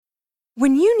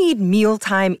When you need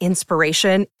mealtime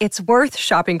inspiration, it's worth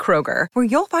shopping Kroger, where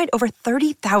you'll find over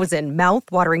 30,000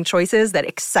 mouth-watering choices that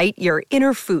excite your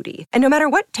inner foodie. And no matter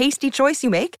what tasty choice you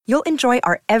make, you'll enjoy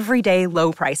our everyday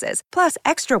low prices, plus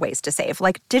extra ways to save,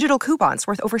 like digital coupons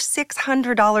worth over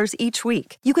 $600 each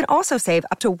week. You can also save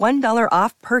up to $1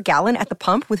 off per gallon at the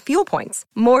pump with fuel points.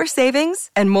 More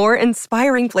savings and more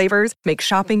inspiring flavors make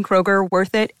shopping Kroger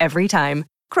worth it every time.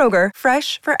 Kroger,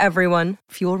 fresh for everyone.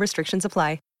 Fuel restrictions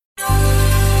apply.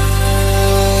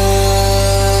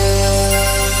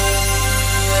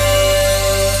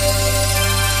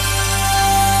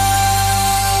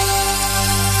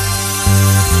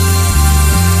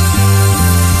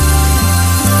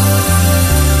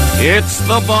 It's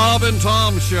the Bob and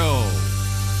Tom Show.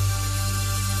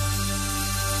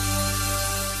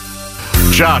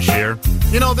 Josh here.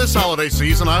 You know, this holiday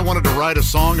season, I wanted to write a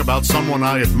song about someone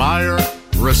I admire,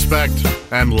 respect,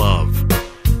 and love.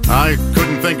 I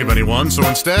couldn't think of anyone, so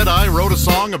instead I wrote a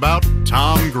song about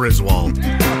Tom Griswold.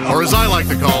 Or as I like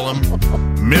to call him,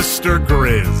 Mr.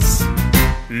 Grizz.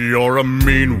 You're a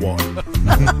mean one,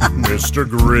 Mr.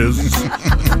 Grizz.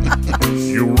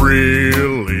 You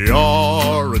really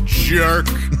are a jerk.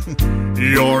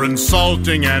 You're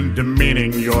insulting and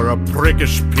demeaning. You're a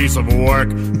prickish piece of work,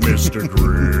 Mr.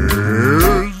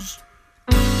 Grizz.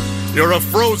 You're a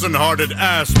frozen-hearted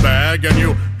ass bag, and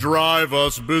you drive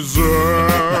us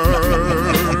berserk.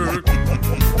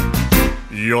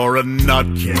 You're a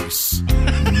nutcase,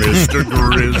 Mr.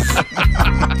 Grizz.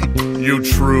 You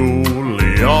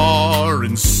truly are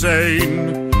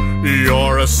insane.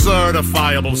 You're a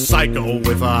certifiable psycho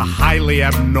with a highly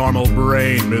abnormal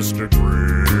brain, Mr.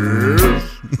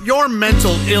 Grizz. Your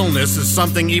mental illness is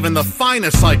something even the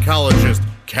finest psychologist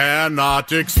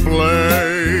cannot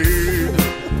explain.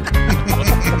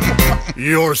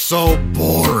 You're so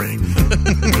boring,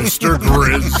 Mr.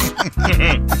 Grizz.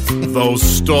 Those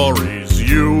stories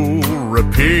you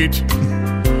repeat.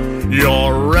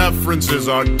 Your references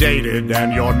are dated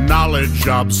and your knowledge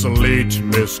obsolete,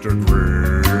 Mr.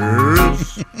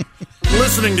 Grizz.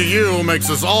 Listening to you makes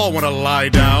us all want to lie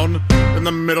down in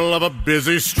the middle of a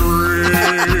busy street.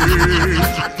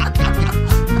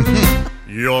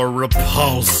 You're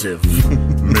repulsive,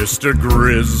 Mr.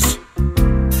 Grizz.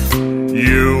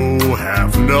 You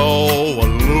have no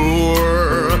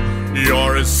allure.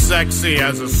 You're as sexy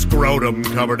as a scrotum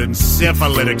covered in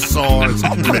syphilitic sores,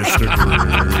 Mr.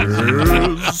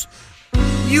 Grizz.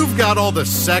 You've got all the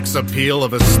sex appeal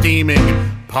of a steaming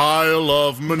pile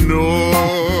of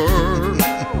manure.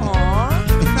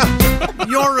 Aww.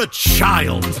 You're a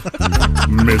child,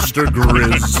 Mr.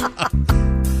 Grizz.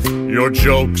 Your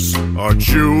jokes are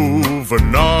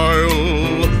juvenile.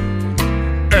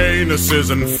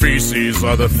 Anuses and feces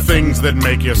are the things that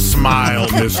make you smile,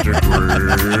 Mr.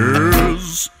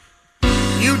 Grizz.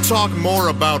 You talk more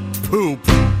about poop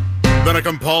than a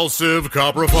compulsive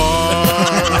coprophile.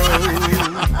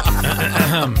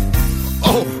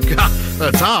 Oh, God.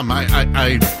 Tom, I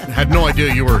had no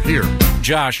idea you were here.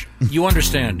 Josh, you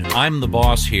understand, I'm the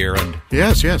boss here, and...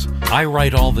 Yes. I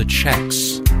write all the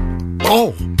checks.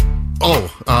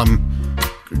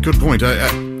 Good point.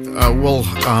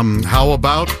 How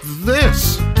about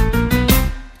this?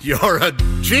 You're a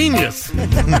genius,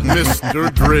 Mr.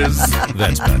 Grizz.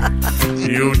 That's better.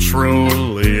 You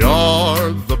truly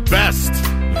are the best.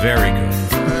 Very good.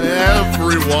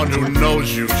 Everyone who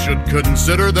knows you should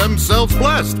consider themselves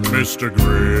blessed, Mr.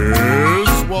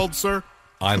 Griswold, sir.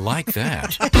 I like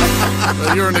that.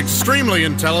 You're an extremely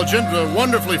intelligent,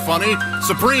 wonderfully funny,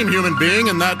 supreme human being,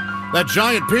 and that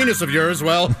giant penis of yours,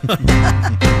 well,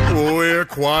 we're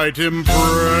quite impressed.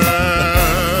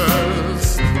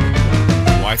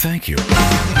 Why, thank you.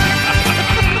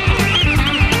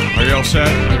 Are you all set?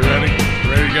 Are you ready?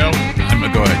 Ready to go?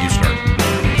 Go ahead, you start.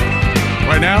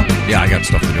 Right now? Yeah, I got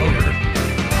stuff to do over here.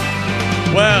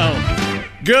 Well,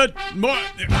 good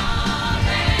morning.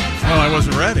 Well, I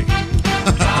wasn't ready.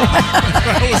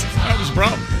 that was a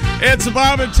problem. It's the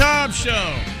Bob and Tom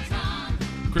Show.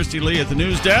 Christy Lee at the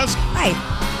news desk. Hi.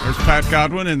 There's Pat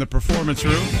Godwin in the performance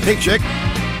room. Hey, chick.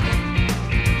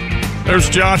 There's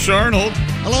Josh Arnold.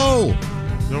 Hello.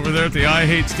 He's over there at the I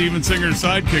Hate Steven Singer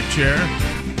sidekick chair.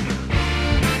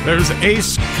 There's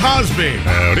Ace Cosby.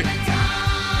 Howdy.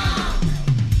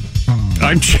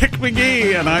 I'm Chick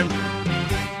McGee, and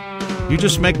you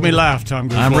just make me laugh, Tom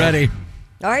Griswold. I'm ready.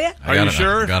 Are you? Are you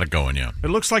sure? I got it going, yeah.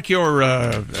 It looks like you're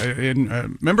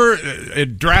remember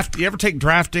draft? You ever take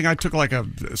drafting? I took like a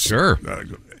sure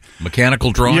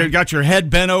mechanical drawing. You got your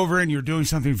head bent over and you're doing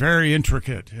something very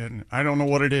intricate, and I don't know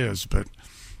what it is, but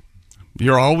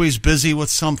you're always busy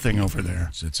with something over there.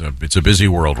 It's a busy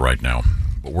world right now,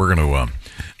 but we're going to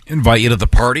invite you to the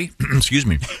party Excuse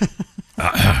me.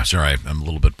 Sorry, I'm a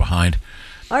little bit behind.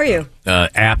 Are you?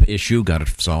 App issue, got it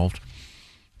solved.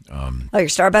 Your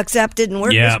Starbucks app didn't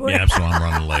work this morning? Yeah, so I'm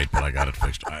running late, but I got it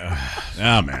fixed.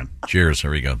 Man. Cheers.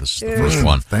 Here we go. This is the first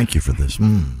one. Thank you for this.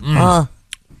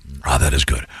 That is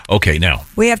good. Okay, now.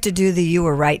 We have to do the You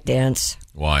Were Right dance.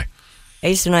 Why?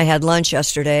 Ace and I had lunch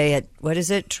yesterday at, what is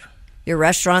it? Your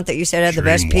restaurant that you said had the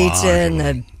best pizza in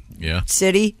the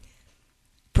city?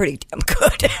 Pretty damn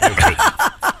good.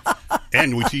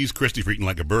 And we teased Christy for eating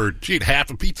like a bird. She ate half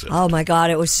a pizza. Oh, my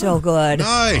God. It was so good.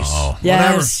 Nice. Oh.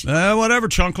 Yes. Whatever,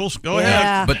 Chunkles. Go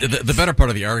ahead. But the better part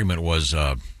of the argument was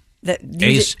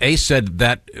Ace said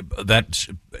that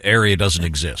area doesn't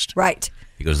exist. Right.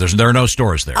 He goes, there are no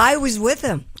stores there. I was with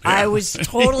him. I was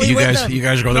totally with him. You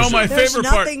guys go, no, my there's favorite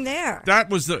part. nothing there.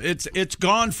 That was it's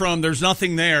gone from there's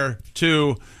nothing there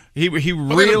to he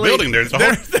really building there.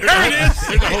 There it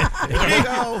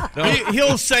is.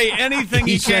 He'll say anything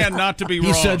he can not to be wrong.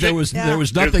 He said there was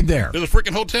nothing there. There's a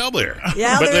freaking hotel there.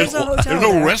 Yeah, but there's a hotel There's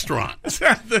no there. restaurant.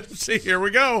 See, here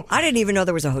we go. I didn't even know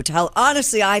there was a hotel.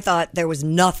 Honestly, I thought there was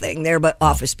nothing there but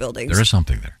office buildings. There is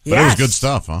something there. But it was good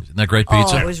stuff, huh? Isn't that great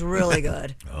pizza? Oh, it was really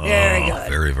good. Very good.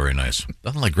 Very, very nice.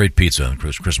 Nothing like great pizza on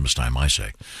Christmas time, I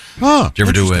say. Huh. Did you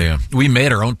ever do we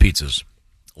made our own pizzas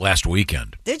last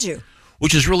weekend. Did you?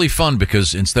 Which is really fun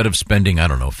because instead of spending, I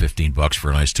don't know, $15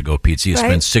 for a nice to-go pizza, you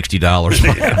spend $60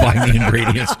 buying the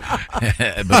ingredients.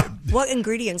 What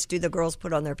ingredients do the girls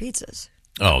put on their pizzas?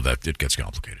 Oh, it gets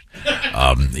complicated.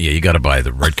 You got to buy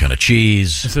the right kind of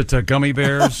cheese. Is it gummy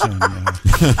bears? And,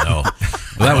 No.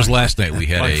 Well, that was last night. We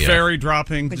had like a fairy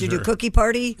droppings. Would you do cookie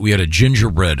party? We had a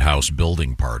gingerbread house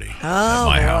building party at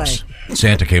my house.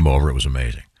 Santa came over. It was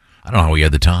amazing. I don't know how we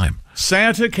had the time.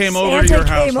 Santa came over to your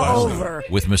house last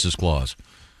night. With Mrs. Claus.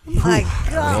 My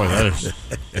God. Boy, that is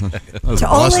To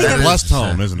only have- blessed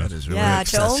home, isn't it? Yeah,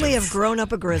 to only have grown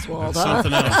up a Griswold. Huh?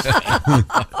 Something else.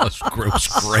 It was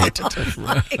great.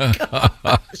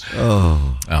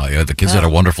 Yeah, the kids had a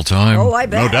wonderful time. Oh, I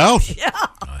bet. No doubt. Yeah.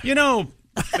 You know,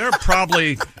 there are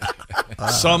probably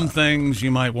some things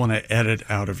you might want to edit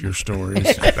out of your stories.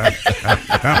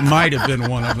 That might have been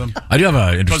one of them. I do have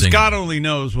an Because interesting... God only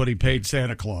knows what he paid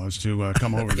Santa Claus to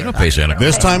come over there. You don't pay Santa Claus.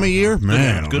 This time of year?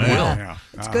 Man. Goodwill. Yeah.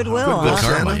 It's goodwill. Good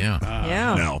huh? karma, yeah.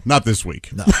 Yeah. No, not this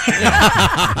week. No.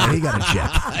 He got a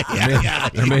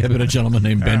check. There may have been a gentleman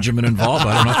named Benjamin involved.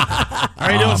 I don't know.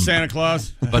 How you doing, Santa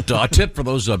Claus? But a tip for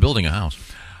those building a house.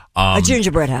 A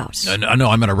gingerbread house. No,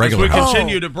 I'm in a As regular we house.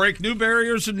 continue to break new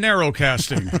barriers in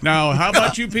narrowcasting. Now, how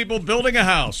about you people building a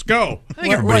house? Go. I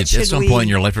think everybody, at some point in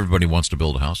your life, everybody wants to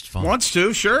build a house. It's fun. Wants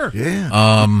to, sure. Yeah.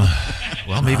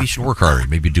 Well, maybe you should work harder.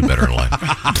 Maybe do better in life.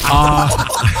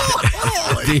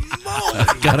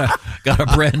 Got a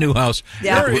brand new house.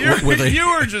 Yeah. You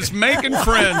are just making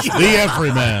friends. The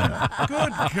everyman.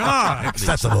 Good God.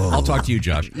 Accessible. I'll talk to you,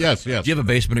 Josh. Yes. Do you have a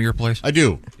basement in your place? I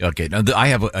do. Okay. Now, I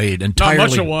have an Not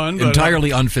much of one, but,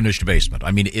 entirely unfinished basement. I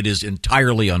mean, it is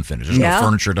entirely unfinished. There's no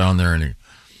furniture down there. And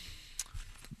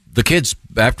the kids,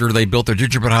 after they built their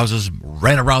gingerbread houses,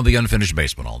 ran around the unfinished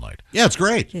basement all night. Yeah, it's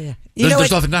great. Yeah. There's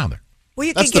nothing down there. Well,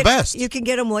 you That's can the best. You can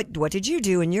get them. What did you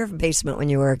do in your basement when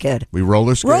you were a kid? We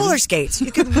roller skate. Roller skates.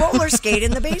 You could roller skate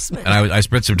in the basement. And I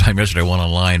spent some time yesterday. I went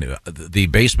online. The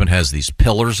basement has these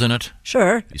pillars in it.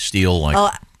 Sure. These steel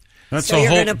That's so a you're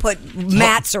whole, going to put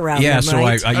mats around Yeah, them, so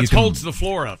right? that holds the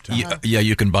floor up. Tom. Yeah,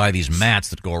 you can buy these mats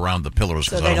that go around the pillars.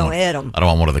 So 'cause they I don't hit 'em. I don't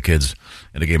want one of the kids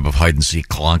in a game of hide and seek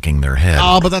clonking their head.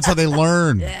 Oh, but that's how they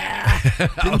learn.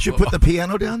 Didn't you put the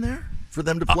piano down there for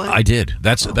them to play? I did.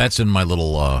 That's in my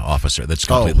little office there. That's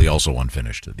completely also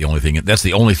unfinished. That's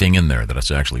the only thing in there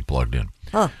that's actually plugged in.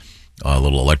 Huh. A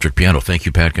little electric piano. Thank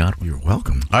you, Pat God. You're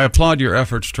welcome. I applaud your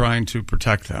efforts trying to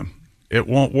protect them. It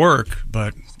won't work,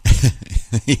 but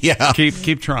Yeah.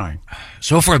 keep trying.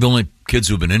 So far, the only kids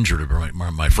who've been injured are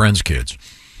my friends' kids.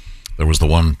 There was the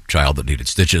one child that needed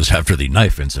stitches after the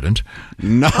knife incident.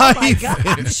 Knife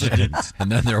incident.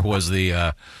 And then there was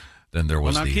the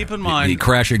keep in mind, the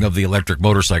crashing of the electric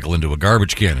motorcycle into a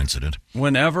garbage can incident.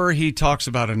 whenever he talks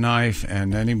about a knife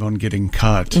and anyone getting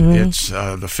cut, it's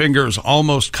the finger's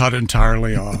almost cut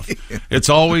entirely off. It's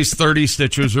always 30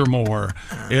 stitches or more.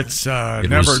 It's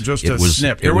never just a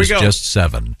snip. Here we go. It was just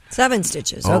 7. 7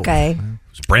 stitches. Okay. It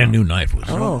was a brand new knife.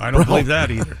 I don't believe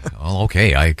that either. Oh,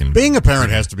 okay. I can. Being a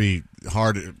parent has to be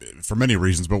hard for many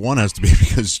reasons, but one has to be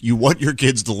because you want your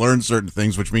kids to learn certain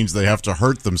things, which means they have to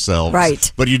hurt themselves.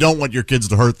 Right. But you don't want your kids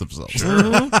to hurt themselves.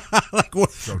 Sure. Like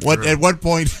at what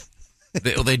point?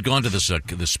 They'd gone to this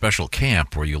special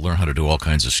camp where you learn how to do all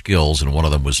kinds of skills, and one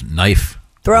of them was knife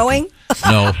Throwing?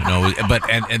 No, but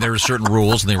and there were certain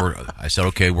rules, and I said,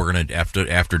 okay, we're gonna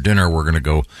after dinner we're gonna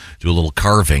go do a little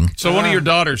carving. So one of your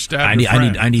daughters stabbed your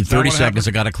friend. I need 30 seconds.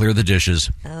 I got to clear the dishes.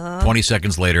 20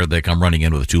 seconds later, they come running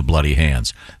in with 2 bloody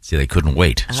hands. See, they couldn't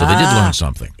wait, so they did learn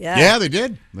something. Yeah, they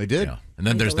did. They did. Yeah. And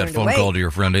then there's that phone call to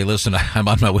your friend. Hey, listen, I'm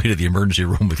on my way to the emergency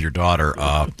room with your daughter.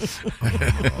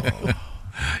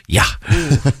 Yeah,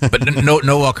 but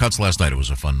no cuts last night. It was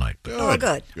a fun night.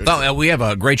 Good. Well, we have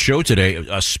a great show today.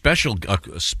 A special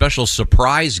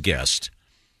surprise guest.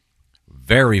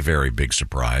 Very, very big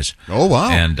surprise. Oh, wow.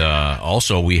 And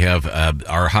also we have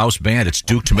our house band. It's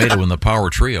Duke Tomato and the Power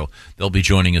Trio. They'll be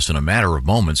joining us in a matter of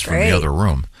moments from the other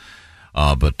room.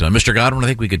 But Mr. Godwin, I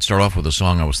think we could start off with a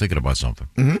song. I was thinking about something.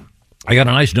 Mm-hmm. I got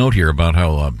a nice note here about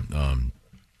how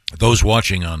those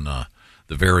watching on the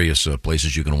various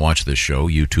places you can watch this show,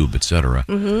 YouTube, etc.,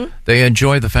 they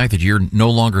enjoy the fact that you're no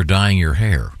longer dyeing your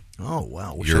hair. Oh,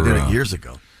 wow. Wish I did it years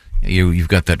ago. You've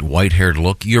got that white-haired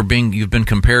look. You've been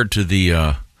compared to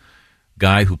the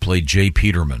guy who played Jay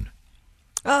Peterman.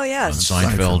 Oh, yes. On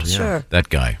Seinfeld. Yeah. Sure. That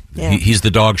guy. Yeah. He's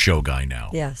the dog show guy now.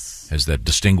 Yes. Has that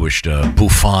distinguished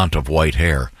bouffant of white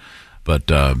hair. But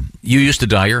you used to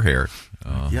dye your hair.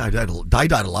 Yeah, I dyed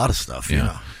a lot of stuff,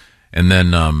 yeah. And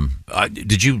then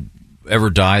did you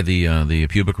ever dye the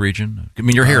pubic region? I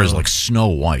mean, your hair is like snow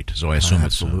white, so I assume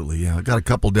absolutely, yeah. I got a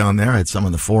couple down there. I had some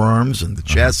on the forearms and the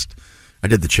chest. I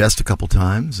did the chest a couple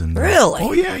times. And really?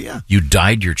 Oh, yeah. You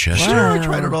dyed your chest? Sure, I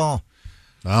tried it all.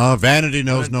 Vanity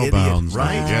knows no idiot, bounds.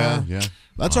 right? Yeah.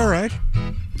 That's all right.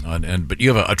 But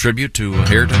you have a tribute to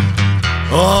hair dye?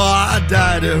 Oh, I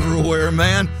dyed everywhere,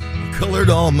 man. I colored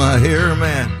all my hair,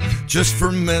 man. Just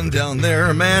for men down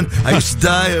there, man. I used to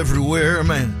dye everywhere,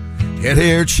 man. Head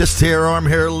hair, chest hair, arm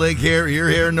hair, leg hair, ear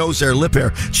hair, nose hair, lip hair,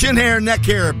 chin hair, neck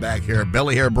hair, back hair,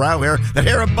 belly hair, brow hair, the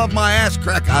hair above my ass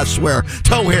crack, I swear.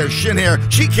 Toe hair, shin hair,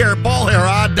 cheek hair, ball hair,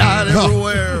 I dyed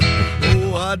everywhere.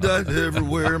 Oh, I dyed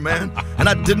everywhere, man. And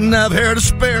I didn't have hair to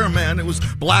spare, man. It was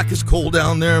black as coal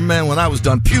down there, man, when I was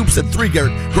done. Pubes had 3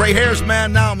 gray hairs,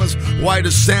 man. Now I'm as white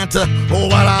as Santa. Oh,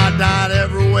 but I dyed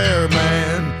everywhere,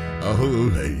 man. Oh,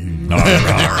 hey.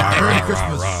 Merry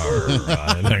Christmas.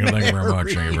 Thank you very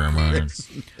much. Thank you very much.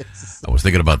 I was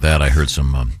thinking about that. I heard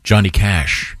some Johnny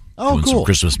Cash doing some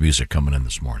Christmas music coming in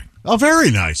this morning. Oh,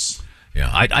 very nice. Yeah,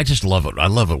 I just love it. I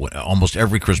love it. Almost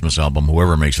every Christmas album,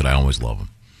 whoever makes it, I always love them.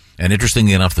 And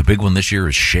interestingly enough, the big one this year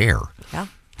is Cher. Yeah.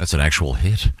 That's an actual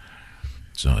hit.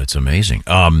 So it's amazing.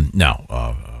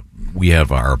 Now, we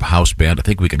have our house band. I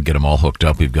think we can get them all hooked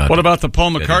up. We've got. What about the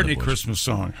Paul McCartney Christmas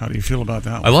song? How do you feel about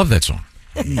that one? I love that song.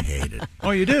 He hated it.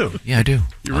 Oh, you do? Yeah, I do.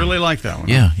 You really like that one?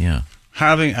 Yeah.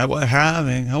 Having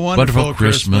a wonderful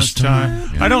Christmas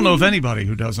time. Yeah. I don't know of anybody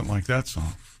who doesn't like that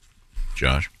song.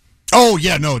 Josh? Oh,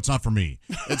 yeah, no, it's not for me.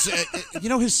 It's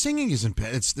his singing isn't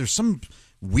bad. There's some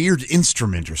weird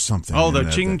instrument or something. Oh, the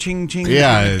ching, ching, ching.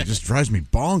 Yeah, it just drives me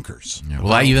bonkers. Yeah,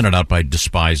 well, I even it out by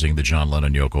despising the John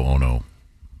Lennon Yoko Ono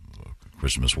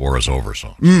Christmas War is Over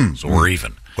song. So we're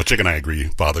even. Well, Chick and I agree.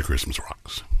 Father Christmas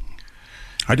rocks.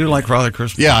 I do like Father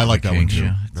Christmas. Yeah, I like that one too.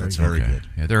 Yeah, That's very good.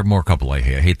 Yeah, there are more couple I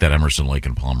hate. I hate that Emerson, Lake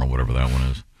and Palmer, whatever that one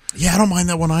is. Yeah, I don't mind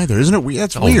that one either. Isn't it weird?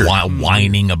 That's weird.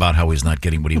 Whining about how he's not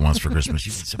getting what he wants for Christmas.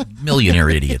 He's a millionaire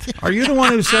idiot. Are you the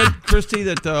one who said, Christy,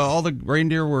 that all the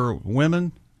reindeer were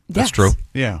women? That's true.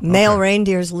 Yeah. Male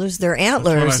reindeers lose their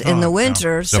antlers in the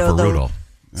winter, Except for Rudolph.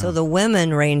 So the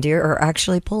women reindeer are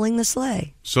actually pulling the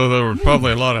sleigh. So there was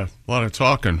probably a lot of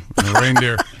talking. The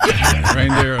reindeer.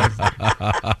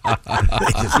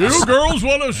 You girls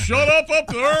want to shut up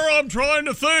there? I'm trying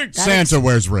to think. Santa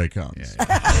wears Raycons.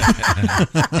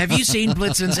 Have you seen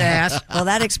Blitzen's ass? Well,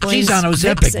 that explains. She's on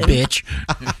Ozempic, bitch.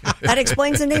 That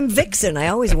explains the name Vixen. I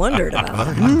always wondered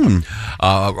about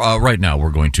that. Right now,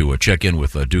 we're going to check in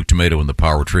with Duke Tomato and the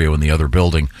Power Trio in the other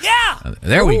building. Yeah.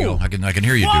 There we go. I can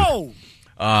hear you, Duke.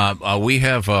 We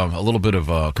have a little bit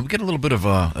of can we get a little bit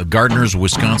of Gardner's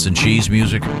Wisconsin cheese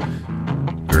music?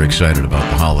 Very excited about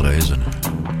the holidays, and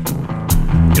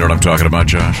you know what I'm talking about,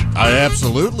 Josh? I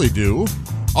absolutely do.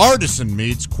 Artisan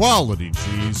meats, quality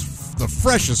cheese, the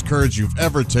freshest curds you've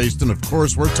ever tasted. And of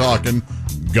course, we're talking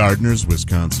Gardner's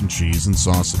Wisconsin cheese and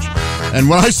sausage. And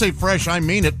when I say fresh, I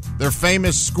mean it. Their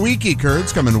famous squeaky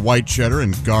curds come in white cheddar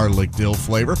and garlic dill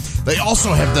flavor. They also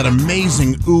have that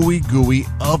amazing ooey gooey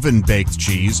oven baked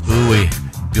cheese. Ooey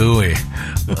gooey.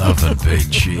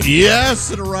 Oven-baked cheese.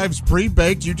 Yes, it arrives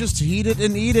pre-baked. You just heat it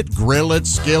and eat it. Grill it,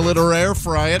 skill it, or air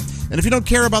fry it. And if you don't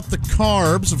care about the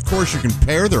carbs, of course, you can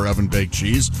pair their oven-baked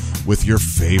cheese with your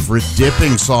favorite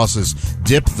dipping sauces.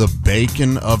 Dip the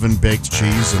bacon oven-baked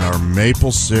cheese in our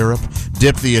maple syrup.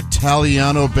 Dip the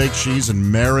Italiano baked cheese in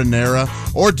marinara.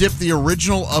 Or dip the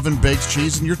original oven-baked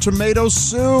cheese in your tomato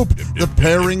soup. The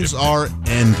pairings are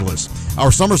endless.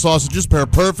 Our summer sausages pair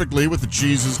perfectly with the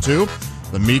cheeses, too.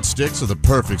 The meat sticks are the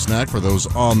perfect snack for those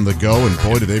on the go, and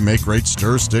boy, do they make great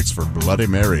stir sticks for Bloody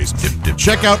Marys.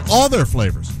 Check out all their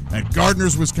flavors at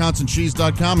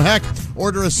GardnersWisconsinCheese.com. Heck,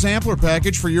 order a sampler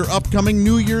package for your upcoming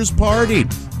New Year's party.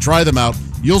 Try them out.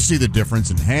 You'll see the difference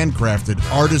in handcrafted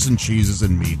artisan cheeses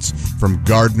and meats from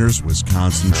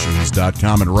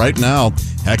GardnersWisconsinCheese.com. And right now,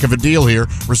 heck of a deal here.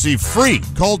 Receive free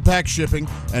cold pack shipping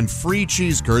and free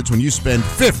cheese curds when you spend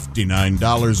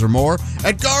 $59 or more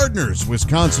at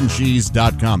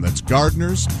GardnersWisconsinCheese.com. That's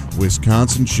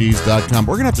GardnersWisconsinCheese.com.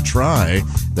 We're going to have to try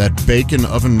that bacon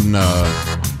oven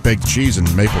baked cheese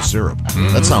and maple syrup.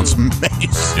 That sounds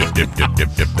amazing. Dip.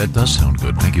 That does sound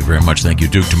good. Thank you very much. Thank you,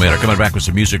 Duke Tomato. Coming back with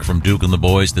some music from Duke and the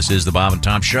boys. This is the Bob and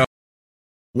Tom Show.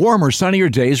 Warmer, sunnier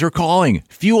days are calling.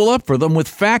 Fuel up for them with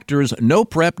Factor's no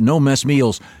prep, no mess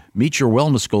meals. Meet your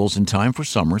wellness goals in time for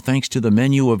summer thanks to the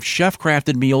menu of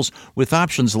chef-crafted meals with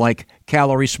options like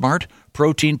Calorie Smart,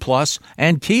 Protein Plus,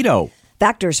 and Keto.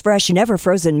 Factor's fresh, never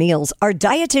frozen meals are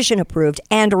dietitian approved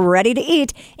and ready to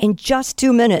eat in just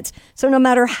 2 minutes. So no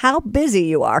matter how busy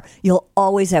you are, you'll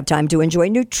always have time to enjoy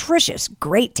nutritious,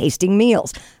 great tasting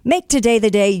meals. Make today the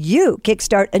day you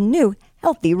kickstart a new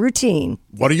healthy routine.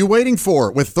 What are you waiting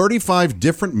for? With 35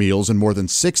 different meals and more than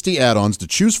 60 add-ons to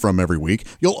choose from every week,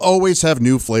 you'll always have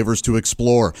new flavors to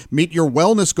explore. Meet your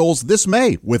wellness goals this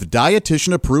May with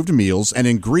dietitian-approved meals and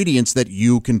ingredients that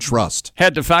you can trust.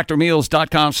 Head to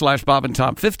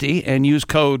factormeals.com/BobandTom50 and use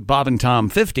code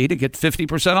BobandTom50 to get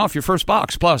 50% off your first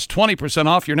box plus 20%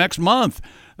 off your next month.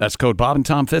 That's code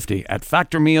BobandTom50 at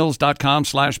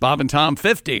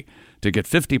factormeals.com/BobandTom50. to get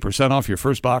 50% off your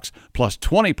first box plus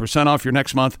 20% off your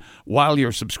next month while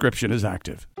your subscription is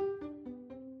active.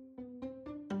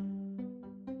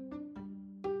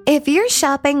 If you're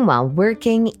shopping while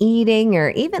working, eating,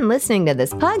 or even listening to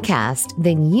this podcast,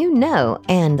 then you know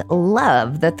and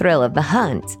love the thrill of the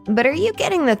hunt. But are you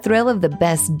getting the thrill of the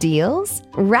best deals?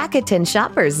 Rakuten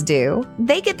shoppers do.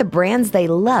 They get the brands they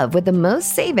love with the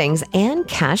most savings and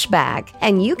cash back.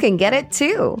 And you can get it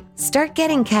too. Start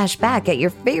getting cash back at your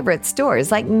favorite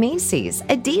stores like Macy's,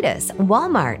 Adidas,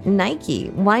 Walmart, Nike,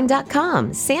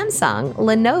 Wine.com, Samsung,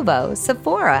 Lenovo,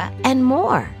 Sephora, and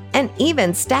more. And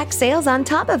even stack sales on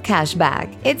top of cash back.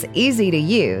 It's easy to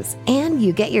use, and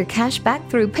you get your cash back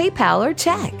through PayPal or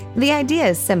check. The idea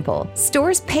is simple.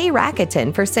 Stores pay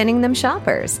Rakuten for sending them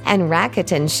shoppers, and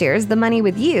Rakuten shares the money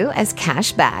with you as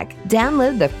cash back.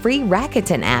 Download the free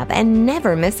Rakuten app and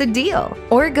never miss a deal.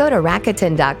 Or go to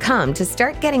Rakuten.com to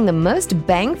start getting the most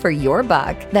bang for your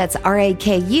buck. That's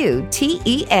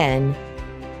Rakuten.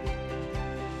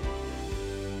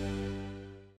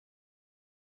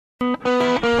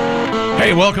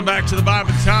 Hey, welcome back to the Bob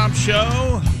and Tom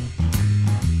Show.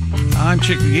 I'm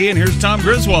Chick McGee, and here's Tom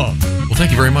Griswold. Well, thank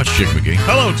you very much, Chick McGee.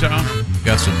 Hello, Tom.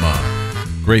 Got some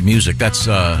great music. That's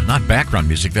not background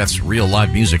music. That's real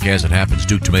live music as it happens.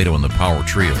 Duke Tomato and the Power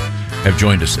Trio have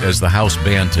joined us as the house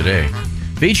band today,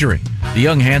 featuring the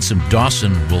young, handsome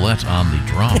Dawson Willett on the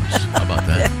drums. How about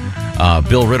that?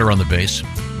 Bill Ritter on the bass.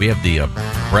 We have the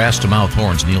brass to mouth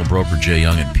horns, Neil Broker, Jay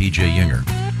Young, and P.J. Yinger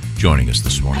joining us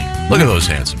this morning. Look at those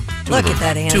handsome. Look at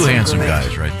that handsome. Two handsome group.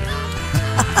 guys right there.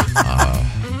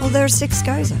 Well, there's 6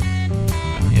 guys. You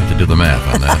have to do the math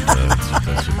on that.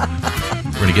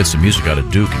 We're going to get some music out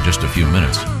of Duke in just a few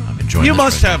minutes. I'm enjoying You this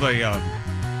must right have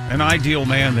an ideal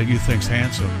man that you think's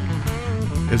handsome.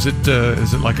 Is it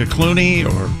like a Clooney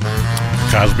or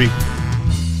Cosby?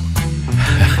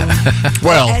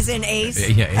 Well, as in Ace.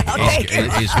 Yeah, Okay.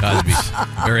 Ace Cosby's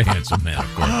very handsome man,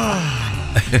 of course.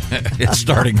 It's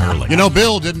starting early. you know,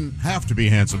 Bill didn't have to be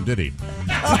handsome, did he?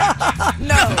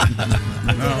 No.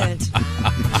 Didn't.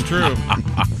 It's true.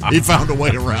 He found a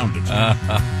way around it.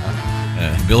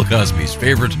 Bill Cosby's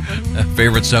favorite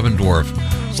seven dwarf,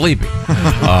 Sleepy.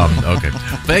 Okay.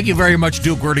 Thank you very much,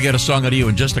 Duke. We're going to get a song out of you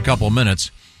in just a couple of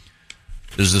minutes.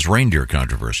 There's this reindeer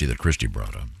controversy that Christy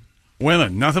brought up.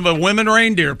 Women. Nothing but women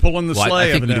reindeer pulling the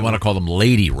sleigh. I think you want to call them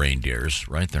lady reindeers,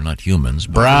 right? They're not humans.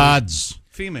 Broads.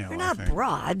 Female. They're not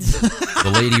broads.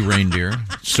 The lady reindeer.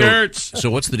 Skirts.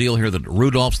 So what's the deal here? That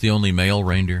Rudolph's the only male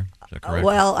reindeer? Is that correct?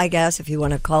 Well, I guess if you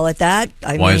want to call it that.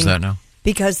 Why is that now?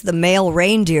 because the male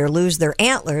reindeer lose their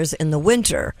antlers in the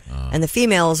winter, and the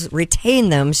females retain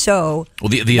them. So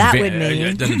that would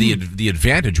mean the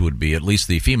advantage would be at least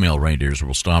the female reindeers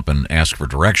will stop and ask for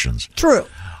directions. True.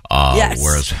 Yes.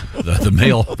 Whereas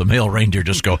the male reindeer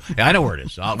just go, yeah, I know where it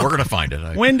is. We're going to find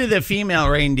it. When do the female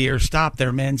reindeer stop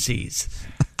their menses?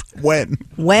 When?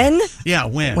 Yeah,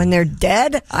 when? When they're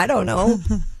dead? I don't know.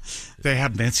 They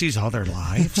have menses all their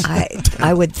lives?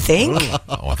 I would think.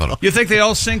 I thought. You think they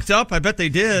all synced up? I bet they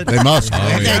did. They must.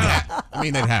 Yeah. I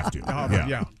mean, they'd have to.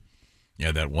 Yeah.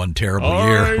 Yeah, that one terrible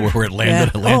year where it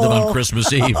landed on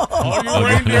Christmas Eve. All you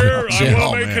reindeer, I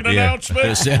will make an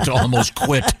announcement. Santa almost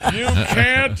quit. You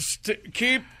can't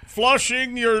keep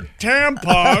flushing your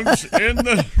tampons in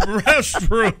the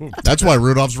restroom. That's why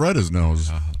Rudolph's red his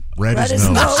nose. Red his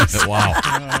nose.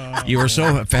 Wow. You were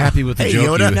so happy with the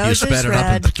joke, you sped it up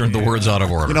and turned the words out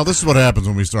of order. You know, this is what happens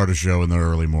when we start a show in the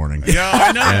early morning. Yeah,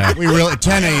 I know. Yeah, we really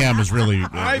 10 a.m. is really.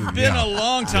 I've been a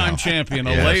long-time champion.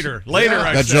 Later,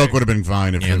 I that joke would have been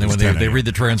fine if. And then when they read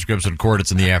the transcripts in court,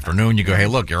 it's in the afternoon. You go, hey,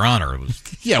 look, Your Honor, it was.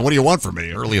 Yeah, what do you want from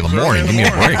me? Early in the morning. Give me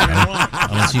a break.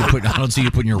 I don't see you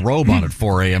putting your robe on at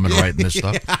 4 a.m. and writing this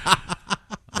stuff.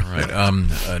 All right.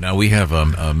 Now we have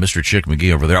Mr. Chick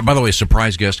McGee over there. By the way,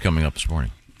 surprise guest coming up this morning.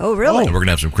 Oh, really? And we're going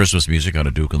to have some Christmas music out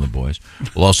of Duke and the Boys.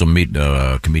 We'll also meet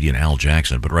comedian Al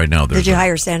Jackson. But right now, did you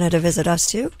hire Santa to visit us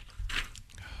too?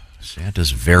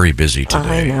 Santa's very busy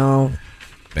today. I know.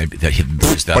 Maybe but he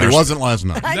wasn't last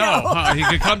night. No, he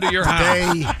could come to your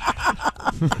house.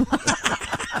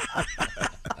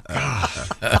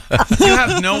 You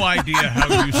have no idea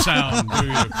how you sound, do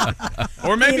you?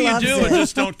 Or maybe you do and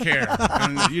just don't care.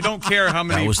 And you don't care how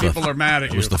many people are mad at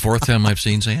you. It was the fourth time I've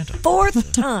seen Santa.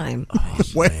 Fourth time.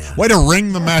 Way to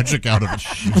wring the magic out of it.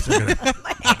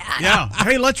 Yeah.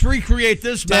 Hey, let's recreate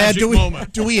this magic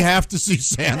moment. Do we have to see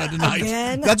Santa tonight?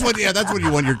 Again? That's what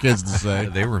you want your kids to say.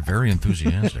 They were very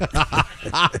enthusiastic.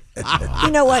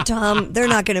 You know what, Tom? They're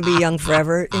not going to be young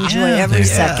forever. Enjoy every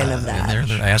second of that. And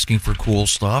they're asking for cool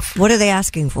stuff. What are they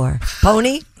asking for?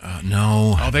 Pony?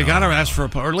 No. Oh, they got to ask for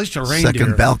or at least a reindeer.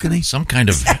 Second balcony? Some kind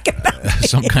of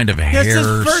hair. Yes,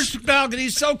 the first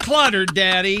balcony's so cluttered,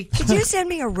 Daddy. Could you send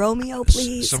me a Romeo,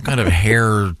 please? Some kind of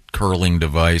hair curling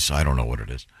device. I don't know what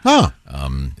it is. Huh.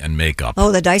 And makeup.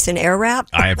 Oh, the Dyson Airwrap?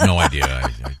 I have no idea.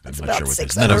 I'm It's not about sure what it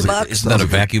is. $600. Isn't that a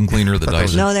vacuum cleaner, the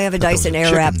Dyson? No, they have a Dyson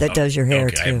Airwrap that does your hair,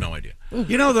 too. I have no idea.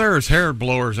 You know, there's hair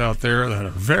blowers out there that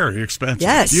are very expensive.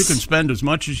 Yes. You can spend as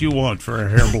much as you want for a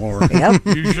hair blower. Yep.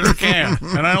 You sure can.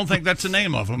 And I don't think that's the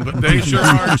name of them, but they sure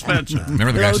are expensive.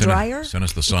 Remember the Blow guy dryer? sent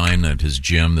us the sign at his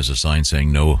gym. There's a sign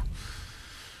saying no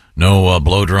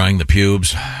blow drying the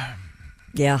pubes.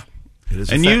 Yeah.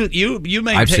 And you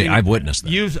maintain. I've witnessed that.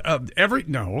 You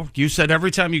said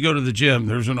every time you go to the gym,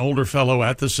 there's an older fellow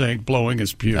at the sink blowing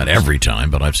his pubes. Not every time,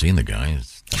 but I've seen the guy.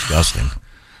 It's disgusting.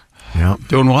 Yeah.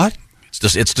 Doing what?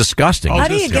 It's disgusting. How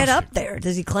do you get up there?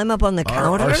 Does he climb up on the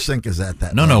counter? Our sink is at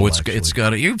that. No, level, it's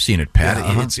got. You've seen it, Pat.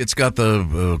 Yeah, It's got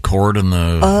the cord and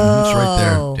the. It's right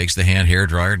there. Takes the hand hair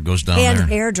dryer and goes down there.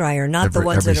 hair dryer, not the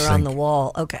ones that are on sink. the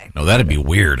wall. Okay. No, that'd be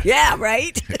weird. Yeah,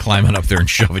 right? Climbing up there and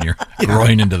shoving your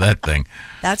groin into that thing.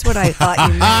 That's what I thought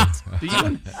you meant. Do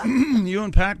you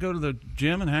and Pat go to the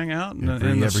gym and hang out in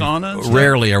the sauna? And stuff?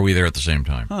 Rarely are we there at the same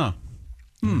time. Huh.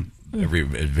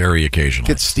 Very occasionally.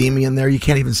 Gets steamy in there. You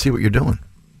can't even see what you're doing.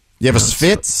 You have a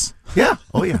Spitz? Yeah.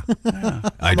 Oh, yeah.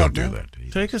 I don't do that.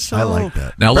 Take a soak. I like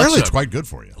that. Now Apparently it's quite good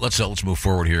for you. Let's move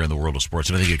forward here in the world of sports.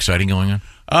 Anything exciting going on?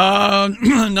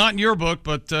 Not in your book,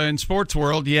 but in sports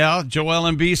world, yeah. Joel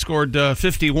Embiid scored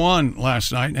 51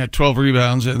 last night and had 12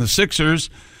 rebounds. And the Sixers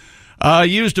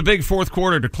used a big fourth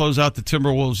quarter to close out the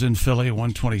Timberwolves in Philly,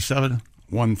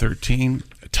 127-113.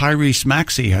 Tyrese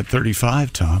Maxey had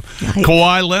 35, Tom. Yikes.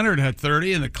 Kawhi Leonard had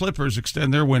 30, and the Clippers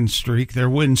extend their win streak. Their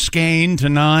win skein to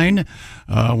 9,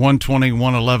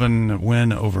 120-111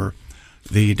 win over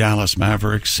the Dallas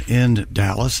Mavericks in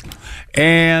Dallas.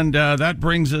 And that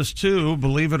brings us to,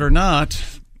 believe it or not,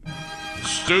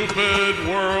 stupid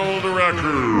world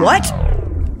record. What?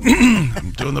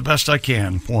 I'm doing the best I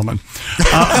can, woman.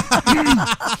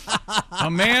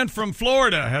 A man from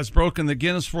Florida has broken the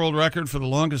Guinness World Record for the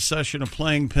longest session of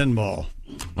playing pinball.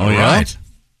 Oh, yeah? Right.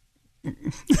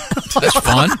 That's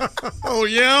fun. Oh,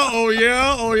 yeah.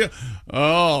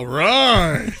 All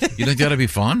right. You think that'd be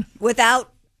fun?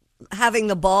 Without having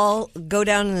the ball go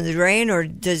down in the drain, or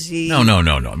does he? No.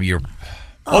 I mean, you're.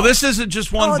 Oh, this isn't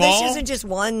just one ball? This isn't just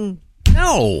one.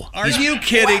 No. Are you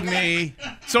kidding me?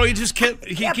 So he just keeps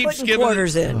putting giving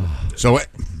quarters in. So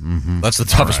that's the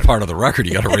toughest part of the record.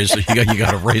 You got to raise. You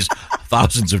got to raise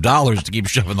thousands of dollars to keep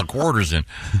shoving the quarters in.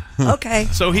 Okay.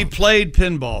 So he played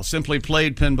pinball, simply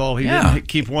played pinball. He didn't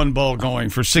keep one ball going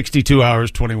for 62 hours,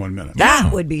 21 minutes.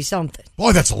 That would be something.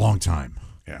 Boy, that's a long time.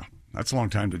 Yeah, that's a long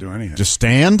time to do anything. Just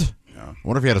stand? Yeah.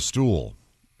 What if you had a stool?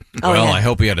 Well, I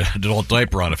hope he had an adult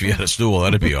diaper on. If he had a stool,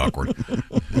 that'd be awkward.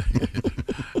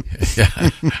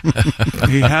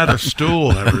 He had a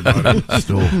stool, everybody.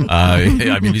 Stool.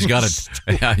 I mean, he's got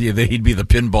a. He'd be the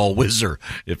pinball whizzer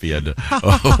if he had to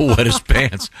wet his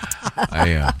pants.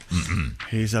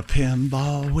 He's a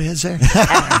pinball whizzer.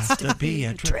 Has to be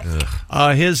a trick.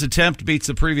 His attempt beats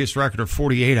the previous record of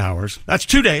 48 hours. That's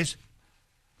 2 days.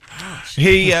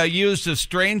 He used a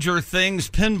Stranger Things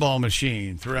pinball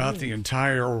machine throughout the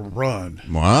entire run.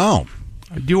 Wow.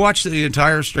 Do you watch the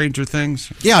entire Stranger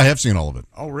Things? Yeah, I have seen all of it.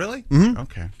 Oh, really? Mm-hmm.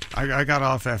 Okay. I got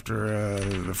off after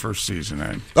the first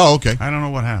season. Okay. I don't know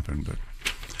what happened, but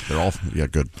they're all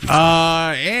good.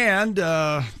 And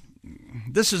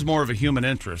this is more of a human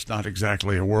interest, not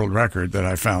exactly a world record that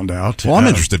I found out. Well, I'm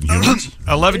interested in humans.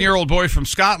 11-year-old boy from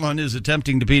Scotland is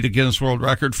attempting to beat a Guinness World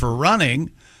Record for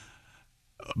running,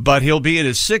 but he'll be in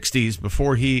his 60s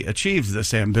before he achieves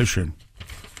this ambition.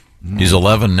 He's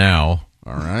 11 now.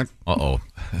 All right. Uh-oh.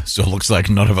 So it looks like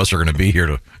none of us are going to be here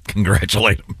to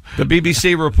congratulate him. The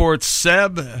BBC reports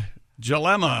Seb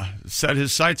Jalema set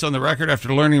his sights on the record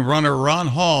after learning runner Ron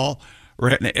Hall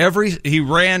ran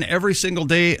every single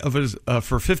day of his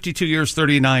for 52 years,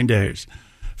 39 days.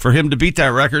 For him to beat that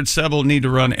record, Seb will need to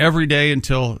run every day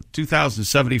until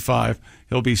 2075.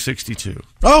 He'll be 62.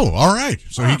 Oh, all right.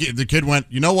 So the kid went,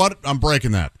 you know what? I'm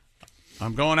breaking that.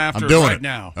 I'm going after it right it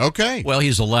now. Okay. Well,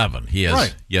 he's 11. He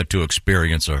has yet to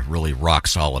experience a really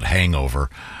rock-solid hangover.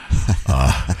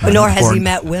 Nor has he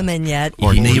met women yet.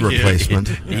 Or knee replacement.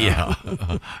 Yeah.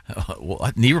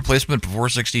 Knee replacement before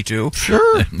 62?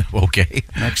 Sure. Okay.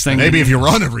 Next thing, maybe if you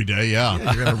run every day, you'll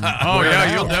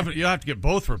you'll have to get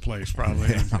both replaced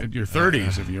probably in your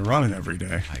 30s if you're running every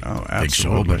day. Oh,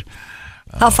 absolutely. Think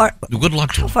so, How far? Good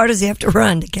luck to him. How far does he have to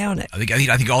run to count it? I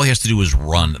think all he has to do is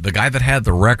run. The guy that had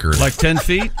the record, like 10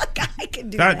 feet. I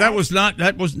can do That was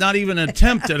not even an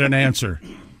attempt at an answer.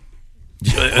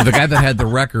 the guy that had the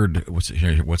record, what's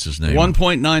his name?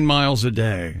 1.9 miles a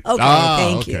day. Okay,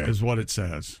 thank you. Is what it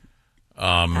says.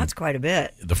 That's quite a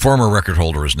bit. The former record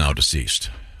holder is now deceased.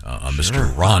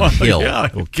 Mr. Ron Hill.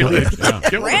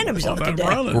 Ran himself to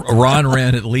death. Ron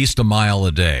ran at least a mile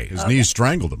a day. His knees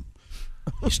strangled him.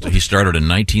 He started in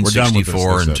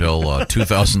 1964 until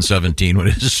 2017 when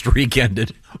his streak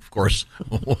ended. Of course,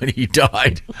 when he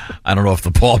died, I don't know if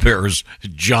the pallbearers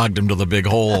jogged him to the big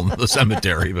hole in the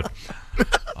cemetery, but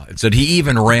it said he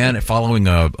even ran following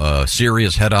a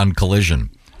serious head-on collision.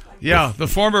 Yeah, the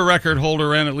former record holder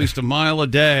ran at least a mile a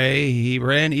day. He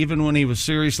ran even when he was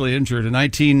seriously injured. In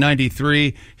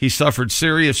 1993, he suffered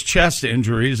serious chest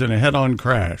injuries in a head-on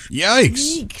crash.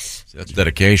 Yikes. That's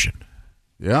dedication.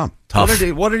 Yeah. Tough.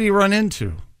 What did he run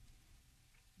into?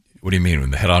 What do you mean,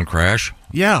 in the head-on crash?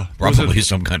 Yeah. Probably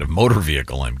some kind of motor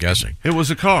vehicle, I'm guessing. It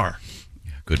was a car.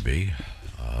 Could be.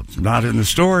 Not in the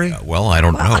story. Well, I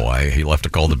don't know. He left to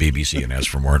call the BBC and ask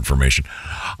for more information.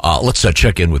 Let's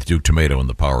check in with Duke Tomato and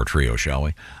the Power Trio, shall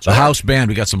we? The house band,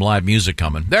 we got some live music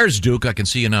coming. There's Duke. I can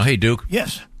see you now. Hey, Duke.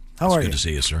 Yes. How are you? Good to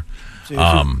see you, sir.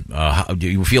 Do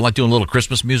you feel like doing a little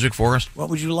Christmas music for us? What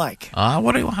would you like?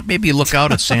 Maybe look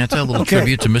out at Santa, a little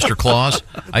tribute to Mr. Claus.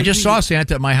 I just saw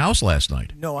Santa at my house last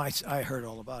night. No, I heard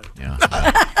all about it. Yeah.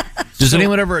 Does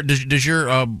anyone ever? Does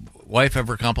your wife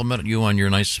ever compliment you on your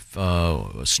nice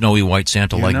snowy white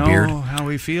Santa-like beard? You know how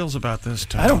he feels about this,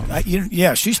 Tom.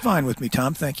 Yeah, she's fine with me,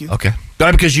 Tom. Thank you. Okay,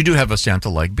 but because you do have a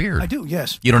Santa-like beard. I do.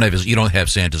 Yes. You don't have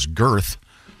Santa's girth.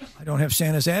 I don't have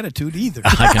Santa's attitude either.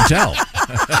 I can tell.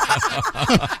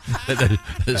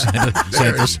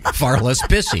 Santa's far less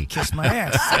pissy. Kiss my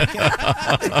ass. Okay.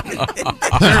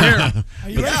 Are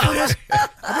you ready for this?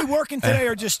 Are we working today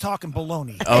or just talking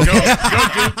baloney? Okay. Go,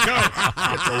 Duke, go.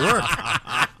 Get to work.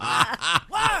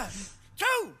 1,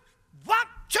 2, 1,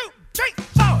 2, 3,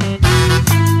 4.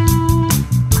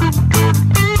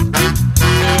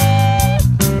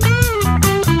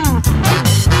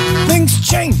 Things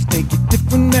change, they get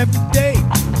different every day.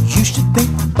 You should think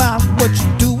about what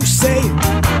you do or say.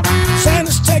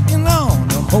 Santa's taking on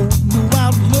a whole new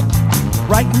outlook,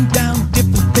 writing down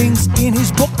different things in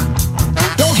his book.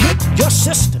 Don't hit your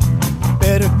sister,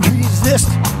 better resist,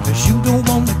 cause you don't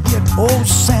want to get old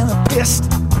Santa pissed.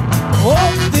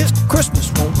 Oh, this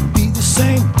Christmas won't be the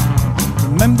same.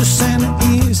 Remember, Santa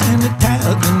is an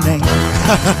Italian name.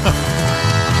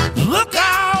 Look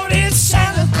out, it's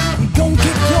Santa. He gon'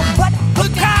 kick your butt.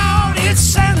 Look out, it's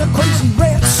Santa. Crazy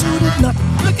red suited nut.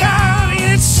 Look out,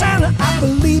 it's Santa. I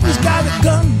believe he's got a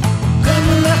gun.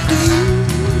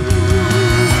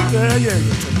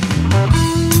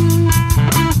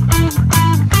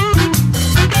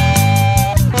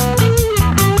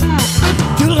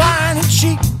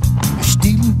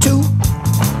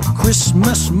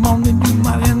 Christmas morning you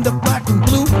might end up black and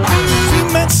blue.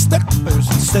 Cement slippers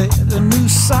instead of new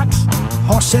socks.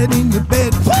 Horse head in your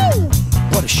bed, woo!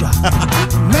 What a shock.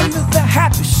 Remember the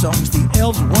happy songs the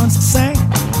elves once sang?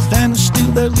 Standing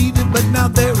still, they're leading, but now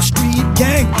they're a street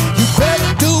gang. You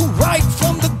better do right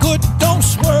from the good, don't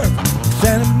swerve.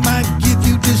 Santa might give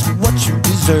you just what you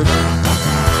deserve.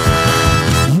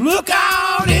 Look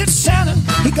out, it's Santa,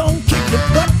 he gon' kick your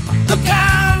butt. Look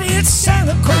out, it's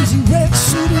Santa, crazy red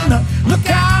suited nut. Look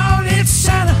out, it's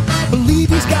Santa, believe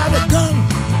he's got a gun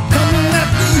coming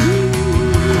after you.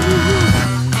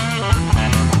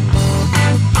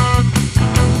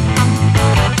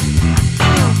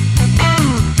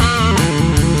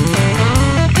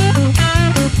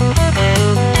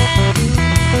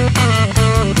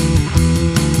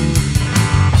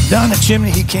 Down the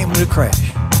chimney he came with a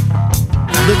crash.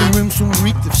 Living room soon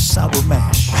reeked of sour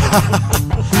mash. He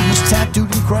was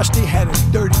tattooed and crusty, had a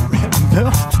dirty red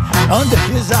belt under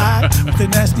his eye with a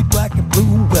nasty black and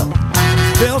blue welt.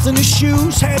 Bells in his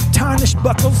shoes had tarnished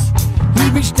buckles. He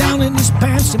reached down in his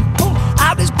pants and pulled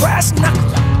out his brass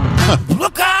knuckles.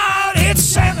 Look out, it's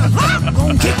Santa, I'm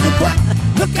gonna kick the butt.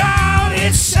 Look out,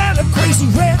 it's Santa, crazy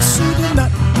red suited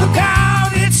nut. Look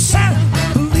out, it's Santa,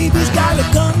 believe he's got a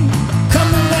gun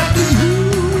coming after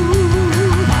you.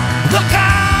 Look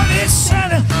out, it's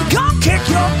Santa, gonna kick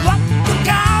your butt. Look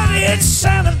out, it's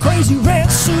Santa, crazy red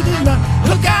suited nut.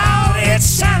 Look out, it's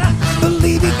Santa,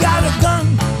 believe he got a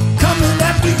gun coming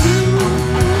after you.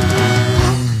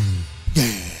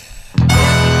 Yeah.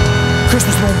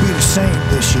 Christmas won't be the same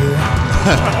this year.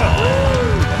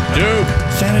 Dude.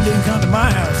 Santa didn't come to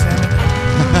my house, Santa.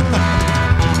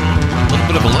 A little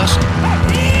bit of a lesson.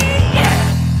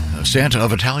 Santa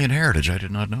of Italian heritage. I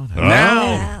did not know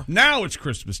that. Now it's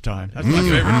Christmas time. That's my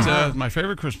favorite. My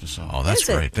favorite Christmas song. Oh, that's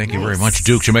great. Thank you very much,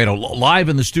 Duke Tomato, live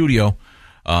in the studio,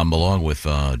 along with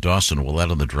Dawson Willett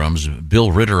on the drums,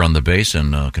 Bill Ritter on the bass,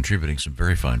 and contributing some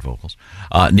very fine vocals.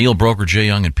 Neil Broker, Jay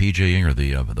Young, and P.J. Inger,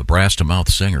 the brass to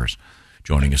mouth singers,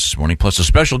 joining us this morning. Plus a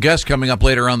special guest coming up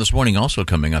later on this morning. Also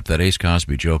coming up, that Ace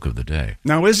Cosby joke of the day.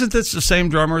 Now, isn't this the same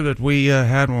drummer that we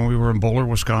had when we were in Bowler,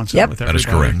 Wisconsin? Yep. With that is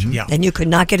correct. Yeah. And you could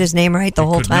not get his name right the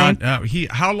whole time?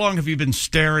 How long have you been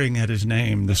staring at his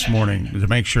name this morning to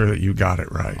make sure that you got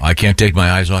it right? I can't take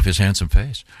my eyes off his handsome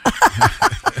face.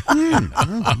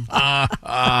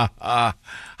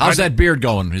 How's that beard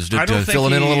going? Is it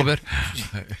filling in a little bit?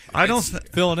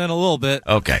 Filling in a little bit.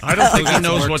 Okay. I don't think he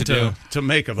knows what to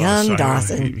make of us. Young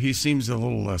Dawson. He seems a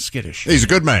little skittish. He's a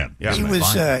good man. Yeah.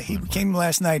 He came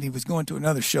last night. He was going to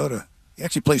another show he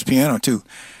actually plays piano too.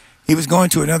 He was going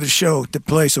to another show to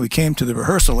play, so he came to the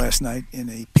rehearsal last night in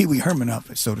a Pee Wee Herman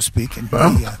outfit, so to speak, and we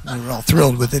were all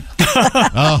thrilled with it.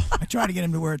 I tried to get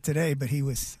him to wear it today, but he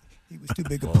was too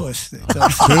big a puss.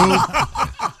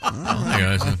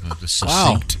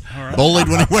 Succinct. Wow. Bullied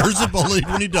when he wears it, bullied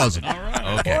when he doesn't. All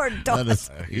right. Okay.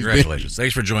 Congratulations.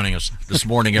 Thanks for joining us this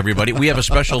morning, everybody. We have a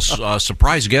special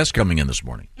surprise guest coming in this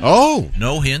morning. Oh.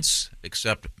 No hints,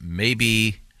 except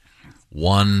maybe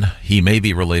one. He may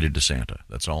be related to Santa.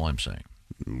 That's all I'm saying.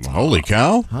 Holy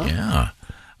cow. Huh? Yeah.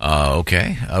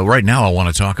 Okay. Right now, I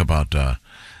want to talk about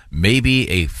maybe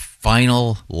a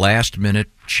final last-minute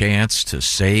chance to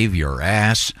save your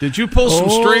ass. Did you pull some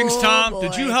strings, Tom? Boy.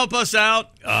 Did you help us out?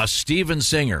 Steven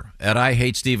Singer at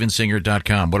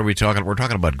IHateStevenSinger.com. What are we talking? We're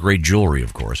talking about great jewelry,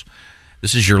 of course.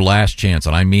 This is your last chance,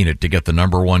 and I mean it, to get the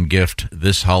number one gift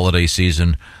this holiday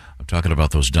season. I'm talking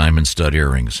about those diamond stud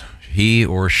earrings. He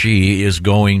or she is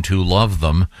going to love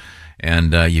them.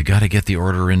 And you got to get the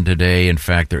order in today. In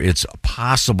fact, it's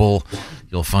possible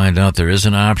you'll find out there is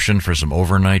an option for some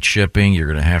overnight shipping. You're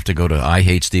going to have to go to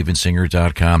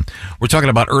IHateStevenSinger.com. We're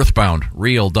talking about Earthbound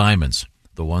real diamonds,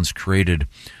 the ones created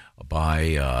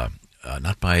by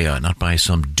not by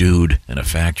some dude in a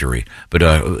factory, but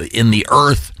in the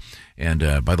earth.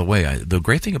 And by the way, the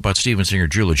great thing about Steven Singer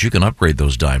Jewelers, you can upgrade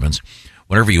those diamonds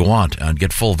whenever you want and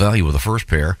get full value with the first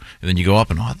pair. And then you go up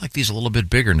and, I'd like these a little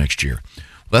bit bigger next year.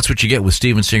 That's what you get with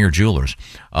Steven Singer Jewelers.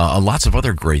 Lots of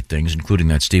other great things, including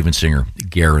that Steven Singer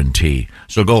guarantee.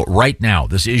 So go right now.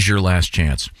 This is your last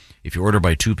chance. If you order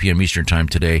by 2 p.m. Eastern Time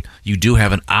today, you do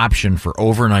have an option for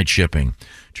overnight shipping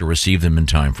to receive them in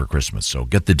time for Christmas. So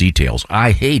get the details.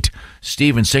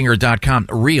 IHateStevenSinger.com.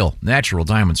 Real, natural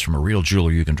diamonds from a real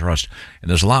jeweler you can trust.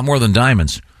 And there's a lot more than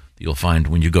diamonds you'll find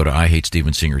when you go to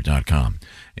IHateStevenSinger.com.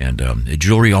 And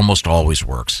jewelry almost always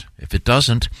works. If it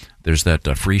doesn't, there's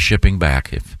that free shipping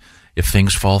back. If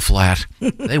things fall flat,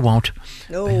 they won't.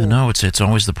 No, it's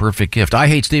always the perfect gift.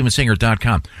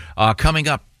 IHateStevenSinger.com. Coming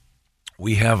up,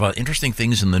 we have interesting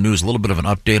things in the news. A little bit of an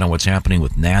update on what's happening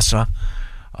with NASA.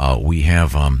 We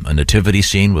have a nativity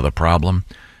scene with a problem.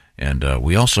 And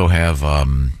we also have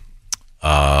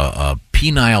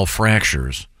penile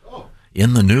fractures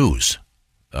in the news.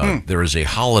 There is a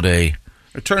holiday.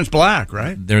 It turns black,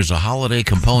 right? There's a holiday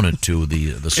component to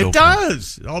the so. It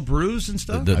does. All bruised and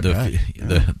stuff. The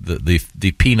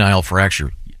penile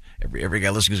fracture. Every guy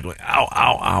listening is going, ow,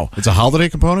 ow, ow. It's a holiday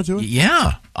component to it?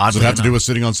 Yeah. Does it have to do with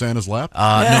sitting on Santa's lap?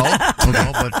 No,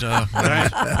 but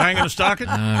hanging a stocking.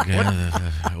 Okay,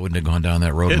 I wouldn't have gone down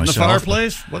that road Hitting myself. the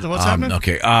fireplace. What's happening?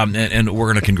 Okay, and we're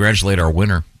going to congratulate our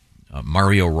winner,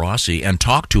 Mario Rossi, and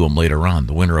talk to him later on.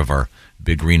 The winner of our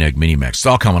Big Green Egg Mini Max. It's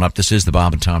all coming up. This is the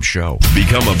Bob and Tom Show.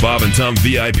 Become a Bob and Tom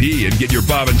VIP and get your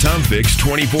Bob and Tom fix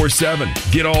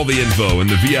 24/7. Get all the info in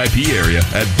the VIP area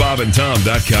at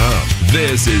bobandtom.com.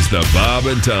 This is the Bob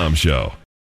and Tom Show.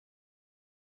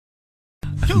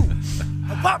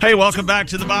 Hey, welcome back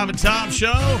to the Bob and Tom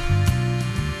Show.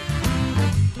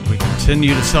 We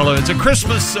continue to celebrate. It's a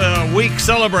Christmas week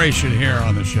celebration here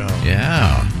on the show.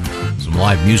 Yeah. Some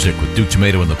live music with Duke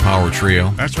Tomato and the Power Trio.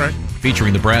 That's right.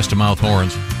 Featuring the Brass to Mouth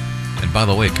Horns. And by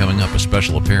the way, coming up, a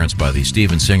special appearance by the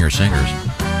Steven Singer Singers.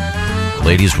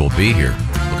 Ladies will be here.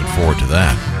 Looking forward to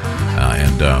that.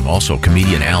 And also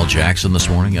comedian Al Jackson this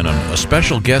morning, and a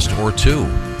special guest or two.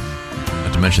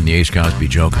 Not to mention the Ace Cosby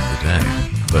joke of the day.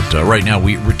 But right now,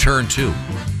 we return to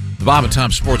the Bob and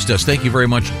Tom Sports Desk. Thank you very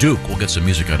much, Duke. We'll get some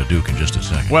music out of Duke in just a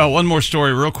second. Well, one more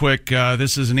story real quick.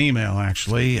 This is an email,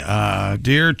 actually.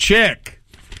 Dear Chick,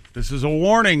 this is a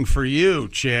warning for you,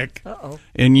 Chick. Uh-oh.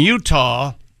 In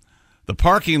Utah, the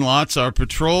parking lots are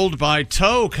patrolled by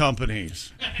tow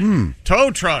companies.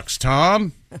 Tow trucks,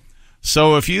 Tom.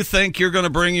 So if you think you're going to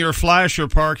bring your flasher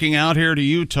parking out here to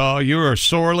Utah, you are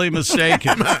sorely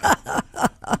mistaken.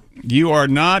 You are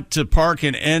not to park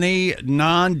in any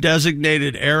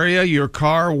non-designated area. Your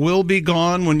car will be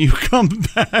gone when you come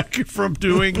back from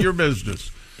doing your business.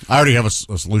 I already have a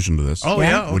solution to this. Oh,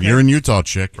 yeah? When Okay. you're in Utah,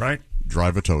 Chick, right?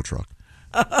 Drive a tow truck.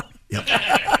 Yep.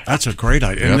 That's a great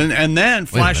idea. Yep. And then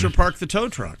flasher park the tow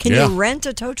truck. Can you rent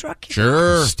a tow truck?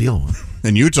 Sure. Steal one.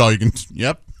 In Utah, you can,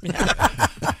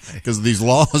 because of these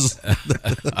laws,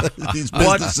 these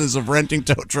businesses of renting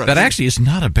tow trucks. That actually is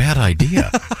not a bad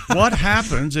idea. What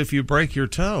happens if you break your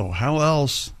toe? How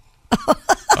else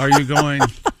are you going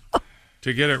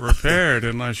to get it repaired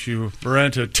unless you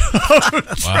rent a tow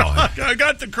truck? Wow. I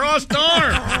got the crossed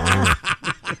arm.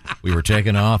 We were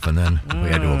taking off, and then we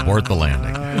had to abort the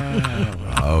landing.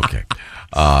 Okay.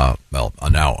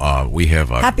 Now we have...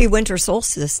 Happy Winter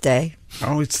Solstice Day.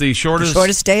 Oh, it's the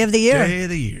shortest day of the year. Day of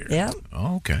the year. Yeah.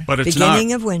 Oh, okay. But it's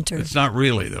beginning of winter. It's not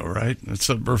really, though, right? It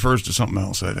refers to something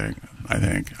else, I think.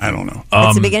 I don't know.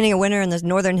 It's the beginning of winter in the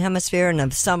northern hemisphere and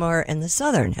of summer in the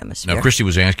southern hemisphere. Now, Christy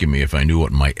was asking me if I knew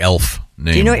what my elf name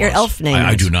was. Do you know what your elf name is?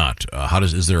 I do not.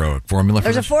 Is there a formula for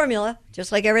There's this? a formula,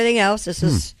 just like everything else. This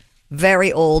is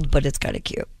very old, but it's kind of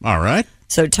cute. All right.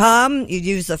 So, Tom, you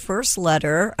use the first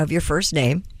letter of your first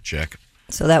name. Check.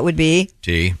 So that would be...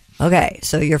 T. Okay,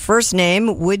 so your first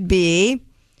name would be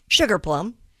Sugar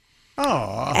Plum.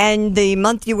 Oh. And the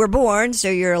month you were born, so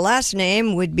your last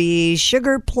name would be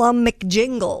Sugar Plum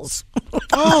McJingles.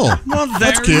 Oh, well,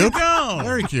 that's there cute. you go.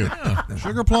 Very cute.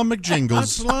 Sugar Plum McJingles.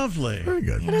 That's lovely. Very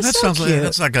good. That is That so sounds cute.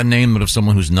 that's like a name of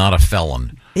someone who's not a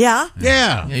felon. Yeah?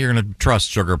 Yeah. Yeah, you're going to trust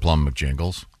Sugar Plum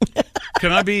McJingles.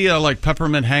 Can I be like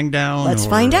Peppermint Hangdown? Let's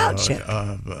find out, Chip.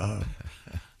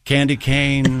 Candy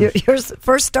Cane. Yours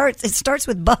first starts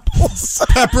with Bubbles.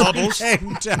 Bubbles.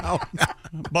 Hang down.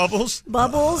 Bubbles.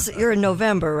 Bubbles, you're in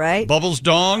November, right? Bubbles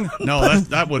Dong? No,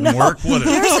 that wouldn't work, would it?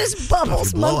 Yours is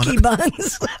Bubbles Monkey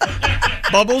Buns.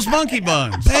 Bubbles Monkey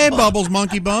Buns. Hey, Bubbles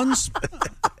Monkey Buns.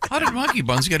 How did Monkey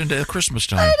Buns get into Christmas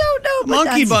time? I don't know, but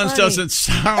Monkey that's Buns funny. doesn't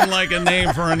sound like a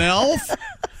name for an elf.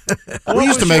 We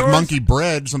used to was make yours? monkey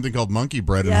bread, something called monkey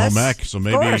bread Yes, in home ec, so of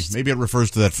maybe course. it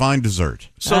refers to that fine dessert.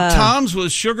 So Tom's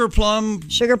was Sugar Plum,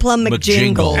 Sugar Plum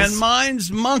McJingles. and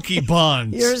mine's Monkey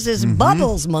Buns. Yours is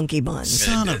Bubbles Monkey Buns.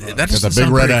 Son of a... That Got doesn't the big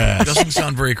sound red very, ass. doesn't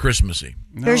sound very Christmassy.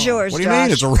 Here's yours, What do you Josh.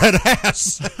 mean? It's a red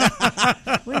ass.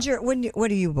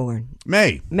 When are you born?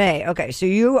 May. May. Okay, so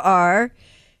you are,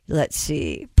 let's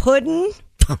see, Puddin'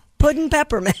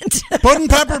 Peppermint. Puddin'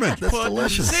 peppermint. That's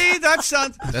delicious. See, that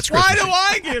sounds... That's Why Christmas. do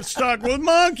I get stuck with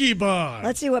Monkey Buns?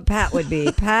 Let's see what Pat would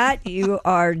be. Pat, you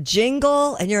are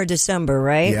Jingle, and you're a December,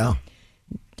 right? Yeah.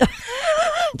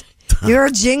 You're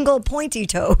a Jingle Pointy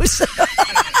Toes.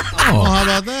 Oh, how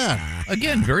about that?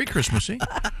 Again, very Christmassy.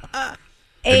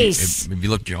 Ace. If you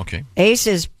look, okay. Ace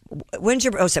is, when's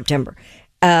your, September.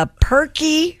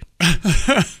 Perky.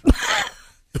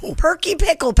 Perky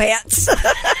Pickle Pants.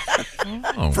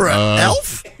 For an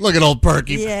elf? Look at old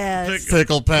Perky. Yes.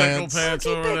 Pickle Pants. Pickle Pants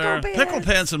over there. Pants. Pickle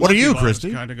Pants and What are Monkey you, Buns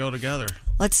Christy? kind of go together.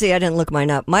 Let's see. I didn't look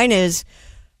mine up. Mine is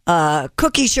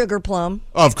Cookie Sugar Plum.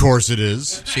 Of course it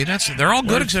is. See, they're all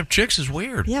good except Chicks is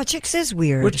weird. Yeah, Chicks is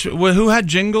weird. Who had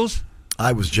Jingles?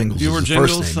 I was Jingles. You were the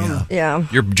Jingles? first name, Yeah.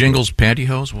 Your Jingles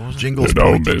pantyhose? What was it? Jingles.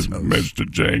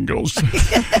 Mr. Jingles.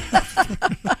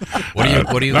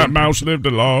 What do you? That mouse lived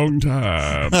a long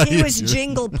time. He was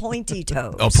Jingle Pointy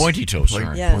Toes. Oh, pointy toes.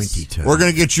 Sorry. Yes. Pointy toe. We're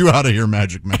going to get you out of here,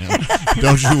 Magic Man.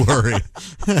 Don't you worry.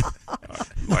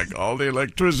 Like all the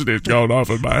electricity's gone off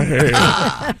in my head.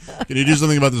 Can you do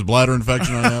something about this bladder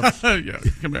infection I have? Yeah,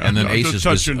 come here. And then I'll Ace just is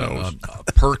touch your nose.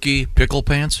 Perky Pickle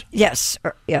Pants. Yes.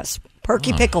 Yes.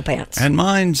 Perky Pickle Pants. And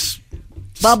mine's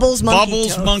Bubbles Monkey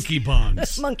Toes. Monkey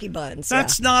Buns. Monkey Buns.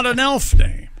 That's not an elf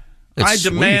name. It's I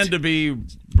demand sweet. to be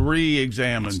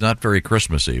re-examined. It's not very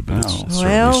Christmassy, but it's certainly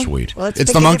Well, sweet. let's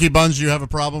It's pick the a monkey buns you have a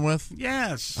problem with?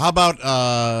 Yes. How about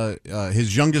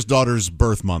his youngest daughter's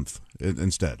birth month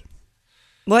instead?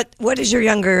 What is your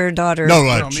younger daughter? No,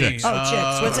 No, me. Chicks. Oh,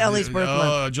 Chicks. What's Ellie's birth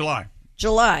month? July.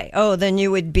 July. Oh, then you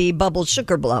would be Bubble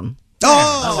Sugar Plum.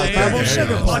 Oh, See? Bubble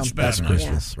Sugar Plum. Much that's better.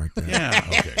 Christmas right there. Yeah.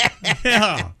 Okay.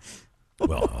 Yeah.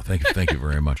 Well, thank you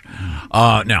very much.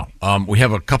 Now, we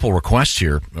have a couple requests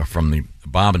here from the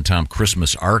Bob and Tom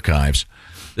Christmas archives.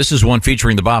 This is one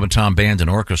featuring the Bob and Tom Band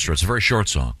and Orchestra. It's a very short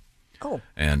song. Oh.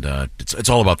 And it's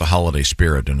all about the holiday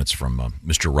spirit, and it's from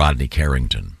Mr. Rodney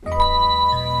Carrington.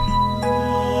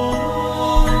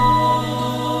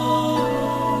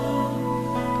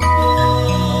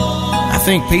 I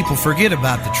think people forget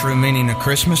about the true meaning of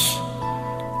Christmas.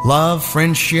 Love,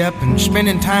 friendship, and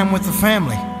spending time with the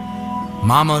family.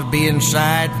 Mama would be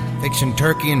inside, fixing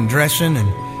turkey and dressing,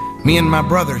 and me and my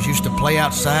brothers used to play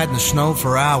outside in the snow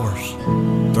for hours,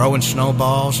 throwing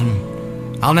snowballs,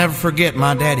 and I'll never forget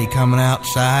my daddy coming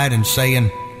outside and saying,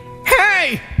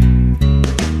 "Hey!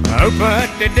 Who put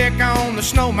the dick on the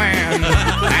snowman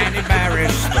and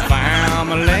embarrassed the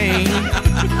family?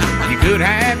 You could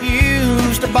have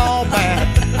used a ball bat,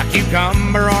 a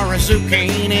cucumber, or a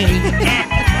zucchini,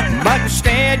 but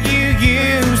instead you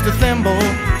used a thimble,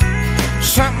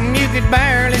 something you could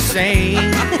barely say.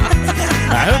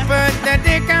 Who put the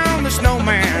dick on the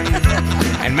snowman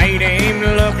and made him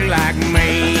look like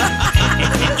me?"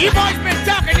 You boys been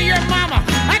talking to your mama.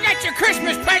 I got your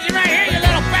Christmas present right here, you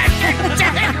little bastard.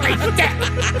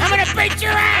 I'm gonna beat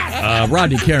your ass.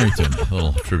 Rodney Carrington, a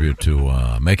little tribute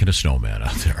to making a snowman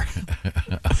out there.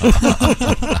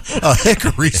 A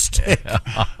hickory stick.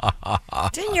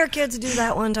 Didn't your kids do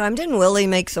that one time? Didn't Willie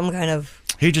make some kind of...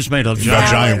 He just made a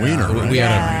giant wiener. Right? We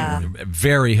had a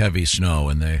very heavy snow,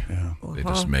 and they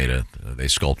just made it. They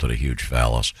sculpted a huge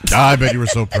phallus. I bet you were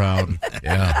so proud.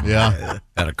 Yeah.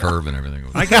 Had a curve and everything.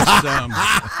 I guess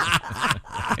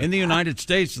in the United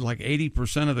States, like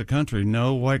 80% of the country,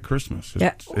 no white Christmas.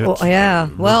 Well,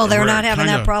 they're not having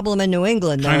that problem in New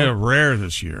England, though. Kind of rare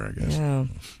this year, I guess. Yeah.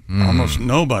 Almost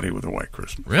nobody with a white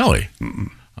Christmas. Really?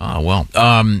 Oh, well.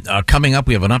 Coming up,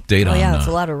 we have an update on... it's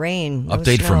a lot of rain. No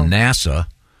Update snow. from NASA. A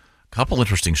couple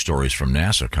interesting stories from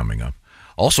NASA coming up.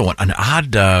 Also, an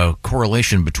odd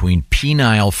correlation between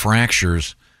penile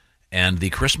fractures and the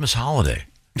Christmas holiday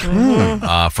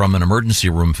from an emergency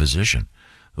room physician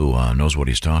who knows what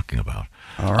he's talking about.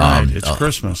 All right, it's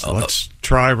Christmas. Let's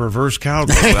try reverse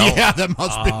cowgirl. Well, yeah, that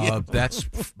must be it. That's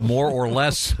more or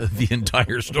less the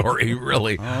entire story,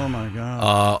 really. Oh, my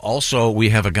God. Also, we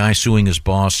have a guy suing his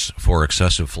boss for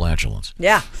excessive flatulence.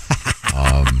 Yeah.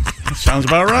 Sounds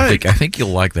about right. I think you'll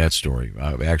like that story,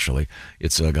 actually.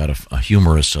 It's got a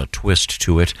humorous twist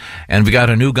to it. And we got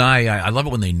a new guy. I love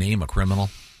it when they name a criminal.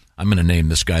 I'm going to name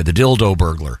this guy the Dildo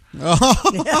Burglar.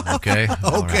 Okay?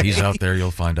 All right, he's out there. You'll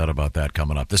find out about that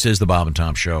coming up. This is the Bob and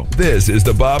Tom Show. This is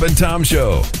the Bob and Tom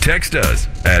Show. Text us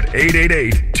at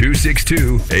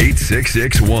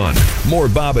 888-262-8661. More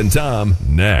Bob and Tom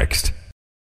next.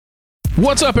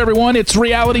 What's up, everyone? It's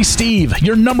Reality Steve,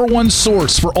 your number one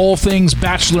source for all things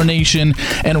Bachelor Nation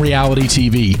and reality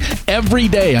TV. Every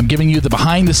day, I'm giving you the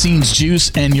behind-the-scenes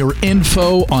juice and your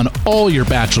info on all your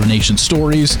Bachelor Nation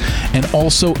stories, and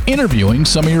also interviewing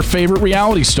some of your favorite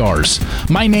reality stars.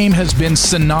 My name has been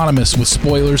synonymous with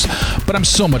spoilers, but I'm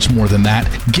so much more than that.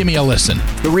 Give me a listen.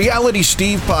 The Reality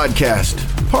Steve Podcast,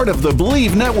 part of the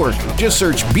Believe Network. Just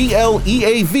search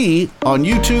BLEAV on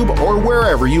YouTube or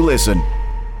wherever you listen.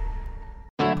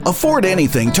 Afford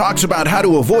Anything talks about how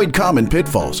to avoid common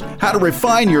pitfalls, how to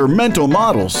refine your mental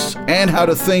models, and how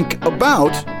to think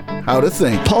about how to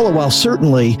think. Paula, while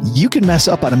certainly you can mess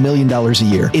up on $1 million a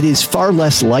year, it is far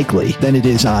less likely than it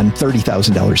is on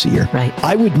 $30,000 a year. Right.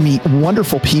 I would meet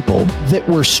wonderful people that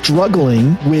were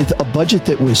struggling with a budget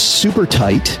that was super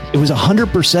tight. It was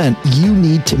 100% you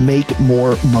need to make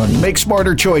more money. Make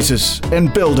smarter choices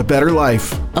and build a better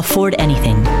life. Afford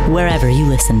anything, wherever you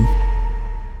listen.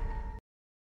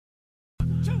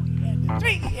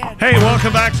 Hey,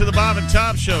 welcome back to the Bob and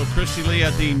Tom Show. Christy Lee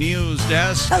at the news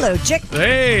desk. Hello, Chick.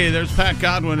 Hey, there's Pat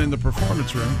Godwin in the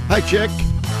performance room. Hi, Chick.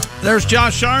 There's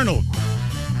Josh Arnold.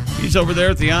 He's over there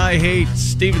at the I Hate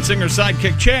Steven Singer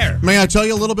sidekick chair. May I tell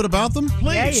you a little bit about them?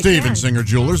 Please. Yeah, Steven Singer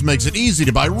Jewelers makes it easy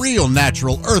to buy real,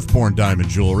 natural, earthborn diamond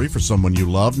jewelry for someone you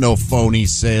love. No phony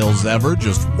sales ever.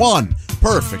 Just one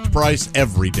perfect price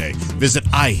every day. Visit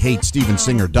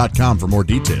IHateStevenSinger.com for more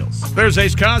details. There's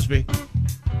Ace Cosby.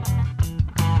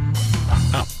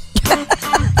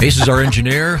 Ace is our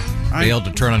engineer. Failed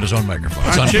to turn on his own microphone.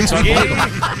 It's unbelievable.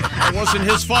 It wasn't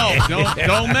his fault.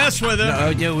 Don't mess with it.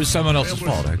 No, it was someone else's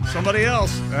fault. Somebody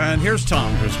else. And here's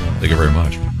Tom Griswold. Thank you very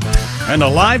much. And a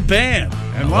live band.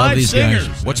 And live these singers.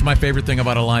 Guys. What's my favorite thing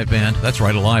about a live band? That's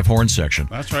right, a live horn section.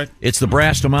 That's right. It's the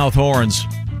brass to mouth horns.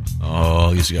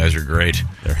 Oh, these guys are great.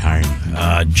 They're harny.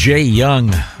 Jay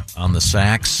Young on the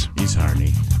sax. He's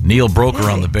harny. Neil Broker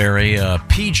on the bari.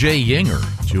 P.J. Yinger,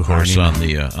 of course, on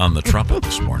the trumpet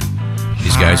this morning.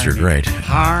 These guys are great.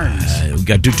 We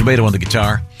got Duke Tomato on the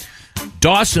guitar.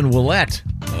 Dawson Willette.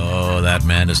 Oh, that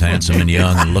man is handsome and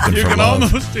young and looking for love. You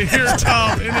can almost hear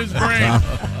Tom in his brain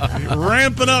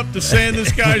ramping up to saying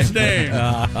this guy's name.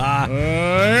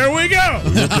 Here we go.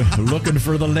 Looking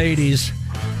for the ladies.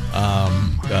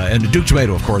 And Duke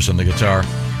Tomato, of course, on the guitar.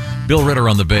 Bill Ritter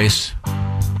on the bass.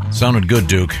 Sounded good,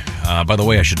 Duke. By the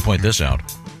way, I should point this out.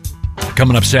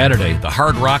 Coming up Saturday, the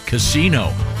Hard Rock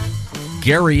Casino.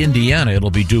 Gary, Indiana.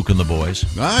 It'll be Duke and the boys.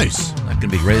 Nice. That can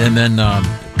be great. And then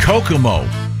Kokomo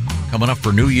coming up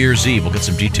for New Year's Eve. We'll get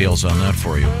some details on that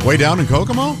for you. Way down in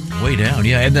Kokomo? Way down,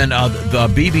 yeah. And then the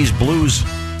BB's Blues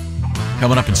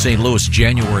coming up in St. Louis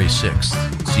January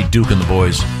 6th. See Duke and the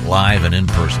boys live and in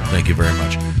person. Thank you very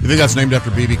much. You think that's named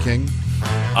after B.B. King?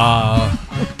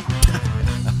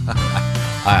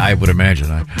 I would imagine.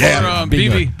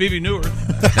 BB Newer.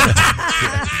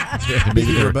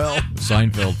 Maybe Bell.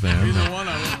 Seinfeld fan. Either one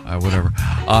of them. Whatever.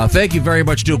 Thank you very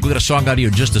much, Duke. We'll get a song out of you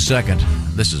in just a second.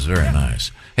 This is very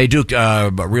nice. Hey, Duke,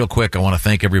 but real quick, I want to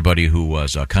thank everybody who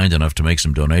was kind enough to make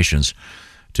some donations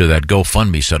to that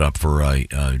GoFundMe set up for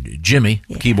Jimmy,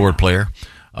 keyboard player.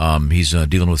 He's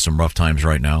dealing with some rough times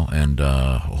right now, and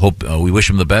hope we wish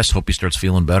him the best. Hope he starts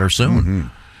feeling better soon. Mm-hmm.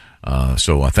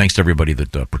 So thanks to everybody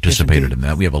that participated in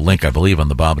that. We have a link, I believe, on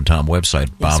the Bob and Tom website,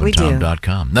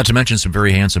 bobandtom.com. Not to mention some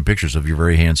very handsome pictures of your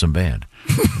very handsome band.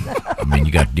 I mean,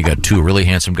 you got two really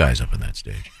handsome guys up on that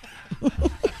stage.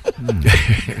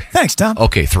 Thanks, Tom.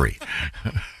 Okay, 3.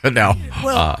 Now,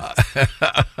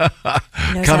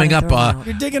 coming up,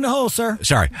 you're digging a hole, sir.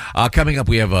 Sorry. Coming up,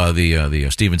 we have the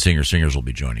Steven Singer Singers will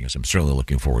be joining us. I'm certainly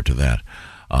looking forward to that.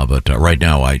 But right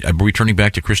now, I'm returning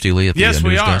back to Christy Lee at the news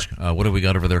desk. What do we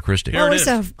got over there, Christy? Well, we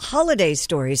have holiday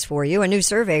stories for you. A new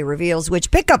survey reveals which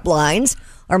pickup lines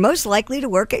are most likely to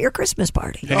work at your Christmas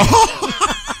party.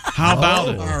 How about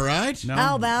it? All right. No.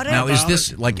 How about it? Now, is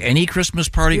this like any Christmas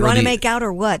party? You want to make out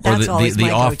or what? That's always my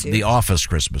go-to. The office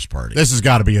Christmas party. This has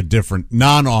got to be a different,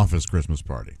 non-office Christmas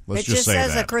party. Let's just say that. It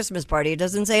just says a Christmas party. It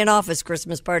doesn't say an office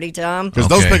Christmas party, Tom. Because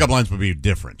those pickup lines would be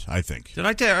different, I think. Did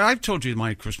I tell you? I've told you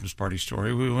my Christmas party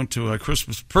story. We went to a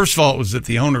Christmas. First of all, it was at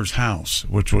the owner's house,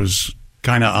 which was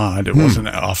kind of odd. It wasn't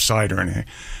off-site or anything.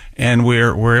 And we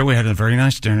had a very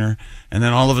nice dinner, and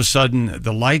then all of a sudden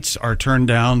the lights are turned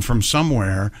down from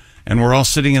somewhere, and we're all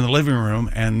sitting in the living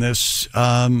room, and this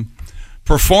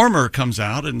performer comes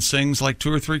out and sings like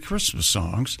 2 or 3 Christmas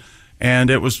songs, and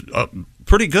it was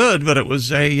pretty good, but it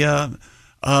was a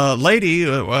lady,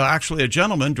 actually a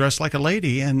gentleman dressed like a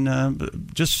lady,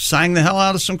 and just sang the hell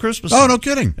out of some Christmas songs. Oh, no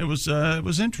kidding. It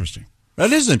was interesting.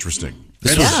 That is interesting.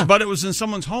 But it was in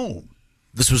someone's home.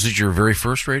 This was at your very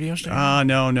first radio station?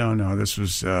 No. This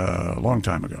was a long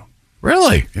time ago.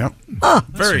 Really? Yep.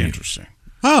 Very interesting.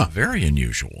 Very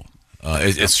unusual.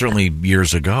 It's certainly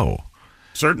years ago.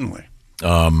 Certainly. Do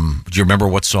you remember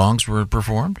what songs were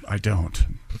performed? I don't.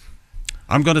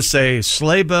 I'm going to say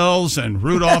Sleigh Bells and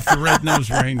Rudolph the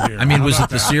Red-Nosed Reindeer. I mean, was it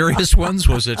the serious ones?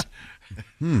 Was it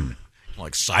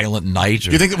like Silent Night?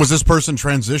 Do you think it was this person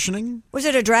transitioning? Was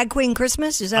it a drag queen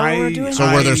Christmas? Is that what we're doing?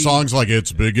 So were there songs like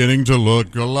 "It's beginning to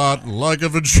look a lot like a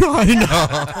vagina"?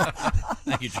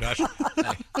 Thank you, Josh.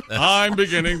 I'm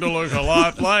beginning to look a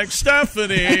lot like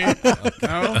Stephanie.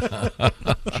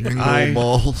 Jingle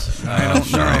balls. I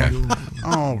don't know.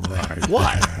 All right.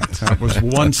 What? That was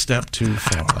one step too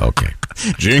far. Okay.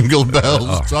 Jingle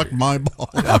bells, tuck my ball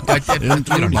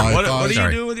into my What thighs. do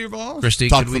you do with your balls? Christy,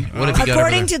 Tuck what them. have you got over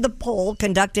According there? to the poll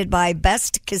conducted by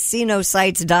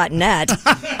bestcasinosites.net,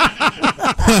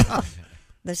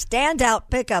 the standout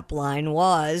pickup line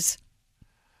was,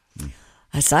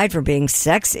 aside from being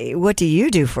sexy, what do you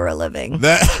do for a living?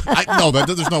 There's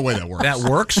no way that works. That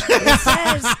works? It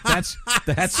says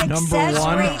That's number success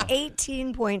one. rate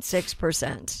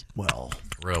 18.6%. Well,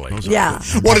 Really? Yeah.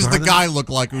 What does the guy look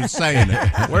like who's saying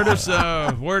it? Where does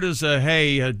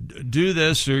hey, do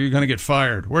this or you're going to get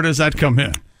fired? Where does that come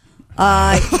in?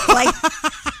 I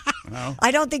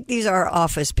don't think these are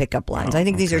office pickup lines. I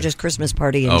think these are just Christmas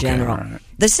party in general. Right.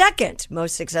 The second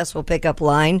most successful pickup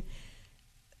line,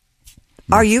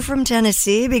 are you from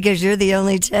Tennessee? Because you're the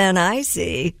only 10 I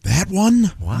see. That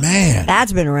one? Man.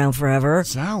 That's been around forever.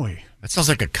 Zowie. That sounds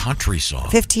like a country song.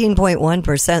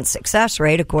 15.1% success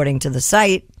rate, according to the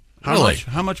site. Really?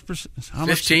 How much percent?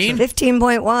 15?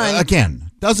 15.1.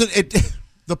 Again, doesn't it?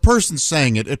 The person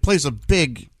saying it plays a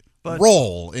big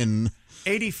role in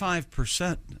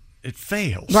 85%. It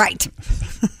fails. Right.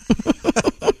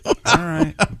 All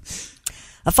right.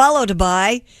 Followed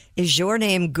by, is your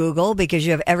name Google because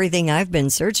you have everything I've been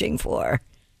searching for?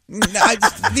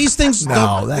 these things. these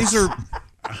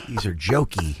are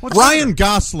jokey. Ryan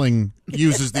Gosling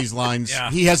uses these lines.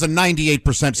 Yeah. He has a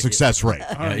 98% success rate.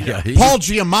 Paul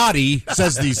Giamatti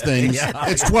says these things.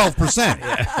 It's 12%.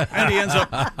 And he ends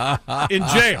up in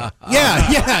jail.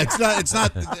 Yeah. It's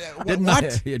not.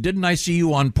 Didn't I see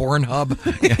you on Pornhub?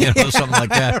 Something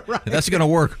like that. Right. That's going to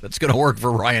work. That's going to work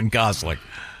for Ryan Gosling.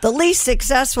 The least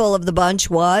successful of the bunch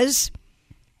was,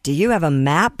 do you have a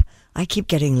map? I keep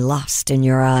getting lost in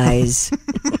your eyes.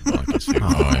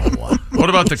 What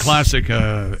about the classic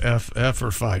F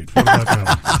or fight? What about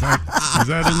that? Is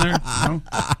that in there? No?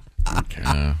 Okay.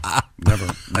 Never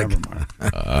mind.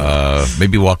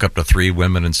 Maybe walk up to three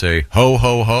women and say, ho,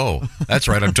 ho, ho. That's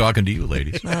right, I'm talking to you,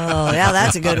 ladies. Oh, yeah,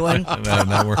 that's a good one.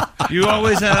 You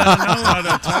always know how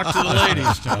to talk to the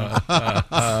ladies,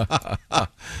 Tom.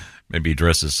 Maybe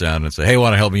dress us down and say, hey,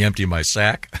 want to help me empty my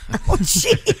sack? Oh, gee.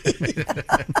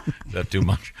 Is that too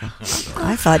much?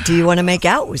 I thought, do you want to make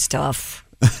out was tough.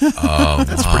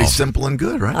 That's pretty simple and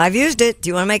good, right? I've used it. Do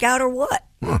you want to make out or what?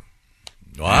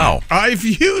 Wow. I've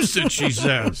used it, she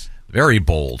says. Very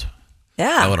bold.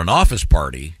 Yeah. Now, at an office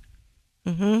party,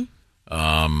 Mm-hmm.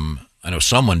 I know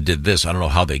someone did this. I don't know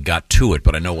how they got to it,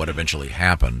 but I know what eventually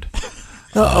happened.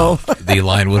 Uh-oh. The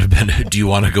line would have been, do you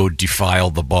want to go defile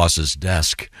the boss's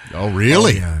desk? Oh,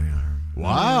 really? Yeah.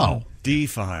 Wow.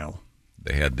 Defile.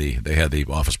 They had the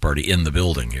office party in the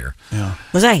building here. Yeah.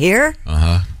 Was that here?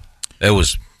 Uh-huh. It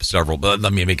was several, but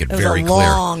let me make it very clear.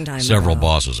 Long time several ago.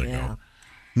 bosses ago.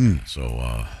 Yeah.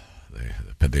 So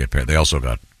they also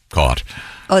got caught.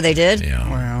 Oh, they did? Yeah.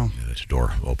 Well. The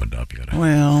door opened up.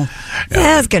 Yeah,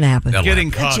 it's going to happen. Getting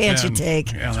caught. A chance you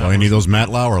take. Yeah, That's why you need those Matt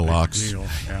Lauer locks. Say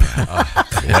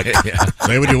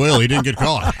what you will, he didn't get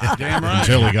caught. Damn right.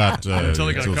 Until he got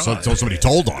caught. Until somebody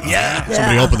told on him. Yeah.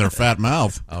 Somebody opened their fat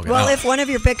mouth. Okay. Well, if one of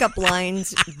your pickup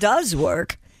lines does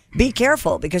work, be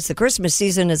careful because the Christmas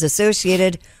season is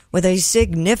associated with a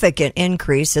significant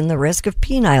increase in the risk of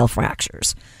penile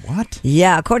fractures. What?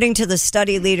 Yeah, according to the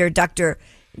study leader, Dr.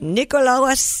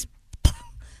 Nikolaos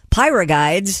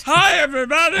Pyroguides. Hi,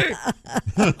 everybody.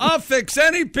 I'll fix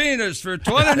any penis for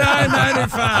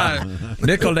 $29.95.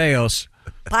 Nikolaos.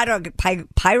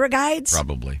 Pyroguides?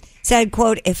 Probably. Said,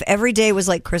 quote, if every day was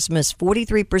like Christmas,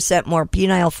 43% more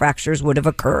penile fractures would have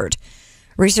occurred.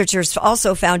 Researchers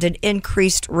also found an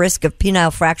increased risk of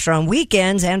penile fracture on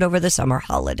weekends and over the summer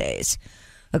holidays.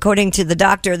 According to the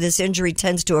doctor, this injury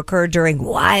tends to occur during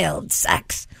wild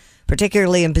sex,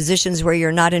 particularly in positions where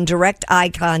you're not in direct eye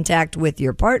contact with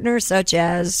your partner, such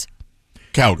as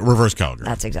reverse cowgirl.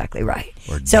 That's exactly right.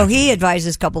 So he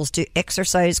advises couples to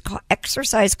exercise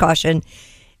caution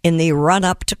in the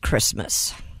run-up to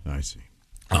Christmas. I see.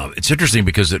 It's interesting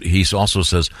because he also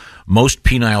says most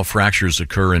penile fractures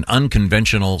occur in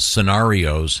unconventional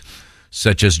scenarios,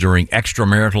 such as during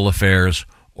extramarital affairs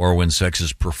or when sex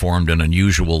is performed in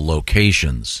unusual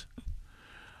locations.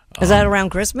 Is that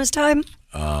around Christmas time?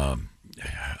 I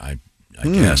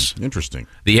guess. Interesting.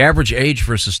 The average age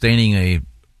for sustaining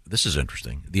this is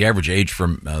interesting. The average age for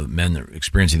men that are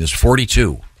experiencing this,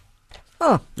 42.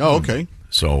 Oh, okay.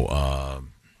 So,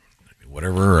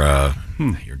 whatever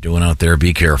you're doing out there,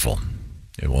 be careful.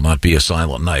 It will not be a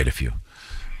silent night if you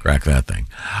crack that thing.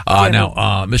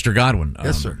 Now, Mr. Godwin.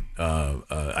 Yes, sir.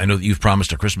 I know that you've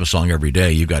promised a Christmas song every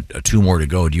day. You've got two more to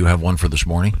go. Do you have one for this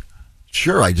morning?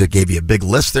 Sure, I just gave you a big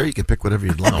list there. You can pick whatever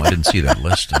you'd like. No, I didn't see that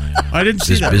list. I didn't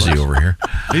see He's that busy list. over here.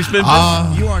 He's been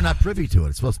busy. You are not privy to it.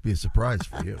 It's supposed to be a surprise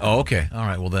for you. Oh, okay. All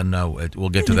right. Well, then we'll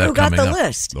get to that Who got coming the up.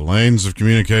 list? The lanes of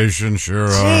communication sure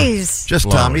Jeez. are. Just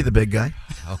flowing. Tommy, the big guy.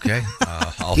 Okay.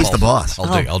 He's the boss.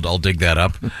 I'll dig that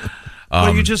up.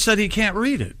 Well, you just said he can't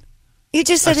read it. You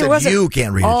just said I it wasn't. you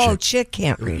can't read it. Oh, Chick. Chick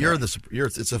can't read it.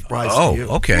 It's a surprise Oh, to you.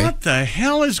 okay. What the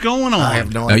hell is going on? I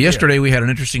have no Now, idea. yesterday we had an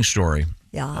interesting story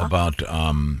Yeah. about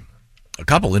a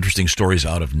couple interesting stories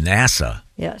out of NASA.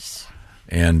 Yes.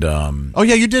 And Oh,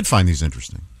 yeah, you did find these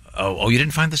interesting. oh, you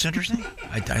didn't find this interesting?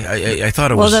 I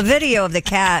thought it Well, was. the video of the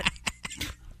cat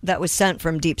that was sent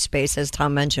from deep space, as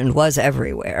Tom mentioned, was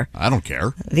everywhere. I don't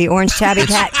care. The orange tabby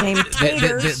cat named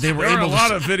Taters. They were There are a able lot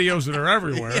to, of videos that are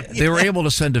everywhere. they were able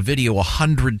to send a video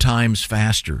 100 times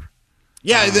faster.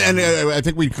 Yeah, and I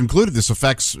think we concluded this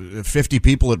affects 50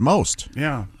 people at most.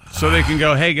 Yeah. So they can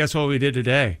go, hey, guess what we did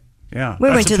today? Yeah. We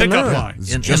That's went a to the pickup moon. line.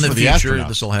 In just the for the future, astronauts.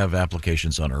 this will have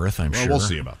applications on Earth, I'm Well, sure. we'll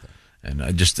see about that. And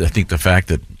I think the fact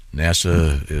that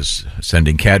NASA is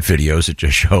sending cat videos, it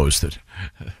just shows that.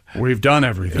 We've done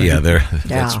everything. Yeah,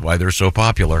 that's why they're so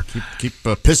popular. Keep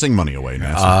pissing money away,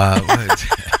 NASA.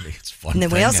 It's fun. And then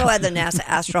we thing. also had the NASA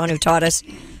astronaut who taught us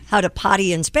how to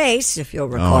potty in space, if you'll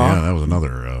recall. Oh, yeah, that was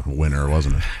another winner,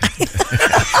 wasn't it?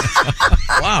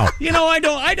 Wow. You know, I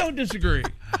don't disagree.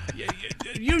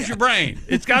 Use your brain.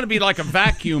 It's got to be like a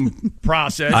vacuum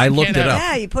process. I You looked can't it have- up.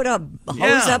 Yeah, you put a hose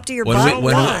Yeah. up to your butt.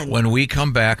 done. When we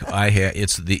come back,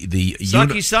 it's the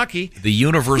Sucky. the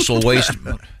universal waste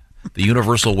the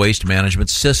universal waste management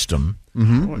system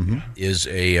is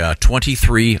a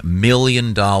 $23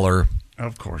 million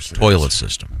Of course it toilet is.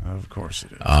 system. Of course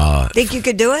it is. Think you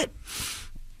could do it?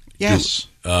 Yes.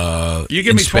 You give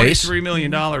in me space? $23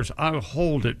 million, I'll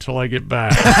hold it till I get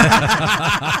back.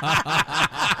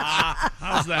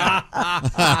 How's that?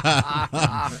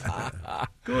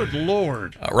 Good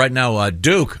Lord. Right now,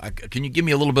 Duke, can you give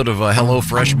me a little bit of Hello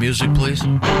Fresh music, please?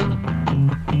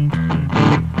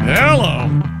 Hello.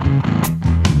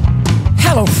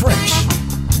 Hello Fresh.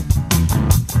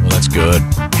 Well, that's good.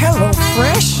 Hello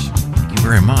Fresh. Thank you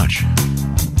very much.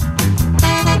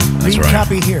 That's Read right.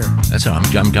 copy here. That's how I'm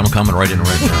coming right in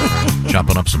right there,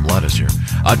 chopping up some lettuce here.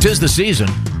 'Tis the season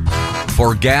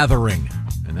for gathering,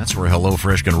 and that's where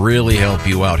HelloFresh can really help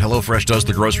you out. HelloFresh does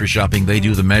the grocery shopping, they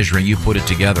do the measuring, you put it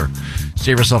together.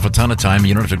 Save yourself a ton of time.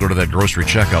 You don't have to go to that grocery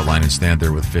checkout line and stand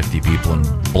there with 50 people and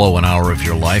blow an hour of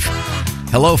your life.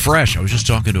 HelloFresh. I was just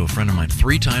talking to a friend of mine.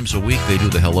 3 times a week they do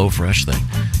the HelloFresh thing.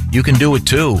 You can do it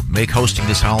too. Make hosting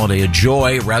this holiday a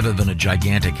joy rather than a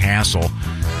gigantic hassle.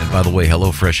 And by the way,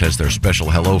 HelloFresh has their special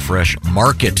HelloFresh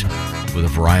Market with a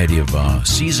variety of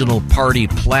seasonal party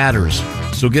platters.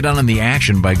 So get on the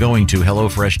action by going to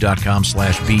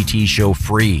HelloFresh.com/BT Show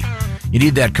free. You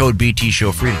need that code BT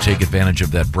Show free to take advantage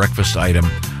of that breakfast item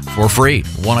for free.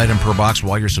 1 item per box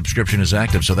while your subscription is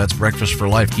active. So that's breakfast for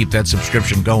life. Keep that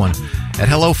subscription going at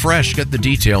HelloFresh. Get the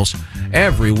details.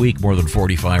 Every week, more than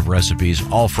 45 recipes,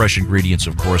 all fresh ingredients,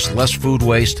 of course, less food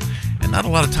waste, and not a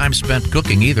lot of time spent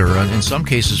cooking either. In some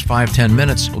cases, 5-10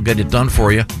 minutes will get it done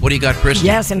for you. What do you got, Christy?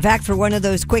 Yes, in fact, for one of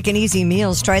those quick and easy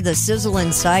meals, try the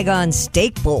Sizzlin' Saigon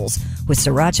Steak Bowls with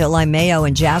sriracha, lime mayo,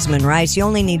 and jasmine rice. You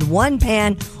only need 1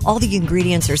 pan. All the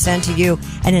ingredients are sent to you,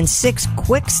 and in 6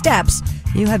 quick steps,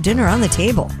 you have dinner on the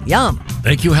table. Yum.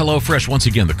 Thank you, HelloFresh. Once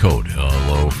again, the code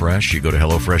HelloFresh. You go to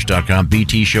HelloFresh.com.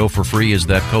 BT Show for free is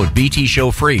that code. BT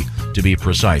Show free, to be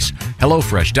precise.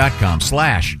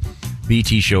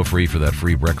 HelloFresh.com/BT Show free for that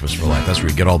free breakfast for life. That's where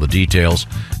you get all the details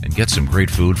and get some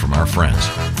great food from our friends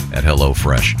at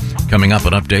HelloFresh. Coming up,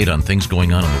 an update on things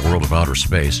going on in the world of outer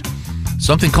space.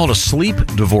 Something called a sleep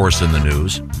divorce in the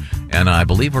news. And I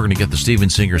believe we're going to get the Steven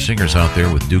Singer Singers out there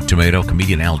with Duke Tomato,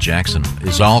 comedian Al Jackson.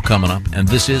 It's all coming up. And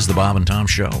this is the Bob and Tom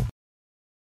Show.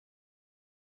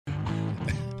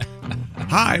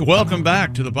 Hi, welcome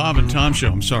back to the Bob and Tom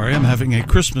Show. I'm sorry, I'm having a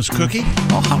Christmas cookie.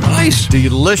 Oh, how nice.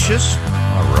 Delicious.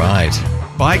 All right.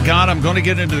 By God, I'm going to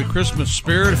get into the Christmas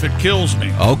spirit if it kills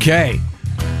me. Okay.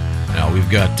 Now we've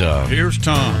got... Here's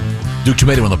Tom. Duke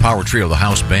Tomato and the Power Trio, the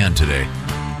house band today.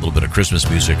 A little bit of Christmas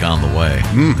music on the way.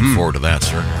 Mm-hmm. Looking forward to that,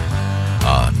 sir.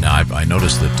 Now, I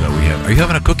noticed that we have... Are you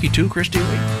having a cookie too, Christy?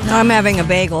 No, I'm having a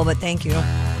bagel, but thank you.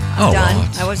 I'm done.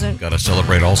 I wasn't... Got to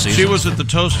celebrate all season. She was at the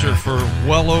toaster for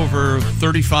well over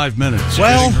 35 minutes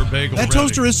getting her bagel that ready.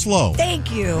 toaster is slow.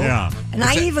 Thank you. Yeah. And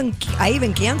I even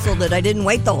canceled it. I didn't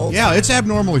wait the whole time. Yeah, it's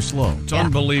abnormally slow. It's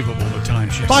unbelievable the time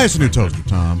she Buy us a new toaster,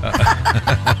 Tom. It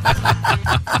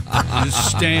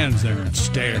just stands there and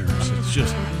stares. It's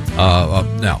just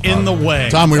now, in the way.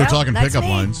 Tom, we were Well, talking that's pickup me.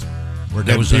 lines.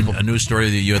 There was a news story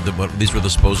that you had. These were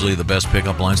supposedly the best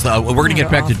pickup lines. We're going to get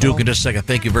back to Duke in just a second.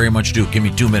 Thank you very much, Duke. Give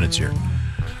me 2 minutes here.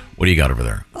 What do you got over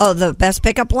there? Oh, the best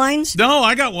pickup lines? No,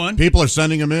 I got one. People are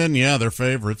sending them in. Yeah, their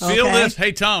favorites. Feel this.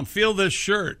 Hey, Tom, feel this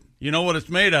shirt. You know what it's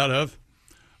made out of?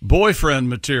 Boyfriend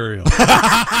material.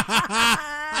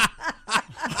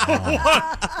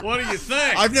 What do you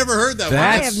think? I've never heard that one.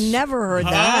 I have never heard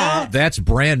that. That's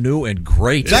brand new and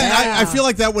great. I feel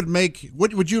like that would make...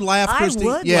 Would you laugh, Christy? I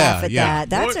would laugh at that.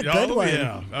 That's a good one.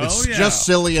 Yeah. It's just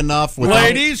silly enough.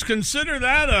 Ladies, consider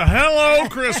that a hello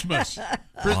Christmas.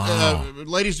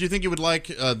 Ladies, do you think you would like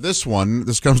this one?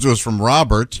 This comes to us from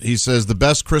Robert. He says, the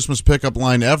best Christmas pickup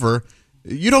line ever.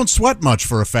 You don't sweat much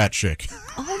for a fat chick.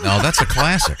 No, that's a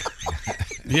classic.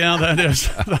 Yeah, that is.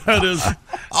 That is.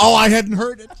 Oh, I hadn't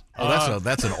heard it. Oh,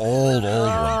 that's an old one.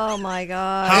 Oh my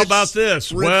God! How about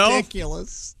this?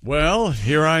 Ridiculous. Well,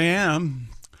 here I am.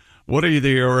 What are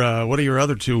your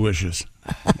other two wishes?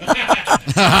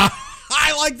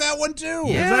 I like that one too.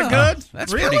 Yeah. Is that good?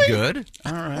 That's really? Pretty good.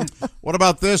 All right. What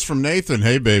about this from Nathan?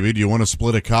 Hey, baby, do you want to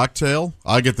split a cocktail?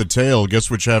 I get the tail. Guess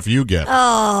which half you get.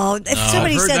 Oh, if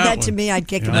somebody said that to me, I'd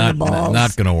kick him in the balls.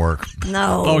 Not going to work.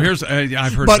 No. Oh, here's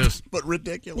I've heard this. But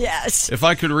ridiculous. Yes. If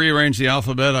I could rearrange the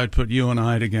alphabet, I'd put you and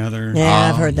I together. Yeah,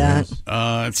 I've heard that.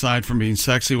 Aside from being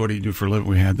sexy, what do you do for a living?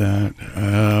 We had that.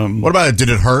 What about it? Did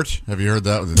it hurt? Have you heard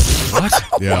that?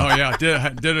 What? Yeah. Oh, yeah.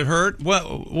 Did it hurt?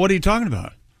 What are you talking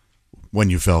about? When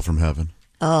you fell from heaven.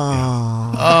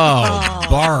 Oh,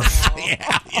 barf.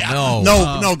 Yeah.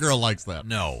 No girl likes that.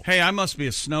 No. Hey, I must be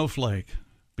a snowflake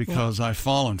because I've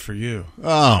fallen for you.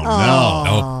 Oh, no.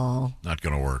 Nope. Not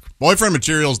going to work. Boyfriend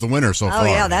material's the winner so far. Oh,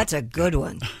 yeah, that's a good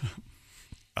one.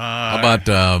 How about,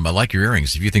 I like your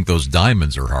earrings. If you think those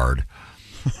diamonds are hard.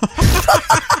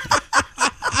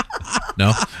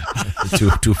 No?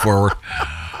 Too forward?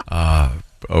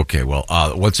 Okay, well,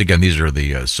 once again, these are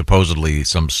the supposedly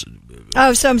some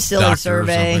silly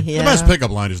survey. Yeah. The best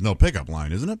pickup line is no pickup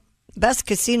line, isn't it?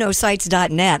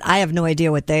 BestCasinoSites.net. I have no idea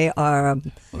what they are.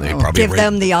 They probably give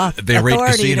them the authority. They rate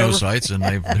casino sites, and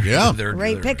they're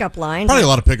rate pickup lines. Probably a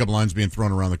lot of pickup lines being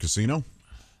thrown around the casino.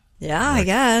 Yeah, I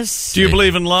guess. Do you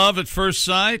believe in love at first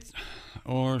sight,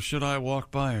 or should I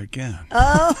walk by again?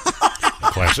 Oh.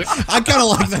 Classic. I kind of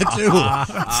like that too.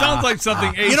 It sounds like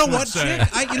something Ace you know would what, say.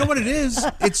 Chick? You know what it is?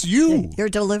 It's you. Your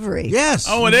delivery. Yes.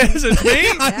 Oh, it is? It's me?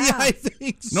 Yeah. I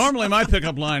think so. Normally, my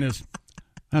pickup line is,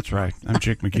 "That's right, I'm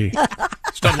Chick McGee."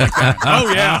 Stuff like that.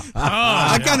 Oh, yeah. Oh,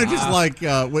 I kind of just like,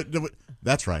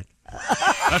 that's right.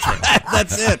 That's right.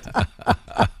 That's it.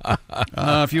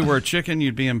 If you were a chicken,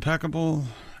 you'd be impeccable.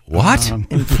 What?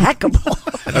 Impeccable.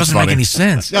 That doesn't make any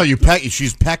sense. No,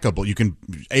 she's peckable. You can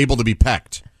able to be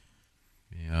pecked.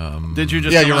 Did you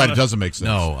just? Yeah, you're right. It doesn't make sense.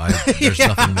 No, there's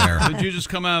nothing there. Did you just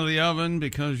come out of the oven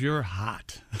because you're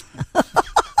hot?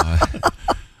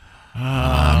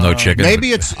 I'm no chicken.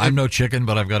 Maybe I'm no chicken,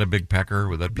 but I've got a big pecker.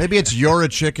 With that. Maybe it's you're a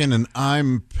chicken and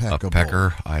I'm peckable. A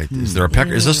pecker. Is there a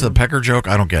pecker? Is this the pecker joke?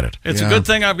 I don't get it. It's a good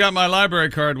thing I've got my library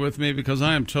card with me because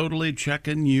I am totally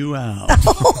checking you out.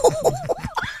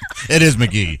 It is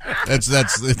McGee. It's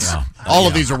all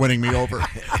of these are winning me over.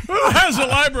 Who has a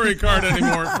library card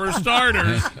anymore? For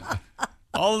starters,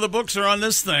 all of the books are on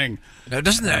this thing. Now,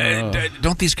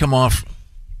 don't these come off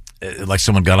like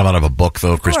someone got them out of a book,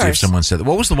 though, Christy? If someone said,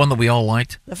 what was the one that we all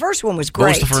liked? The first one was great.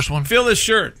 What was the first one? Feel this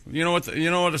shirt. You know what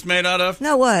it's made out of?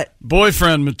 No, what?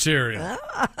 Boyfriend material.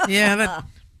 Yeah, that.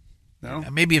 No?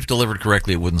 Maybe if delivered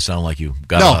correctly, it wouldn't sound like you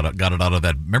got it out of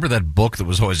that. Remember that book that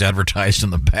was always advertised in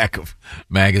the back of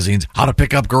magazines? How to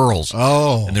Pick Up Girls.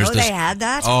 Oh, and there's they had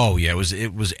that. Oh yeah,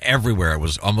 it was everywhere. It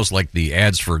was almost like the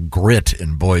ads for Grit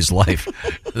in Boy's Life.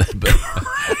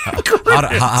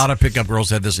 How to Pick Up Girls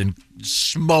had this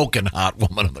smoking hot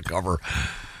woman on the cover.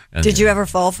 And did you ever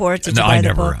fall for it? Did you buy I the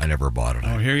never. book? I never bought it.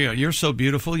 Oh, here you are. You're so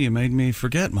beautiful. You made me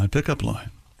forget my pickup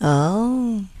line.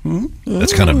 Oh,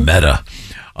 that's kind of meta.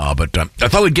 But I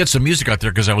thought we'd get some music out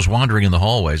there because I was wandering in the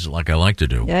hallways like I like to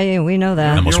do. Yeah, we know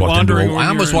that. I almost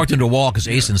walked into a wall because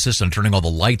Ace insisted on turning all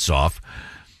the lights off.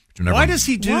 Why does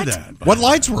he do that? What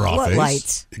lights were off? What Ace?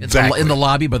 lights? Exactly. In the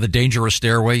lobby by the dangerous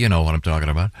stairway. You know what I'm talking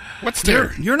about. What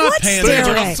stairway? You're not paying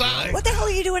attention outside. What the hell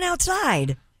are you doing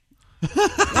outside?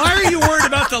 Why are you worried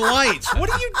about the lights? What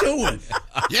are you doing?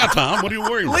 Yeah, Tom, what are you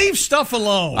worried about? Leave stuff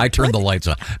alone. I turned the lights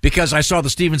on because I saw the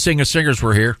Steven Singer Singers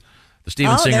were here. The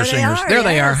Steven Singer Singers. There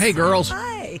they are. Hey, girls.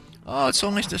 Hi. Oh, it's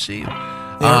so nice to see you.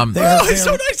 It's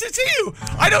so nice to see you.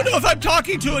 I don't know if I'm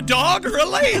talking to a dog or a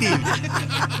lady.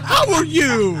 How are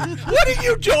you? What are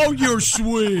you doing? Oh, you're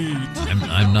sweet.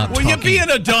 I'm not. Will you be an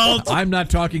adult? I'm not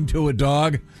talking to a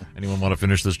dog. Anyone want to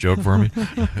finish this joke for me? Sorry.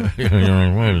 I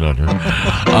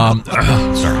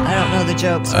don't know the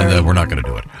joke, sorry. We're not going to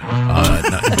do it.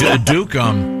 Duke,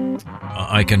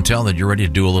 I can tell that you're ready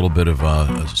to do a little bit of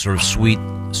sort of sweet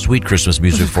Christmas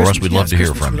music for us. We'd love to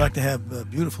hear from you. We'd like to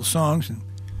have beautiful songs and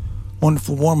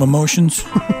wonderful, warm emotions,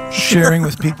 sharing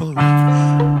with people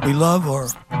we love or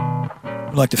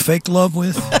we like to fake love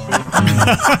with.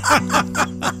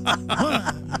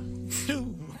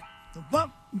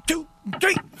 1, 2,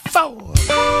 3, 4.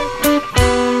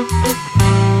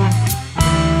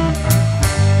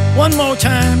 One more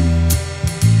time.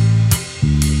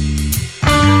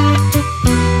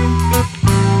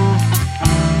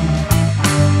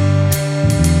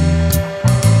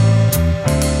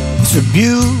 It's a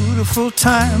beautiful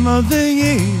time of the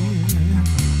year.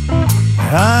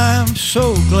 I'm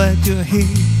so glad you're here.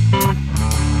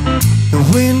 The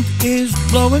wind is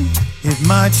blowing, it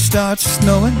might start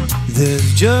snowing.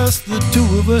 There's just the two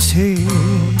of us here.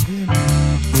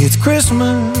 It's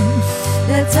Christmas,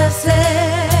 let's have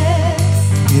sex.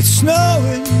 It's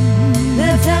snowing,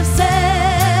 let's have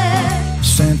sex.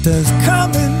 Santa's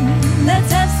coming,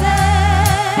 let's have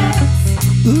sex.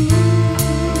 Ooh,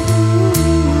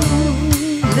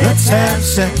 let's have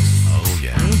sex. Oh,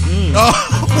 yeah.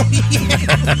 Oh,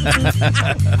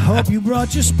 yeah. Hope you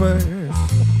brought your spurs.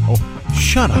 Oh,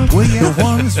 shut up, will you? The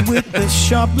ones with the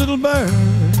sharp little birds.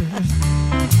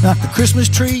 Knock the Christmas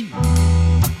tree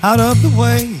out of the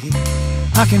way.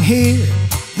 I can hear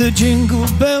the jingle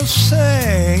bells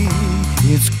say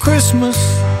it's Christmas.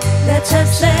 Let's have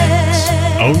sex.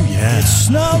 Oh, yeah. It's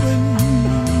snowing.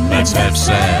 Let's have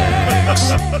sex.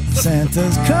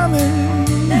 Santa's coming.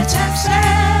 Let's have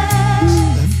sex.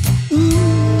 Ooh.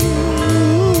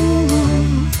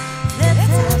 Let's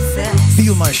have sex.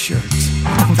 Feel my shirt.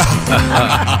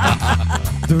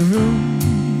 The room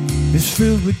is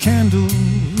filled with candles.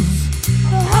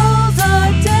 The halls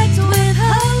are decked with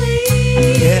holly.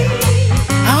 Yeah,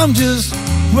 I'm just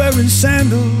wearing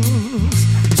sandals.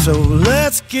 So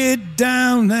let's get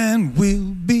down and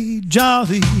we'll be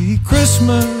jolly.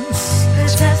 Christmas.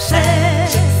 Let's have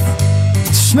sex.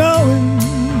 It's snowing.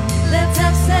 Let's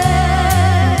have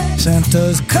sex.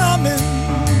 Santa's coming.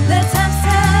 Let's have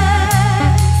sex.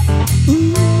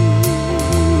 Ooh,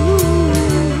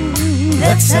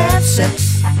 let's have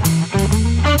sex.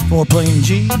 For playing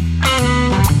G.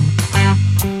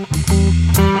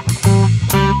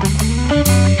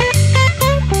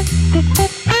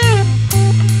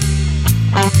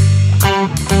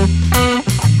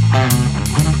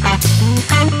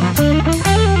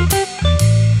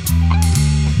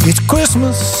 It's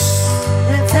Christmas.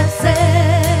 Let's have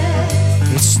sex.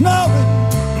 It's snowing.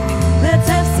 Let's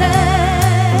have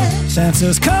sex.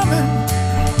 Santa's coming.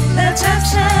 Let's have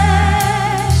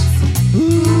sex.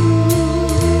 Ooh,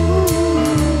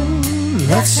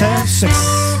 let's have sex.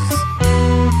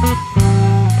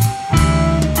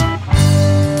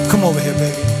 Come over here,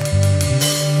 baby.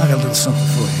 I got a little something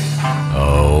for you.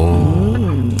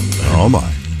 Oh my.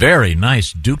 Very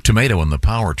nice. Duke Tomato and the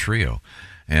Power Trio.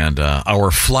 And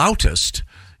our flautist,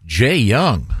 Jay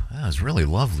Young. That was really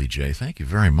lovely, Jay. Thank you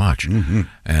very much. Mm-hmm.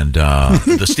 And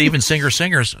the Steven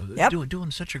Singers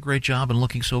doing such a great job and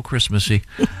looking so Christmassy.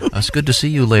 It's good to see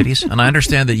you, ladies. And I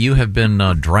understand that you have been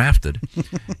drafted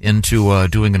into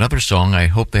doing another song. I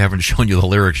hope they haven't shown you the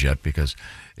lyrics yet because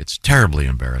it's terribly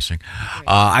embarrassing.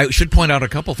 I should point out a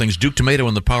couple things. Duke Tomato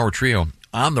and the Power Trio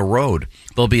on the road.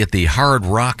 They'll be at the Hard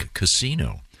Rock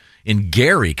Casino in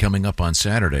Gary coming up on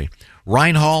Saturday.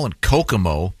 Rhine Hall and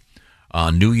Kokomo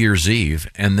on New Year's Eve,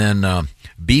 and then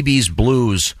BB's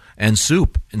Blues and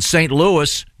Soup in St.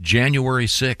 Louis, January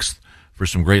 6th, for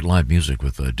some great live music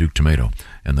with Duke Tomato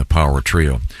and the Power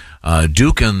Trio.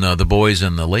 Duke and the boys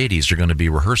and the ladies are going to be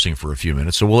rehearsing for a few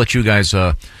minutes, so we'll let you guys,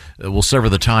 we'll sever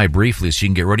the tie briefly so you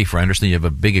can get ready for it. I understand you have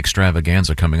a big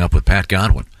extravaganza coming up with Pat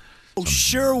Godwin. Oh,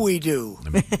 sure we do.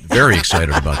 I'm very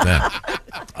excited about that.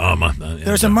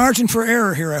 There's a margin for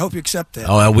error here. I hope you accept that.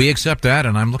 Oh, we accept that,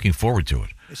 and I'm looking forward to it.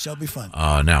 It shall be fun.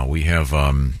 Now, we have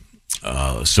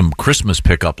some Christmas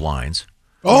pickup lines.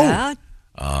 Oh. Yeah.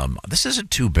 This isn't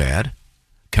too bad.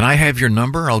 Can I have your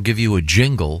number? I'll give you a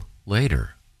jingle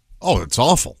later. Oh, it's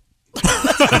awful.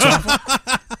 That's awful?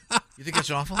 You think it's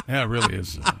awful? Yeah, it really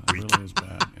is. It really is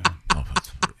bad. Yeah. Oh,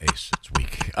 Ace, it's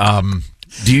weak.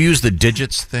 Do you use the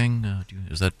digits thing?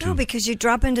 Is that too? No, because you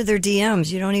drop into their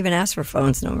DMs. You don't even ask for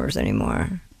phones numbers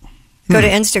anymore. Go to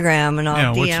Instagram and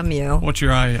I'll DM you. What's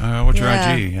your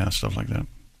IG? Yeah, stuff like that.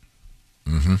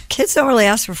 Mm-hmm. Kids don't really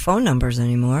ask for phone numbers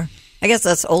anymore. I guess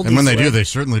that's old. And when they do, they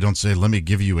certainly don't say, "Let me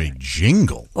give you a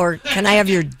jingle." Or, can I have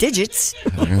your digits?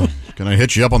 Can I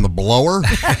hit you up on the blower?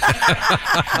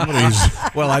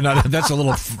 Well, that's a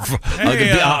little.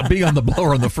 Being on the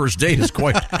blower on the first date is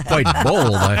quite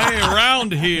bold. Hey,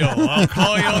 round heel, I'll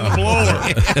call you on the blower.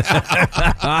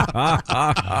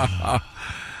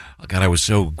 God, I was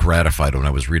so gratified when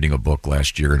I was reading a book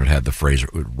last year and it had the phrase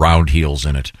 "round heels"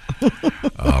 in it,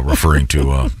 referring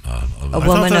to a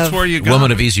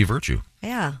woman of easy virtue.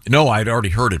 Yeah. No, I'd already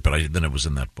heard it, but then it was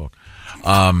in that book.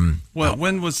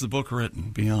 When was the book written?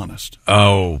 Be honest.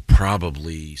 Oh,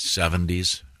 probably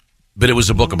 70s. But it was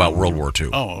a book about World War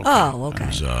II. Oh, okay. Oh, okay.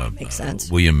 It was, makes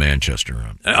sense. William Manchester.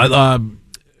 How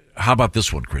about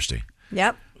this one, Christy?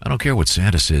 Yep. I don't care what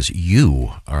Santa says.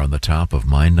 You are on the top of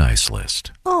my nice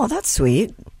list. Oh, that's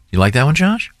sweet. You like that one,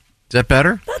 Josh? Is that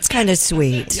better? That's kind of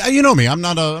sweet. Yeah, you know me. I'm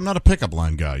not a pickup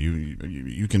line guy.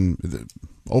 You can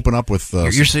open up with.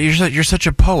 You're such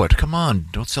a poet. Come on,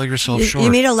 don't sell yourself short. You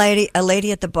meet a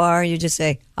lady at the bar. You just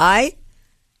say hi.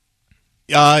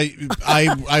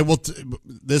 I will.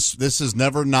 This has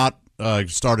never not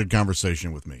started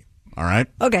conversation with me. All right.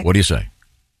 Okay. What do you say?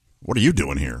 What are you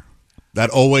doing here?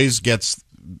 That always gets.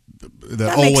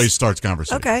 That always starts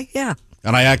conversation. Okay. Yeah.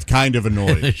 And I act kind of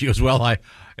annoyed. She goes, well,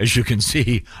 as you can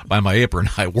see by my apron,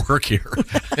 I work here.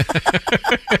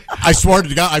 I swear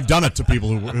to God, I've done it to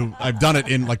people who I've done it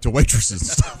to waitresses and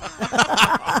stuff.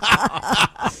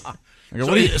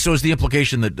 So is the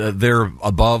implication that they're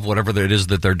above whatever it is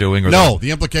that they're doing? Or no,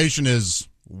 the implication is,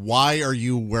 why are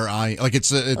you where I like?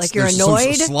 It's like you're there's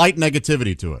annoyed. Some slight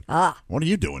negativity to it. What are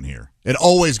you doing here? It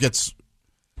always gets.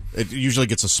 It usually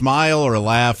gets a smile or a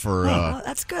laugh or.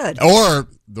 That's good. Or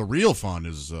the real fun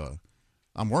is,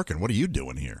 I'm working. What are you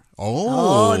doing here?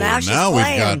 Oh, now she's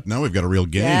playing. we've got a real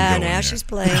game. Yeah, going now here. she's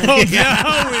playing. Oh,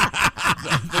 yeah.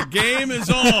 The game is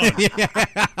on.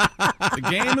 The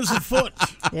game is afoot.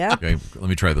 Yeah. Okay, let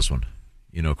me try this one.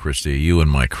 You know, Christy, you and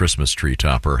my Christmas tree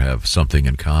topper have something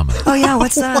in common. Oh, yeah,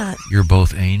 what's that? You're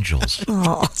both angels.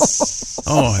 Oh,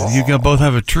 you both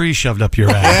have a tree shoved up your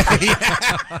ass. That's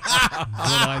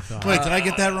what I thought. Wait, did I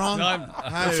get that wrong?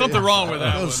 There's something wrong with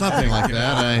that. Something like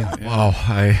that.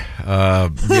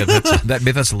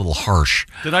 That's a little harsh.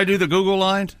 Did I do the Google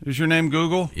line? Is your name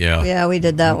Google? Yeah. Yeah, we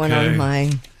did that one on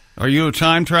mine. Are you a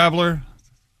time traveler?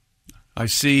 I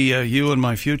see you in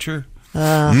my future.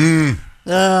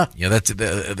 Yeah,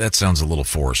 that sounds a little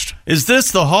forced. Is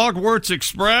this the Hogwarts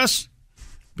Express?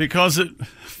 Because it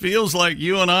feels like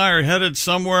you and I are headed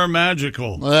somewhere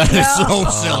magical. That is so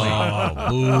silly.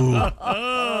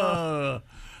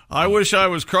 I wish I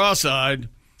was cross-eyed.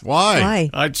 Why?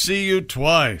 I'd see you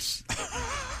twice.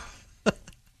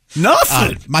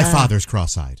 Nothing. My father's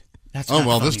cross-eyed.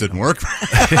 This didn't work. What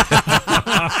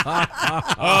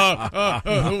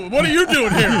are you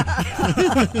doing here?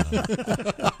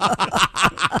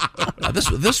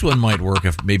 This one might work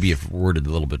if worded a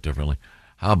little bit differently.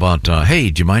 How about,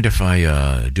 hey, do you mind if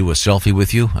I do a selfie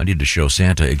with you? I need to show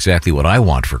Santa exactly what I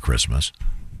want for Christmas.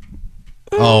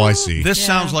 Oh, I see. This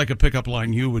sounds like a pickup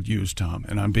line you would use, Tom,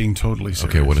 and I'm being totally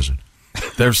serious. Okay, what is it?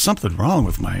 There's something wrong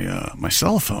with my my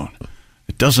cell phone.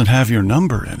 It doesn't have your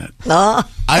number in it. I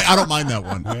don't mind that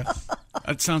one. Yeah.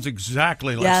 That sounds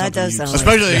exactly like that something does sound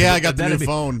especially, I got the new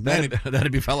phone.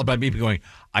 That'd be followed by me going,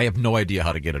 I have no idea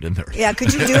how to get it in there. Yeah,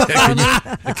 could you do it for me?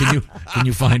 Can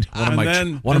you find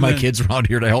one of my kids around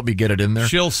here to help me get it in there?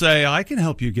 She'll say, I can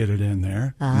help you get it in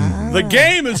there. The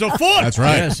game is afoot. That's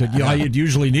right. Yes, it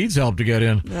usually needs help to get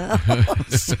in. I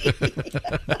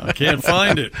can't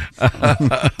find it.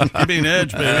 Give me an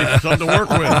edge, baby. Something to work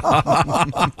with.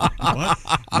 What?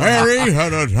 Mary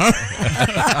had a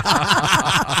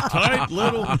tight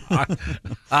little.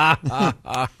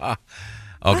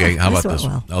 Okay, how about this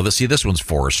one? Oh, this one's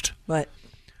forced. What?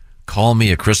 Call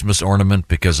me a Christmas ornament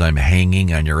because I'm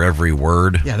hanging on your every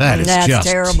word. Yeah, that's just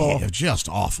terrible. Just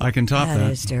awful. I can top that.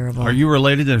 That is terrible. Are you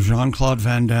related to Jean-Claude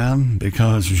Van Damme?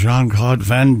 Because Jean-Claude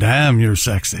Van Damme, you're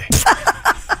sexy.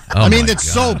 I mean, it's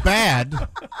so bad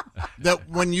that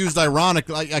when used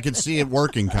ironically, I can see it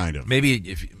working kind of. Maybe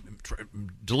if you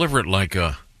deliver it like,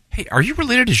 hey, are you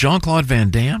related to Jean-Claude Van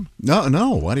Damme?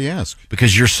 No. Why do you ask?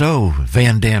 Because you're so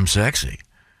Van Damme sexy.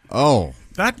 Oh.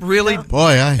 That really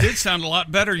did sound a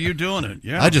lot better, you doing it.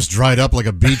 Yeah. I just dried up like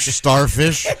a beach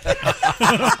starfish.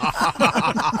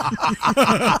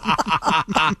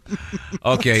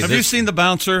 Okay. Have you seen The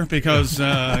Bouncer? Because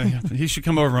he should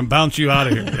come over and bounce you out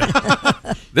of here.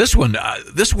 Yeah. This one,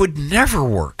 this would never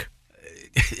work.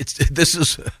 It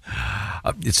says,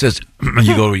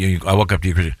 I walk up to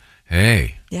you,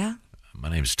 hey. Yeah. My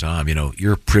name's Tom. You know,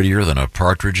 you're prettier than a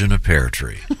partridge in a pear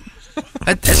tree.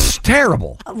 That's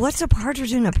terrible. What's a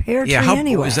partridge in a pear tree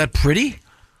anyway? Is that pretty?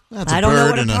 I don't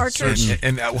know what a partridge.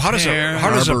 And how does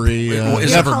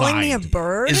a never calling me a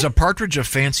bird? Is a partridge a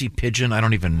fancy pigeon? I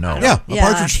don't even know. Yeah, a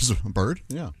partridge is a bird.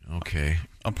 Yeah. Okay.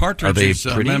 A partridge is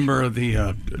a member of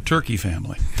the turkey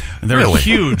family. And they're Really?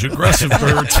 huge, aggressive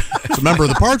birds. It's a member of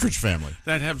the partridge family.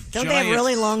 That have Don't they have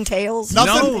really long tails?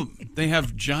 No, they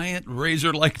have giant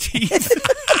razor-like teeth.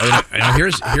 Now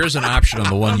here's an option on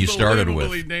the one you started with.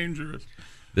 Unbelievably dangerous.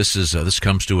 This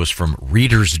comes to us from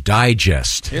Reader's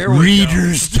Digest.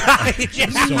 Reader's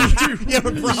Digest.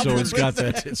 So it's got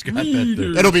that. It's got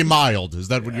that. It'll be mild. Is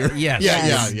that what you're? Yes.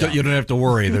 Yeah. You don't have to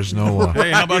worry. There's no.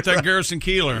 Hey, how about that Garrison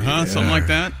Keeler, huh? Something like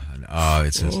that?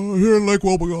 It says. Here in Lake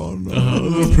Wobegon,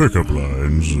 the pickup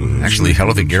lines. Actually, I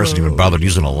don't think Garrison even bothered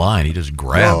using a line. He just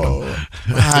grabbed him.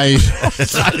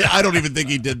 I don't even think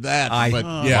he did that.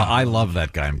 I love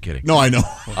that guy. I'm kidding. No, I know.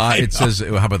 It says,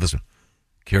 how about this one?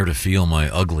 Care to feel my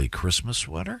ugly Christmas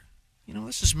sweater?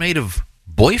 This is made of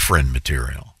boyfriend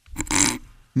material.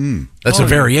 That's a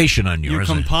variation on yours.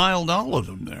 You compiled all of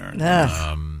them there.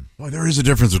 Boy, there is a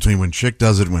difference between when Chick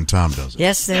does it and when Tom does it.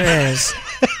 Yes, there is.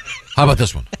 How about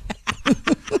this one?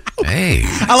 Hey.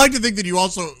 I like to think that you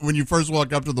also, when you first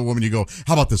walk up to the woman, you go,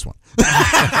 how about this one?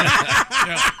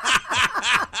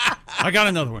 I got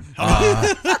another one.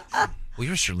 Well,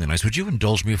 you're certainly nice. Would you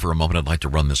indulge me for a moment? I'd like to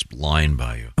run this line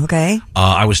by you. Okay.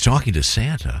 I was talking to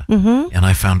Santa, and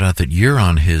I found out that you're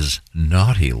on his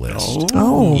naughty list.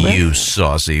 Oh, you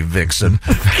saucy vixen.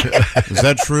 Is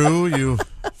that true, you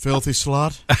filthy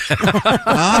slut?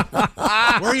 Huh?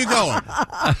 Where are you going?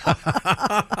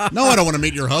 No, I don't want to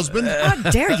meet your husband. How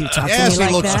dare you talk Yes, to me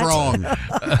he like looks that? strong.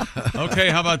 Okay,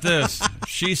 how about this?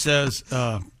 She says,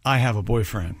 I have a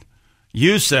boyfriend.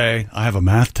 You say, I have a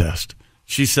math test.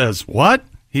 She says, what?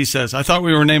 He says, I thought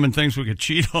we were naming things we could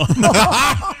cheat on.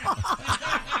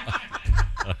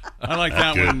 I like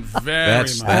that one very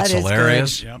much. That's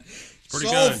hilarious. Yep. Pretty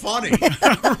So good. funny.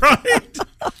 Right.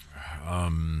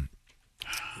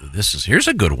 Here's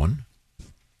a good one.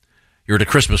 You're at a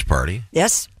Christmas party.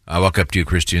 Yes. I walk up to you,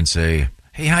 Christy, and say,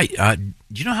 hey, hi, do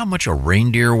you know how much a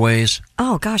reindeer weighs?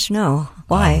 Oh, gosh, no.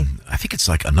 Why? I think it's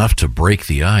like enough to break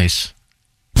the ice.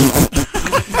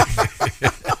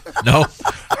 No?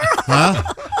 Huh?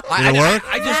 Did it work?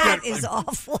 That is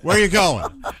awful. Where are you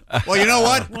going? Well, you know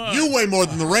what? You weigh more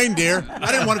than the reindeer.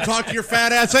 I didn't want to talk to your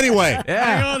fat ass anyway.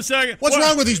 Hang on a second. What's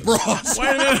wrong with these bras? Wait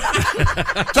a minute.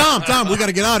 Tom, we got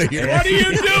to get out of here. What are you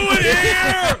doing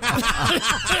here?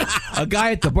 A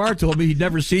guy at the bar told me he'd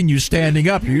never seen you standing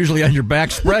up. You're usually on your back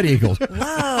spread eagle.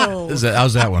 Whoa.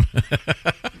 How's that one?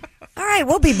 All right,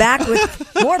 we'll be back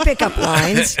with more pickup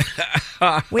lines.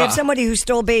 We have somebody who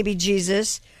stole baby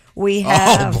Jesus. We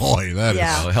have... Oh, boy, that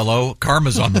is... Hello?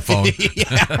 Karma's on the phone.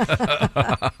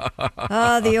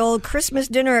 The old Christmas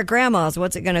dinner at Grandma's.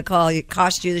 What's it going to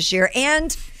cost you this year?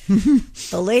 And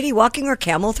the lady walking her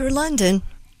camel through London.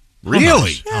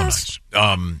 Really? Yes.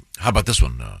 Oh, nice. How about this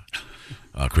one,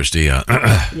 Christy?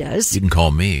 Yes. You can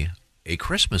call me a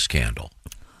Christmas candle.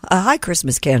 A high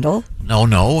Christmas candle.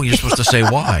 No, you're supposed to say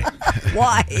why.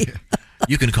 Why?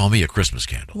 You can call me a Christmas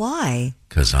candle. Why?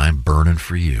 Because I'm burning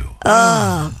for you.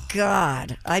 Oh,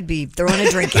 God. I'd be throwing a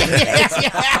drink in your face.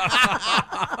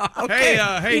 Okay.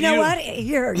 Hey, you know what?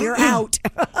 Here, you're out.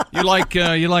 You like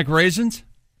raisins?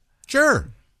 Sure.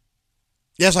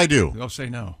 Yes, I do. Go say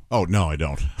no. Oh, no, I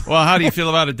don't. Well, how do you feel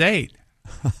about a date?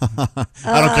 I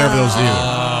don't care for those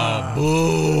either.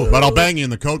 Boo. But I'll bang you in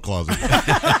the coat closet. Hey,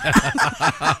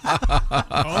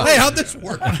 how'd this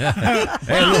work?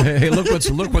 Hey, look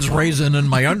what's raisin in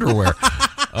my underwear.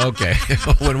 Okay,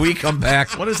 when we come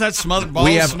back, what is that smothered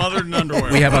in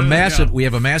underwear? We have a massive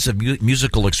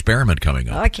musical experiment coming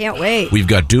up. Oh, I can't wait. We've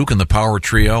got Duke and the Power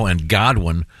Trio and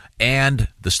Godwin and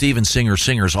the Steven Singer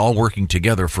Singers all working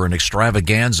together for an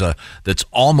extravaganza that's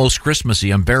almost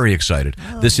Christmassy. I'm very excited.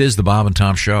 This is the Bob and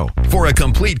Tom Show. For a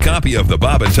complete copy of the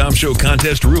Bob and Tom Show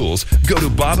contest rules, go to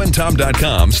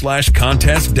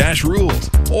bobandtom.com/contest-rules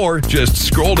or just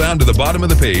scroll down to the bottom of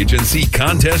the page and see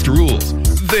contest rules.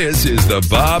 This is the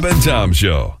Bob and Tom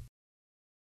Show.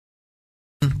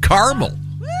 Carmel.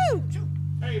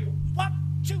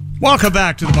 Welcome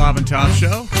back to the Bob and Tom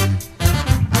Show.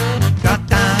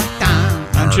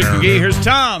 I'm Chick McGee. Here's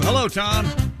Tom. Hello, Tom.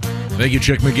 Thank you,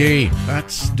 Chick McGee.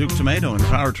 That's Duke Tomato and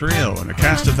Power Trio and a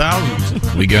cast of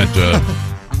thousands. We got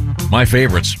my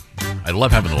favorites. I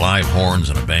love having live horns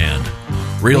in a band.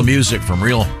 Real music from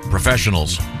real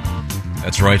professionals.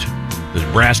 That's right. The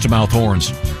brass to mouth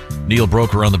horns. Neil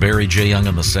Broker on the Barry, Jay Young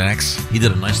on the sax. He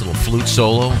did a nice little flute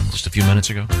solo just a few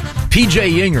minutes ago.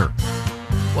 PJ Yinger.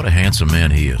 What a handsome man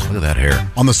he is. Look at that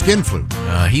hair. On the skin flute.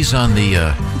 He's on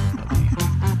the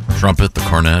trumpet, the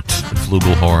cornet, the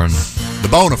flugelhorn, the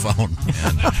bonaphone.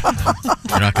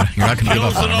 You're not going to give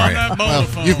up on him, are you?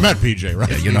 Well, you've met PJ,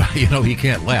 right? Yeah, you know he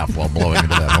can't laugh while blowing into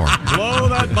that horn. Blow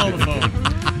that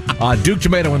bonaphone. Duke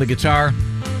Tomato on the guitar.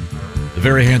 The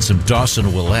very handsome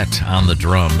Dawson Willett on the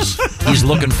drums. He's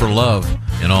looking for love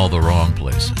in all the wrong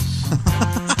places.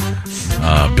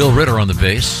 Bill Ritter on the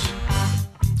bass.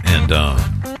 And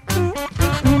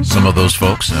some of those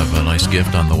folks have a nice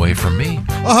gift on the way from me.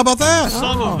 Well, how about that?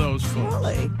 Some of those folks.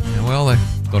 Really? Yeah, well, they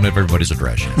don't have everybody's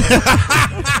address yet.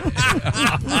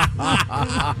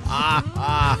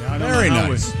 Very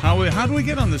nice. How do we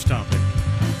get on this topic?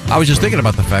 I was just thinking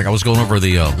about the fact I was going over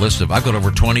the list of. I've got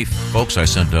over 20 folks I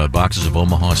sent boxes of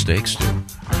Omaha steaks to.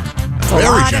 Very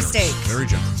lot of generous. steaks. Very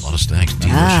generous. A lot of steaks,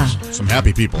 delicious. Ah. Some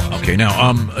happy people out there. Okay,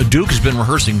 now Duke has been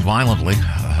rehearsing violently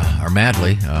or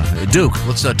madly. Duke,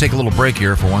 let's take a little break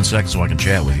here for 1 second so I can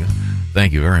chat with you.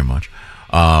 Thank you very much.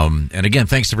 And again,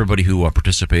 thanks to everybody who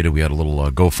participated. We had a little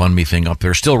GoFundMe thing up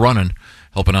there, still running,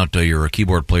 helping out your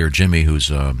keyboard player Jimmy, who's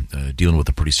dealing with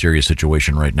a pretty serious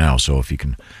situation right now. So if you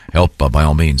can help, by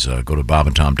all means, go to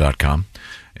bobandtom.com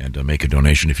and make a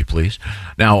donation if you please.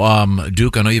 Now,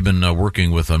 Duke, I know you've been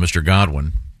working with Mr.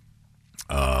 Godwin.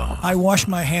 I washed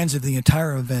my hands of the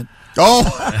entire event. Oh,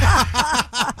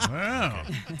 Wow.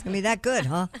 It's gonna be that good,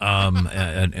 huh?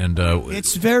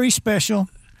 It's very special.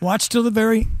 Watch till the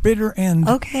very bitter end.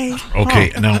 Okay.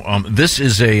 Okay, now this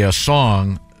is a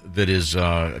song that is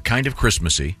kind of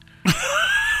Christmassy,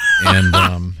 and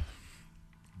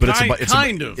but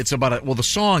it's about well, the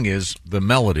song is the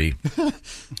melody.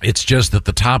 It's just that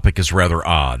the topic is rather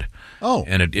odd. Oh,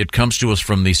 and it comes to us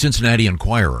from the Cincinnati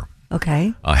Enquirer.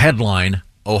 Okay. Headline: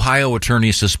 Ohio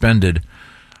attorney suspended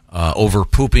over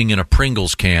pooping in a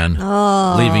Pringles can,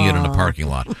 leaving it in a parking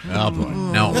lot. Oh, boy.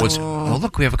 Now,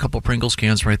 look, we have a couple of Pringles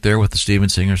cans right there with the Steven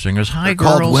Singer singers. Hi, They're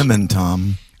girls. called women,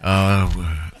 Tom.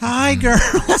 hi,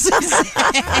 girls.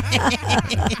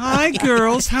 Hi,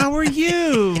 girls. How are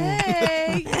you?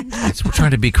 We're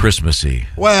trying to be Christmassy.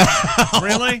 Well,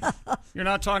 Really? You're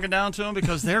not talking down to them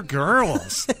because they're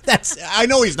girls. I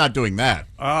know he's not doing that.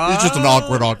 He's just an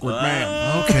awkward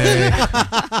man. Okay.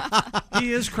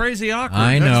 He is crazy awkward.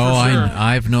 I that's know. for sure.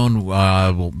 I've known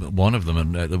one of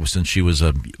them since she was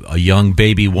a young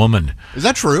baby woman. Is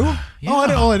that true? Yeah.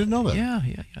 I didn't know that. Yeah,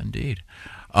 indeed.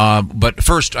 But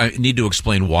first, I need to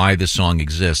explain why this song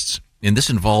exists. And this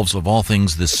involves, of all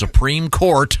things, the Supreme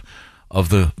Court of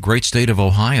the great state of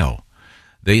Ohio.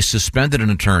 They suspended an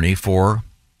attorney for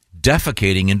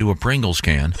defecating into a Pringles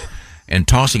can and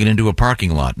tossing it into a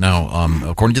parking lot. Now,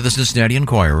 according to the Cincinnati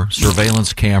Enquirer,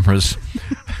 surveillance cameras...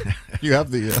 You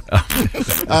have the...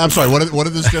 I'm sorry, what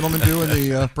did this gentleman do in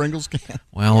the Pringles can?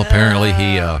 Well, apparently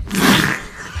he...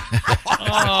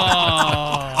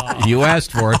 You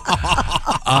asked for it.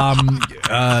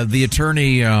 The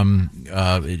attorney,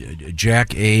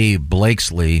 Jack A.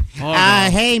 Blakesley.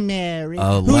 Hey, Mary.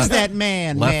 Who's that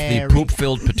man, left Mary? the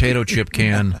poop-filled potato chip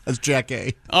can. That's Jack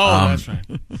A. Oh, that's right.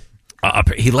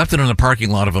 He left it in the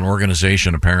parking lot of an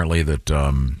organization, apparently, that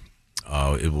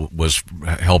it was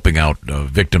helping out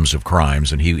victims of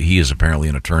crimes, and he is apparently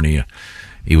an attorney.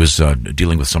 He was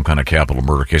dealing with some kind of capital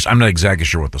murder case. I'm not exactly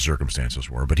sure what the circumstances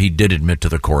were, but he did admit to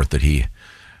the court that he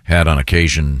had on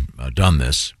occasion done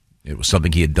this. It was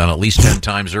something he had done at least 10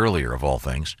 times earlier, of all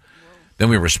things. Then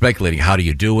we were speculating, how do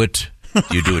you do it?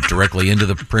 Do you do it directly into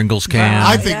the Pringles can?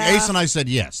 I think Ace and I said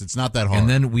yes. It's not that hard. And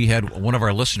then we had one of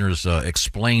our listeners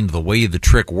explain the way the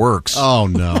trick works. Oh,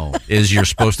 no. Is you're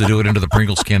supposed to do it into the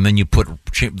Pringles can, then you put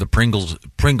the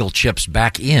Pringle chips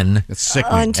back in. It's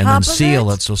sickening. And then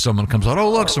seal it so someone comes out, oh,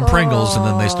 look, some Pringles, and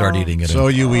then they start eating it. So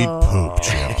you eat poop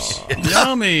chips.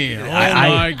 Yummy. Oh,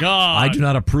 my God. I do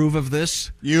not approve of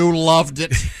this. You loved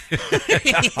it.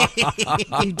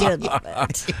 You did love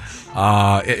it.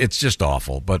 It's just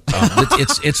awful, but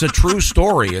it's a true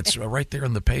story. It's right there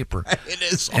in the paper. It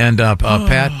is. And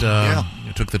Pat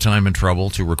took the time and trouble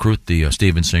to recruit the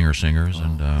Steven Singer singers.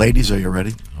 And Ladies, are you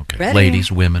ready? Okay, Ready.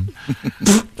 Ladies, women.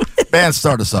 Band,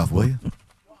 start us off, will you?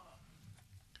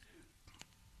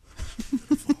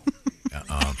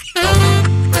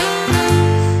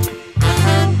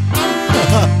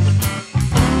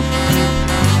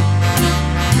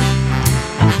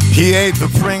 He ate the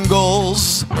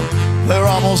Pringles, they're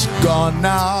almost gone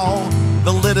now.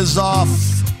 The lid is off,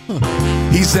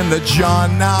 he's in the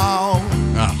John now.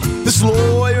 This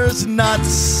lawyer's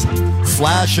nuts,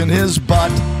 flashing his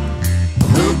butt,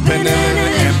 pooping in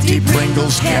an empty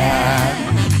Pringles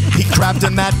can. He crapped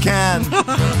in that can,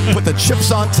 put the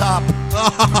chips on top,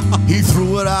 he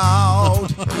threw it out,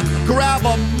 grab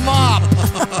a mop.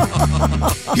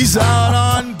 He's out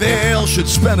on bail, should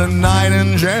spend a night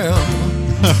in jail.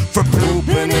 for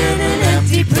pooping in an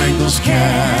empty Pringles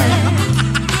can.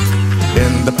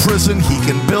 In the prison, he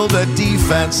can build a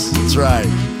defense. That's right.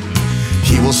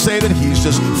 He will say that he's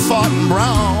just fought and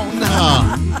brown.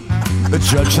 The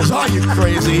judge says, are you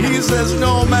crazy? He says,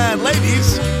 no, man.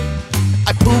 Ladies,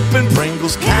 I poop in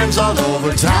Pringles cans all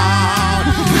over town.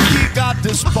 He got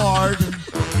disbarred.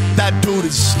 That dude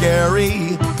is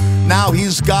scary. Now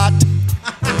he's got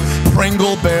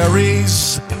Pringle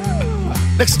berries.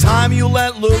 Next time you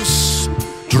let loose,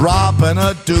 dropping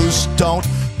a deuce. Don't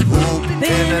poop in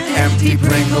an empty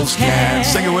Pringles can.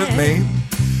 Sing it with me.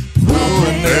 Poop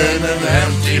in an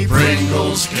empty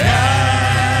Pringles can.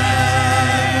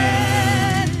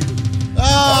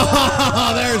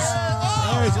 Oh, there's.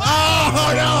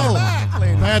 Oh no!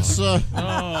 That's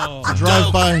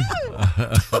drive by.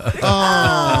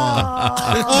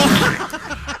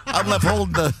 I'm left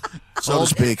holding the, so to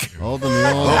speak. Holding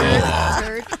the old.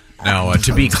 Now,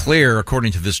 to be clear,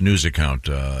 according to this news account,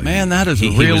 man, that is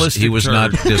a realistic. He was not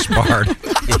disbarred.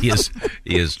 He is.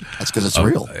 That's because it's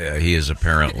real. He is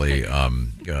apparently.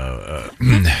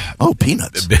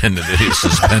 Peanuts. Been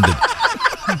suspended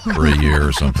for a year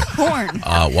or something. Porn.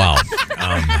 Wow.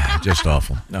 Just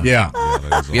awful. No. Yeah.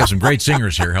 We have some great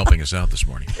singers here helping us out this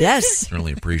morning. Yes.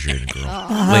 Certainly appreciate it, girls.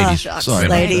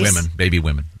 Ladies. Women, baby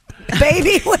women.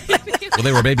 Baby women. Well,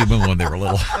 they were baby women when they were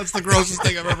little. That's the grossest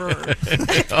thing I've ever heard.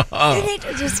 You need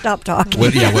to just stop talking.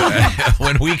 When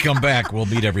we come back, we'll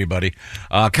meet everybody.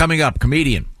 Coming up,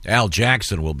 comedian Al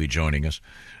Jackson will be joining us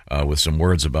with some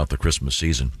words about the Christmas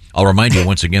season. I'll remind you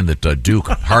once again that Duke,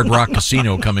 Hard Rock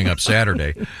Casino coming up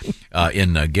Saturday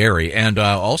in Gary. And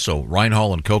also Ryan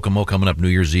Hall and Kokomo coming up New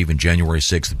Year's Eve in January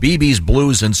 6th. BB's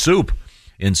Blues and Soup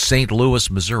in St. Louis,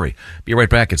 Missouri. Be right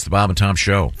back. It's the Bob and Tom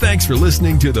Show. Thanks for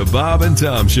listening to the Bob and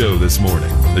Tom Show this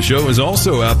morning. The show is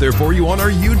also out there for you on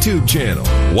our YouTube channel.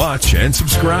 Watch and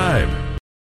subscribe.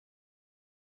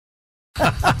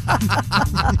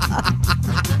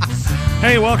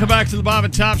 Hey, welcome back to the Bob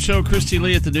and Tom Show. Christy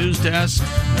Lee at the news desk.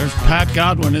 There's Pat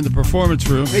Godwin in the performance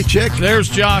room. Hey, Chick. There's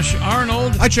Josh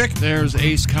Arnold. Hi, Chick. There's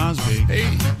Ace Cosby.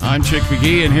 Hey. I'm Chick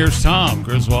McGee, and here's Tom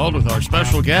Griswold with our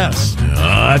special guest.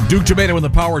 Duke Tomato and the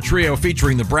Power Trio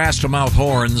featuring the brass to mouth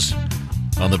horns.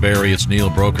 On the Barry, it's Neil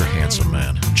Broker, handsome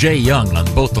man. Jay Young on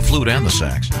both the flute and the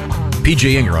sax.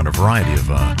 PJ Inger on a variety of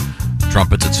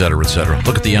trumpets, etc., etc.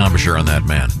 Look at the embouchure on that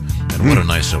man. And what a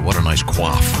nice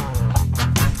coif.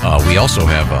 We also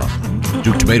have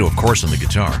Duke Tomato, of course, on the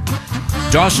guitar.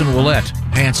 Dawson Willett,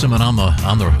 handsome and on the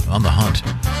hunt.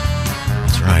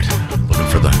 That's right,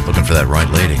 looking for that right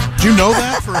lady. Do you know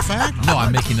that for a fact? No,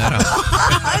 I'm making that up.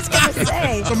 I was going to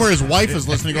say. Somewhere his wife is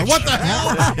listening, going, "What the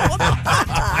hell?"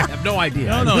 I have no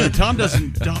idea. No, Tom does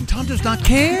not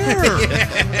care.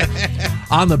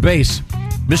 On the bass,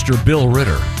 Mr. Bill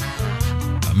Ritter,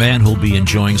 a man who'll be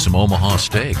enjoying some Omaha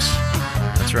steaks.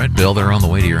 That's right, Bill. They're on the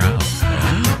way to your house.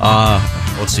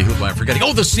 Let's see, who am I forgetting?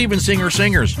 Oh, the Steven Singer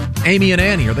Singers. Amy and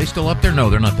Annie, are they still up there?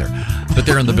 No, they're not there. But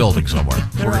they're in the building somewhere.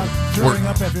 They're throwing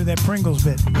up after that Pringles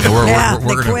bit.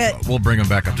 We're gonna, we'll bring them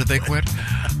back up. Did they quit?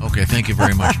 Okay, thank you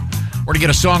very much. We're going to get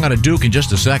a song out of Duke in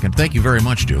just a second. Thank you very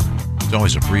much, Duke. It's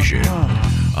always appreciated.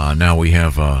 Now we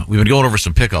have, we've been going over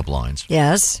some pickup lines.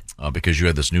 Yes. Because you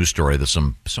had this news story that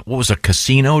what was a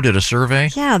casino did a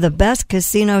survey? Yeah, the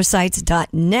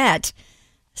bestcasinosites.net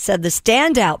said the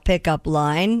standout pickup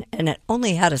line, and it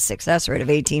only had a success rate of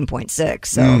 18.6,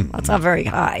 so that's not very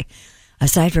high.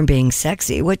 Aside from being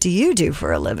sexy, what do you do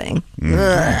for a living?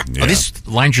 Yeah. Are these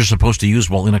lines you're supposed to use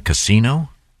while in a casino?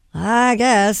 I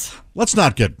guess. Let's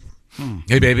not get...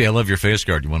 Hey, baby, I love your face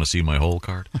card. You want to see my whole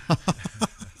card?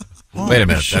 Wait a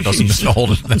minute. That doesn't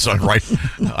hold it. That's not right.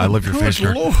 I love your face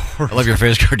card. Lord. I love your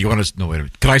face card. You want to? No, wait a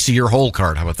minute. Can I see your whole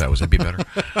card? How about that? Was that be better?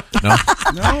 No.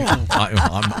 No.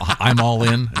 I'm all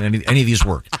in. Any of these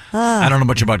work? I don't know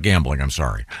much about gambling. I'm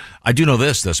sorry. I do know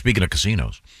this. Speaking of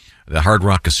casinos, the Hard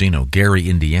Rock Casino, Gary,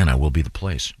 Indiana, will be the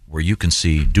place where you can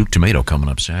see Duke Tomato coming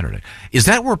up Saturday. Is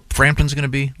that where Frampton's going to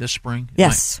be this spring?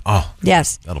 Yes.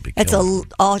 Yes. That'll be. It's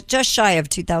just shy of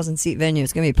 2,000-seat venue.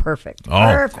 It's going to be perfect.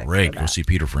 Perfect. Great. Go see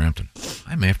Peter Frampton.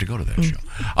 I may have to go to that show.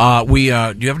 Do you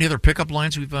have any other pickup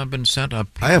lines we've been sent up?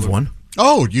 I have one.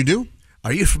 Oh, you do?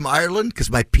 Are you from Ireland? Because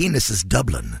my penis is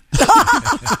Dublin.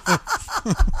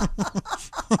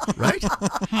 Right?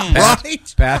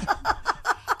 Right? Pat,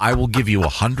 I will give you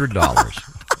 $100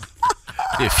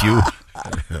 if you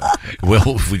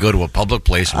if we go to a public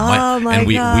place and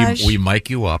we mic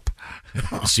you up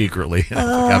secretly,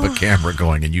 have a camera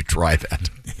going, and you try that.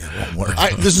 It won't work.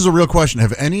 This is a real question.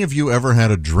 Have any of you ever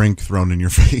had a drink thrown in your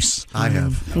face? I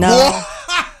have. No.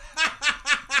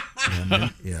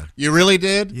 Yeah. You really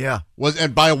did? Yeah.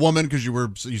 And by a woman because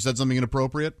you said something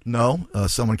inappropriate? No.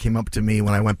 Someone came up to me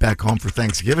when I went back home for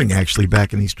Thanksgiving, actually,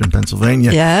 back in eastern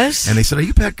Pennsylvania. Yes. And they said, "Are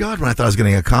you Pat Godwin?" I thought I was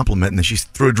getting a compliment, and then she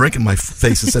threw a drink in my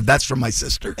face and said, "That's from my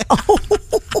sister." Oh,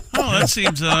 that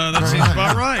seems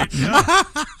about right. Yeah.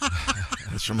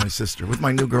 That's from my sister, with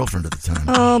my new girlfriend at the time.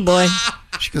 Oh, boy.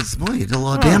 She goes, "Boy, you did a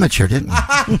lot of damage here, didn't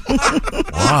you?"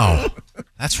 Wow.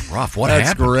 That's rough. What That's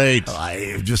happened? great.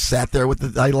 I just sat there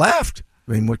I laughed.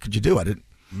 I mean, what could you do? I didn't.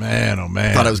 Man, oh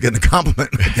man. I thought I was getting a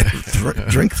compliment.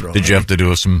 Drink thrown. Did you have to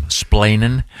do some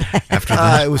splaining after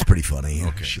that? It was pretty funny.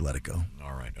 Okay. She let it go.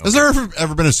 All right. Okay. Has there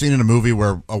ever been a scene in a movie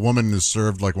where a woman is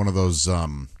served like one of those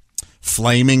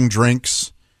flaming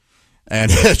drinks? And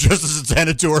just as it's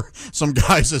handed to her, some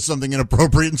guy says something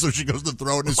inappropriate, and so she goes to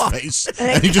throw it in his face,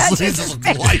 and he just leaves his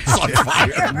lights on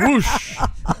fire. Whoosh.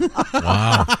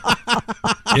 Wow.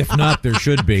 If not, there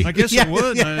should be. I guess it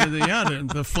would.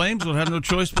 The flames would have no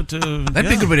choice but to. That'd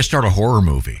be a good way to start a horror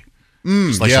movie.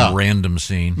 It's like yeah. some random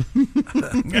scene.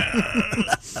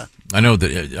 I know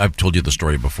that I've told you the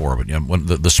story before, but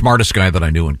the smartest guy that I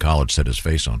knew in college set his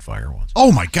face on fire once.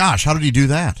 Oh my gosh! How did he do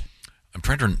that? I'm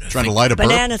trying to light a burp?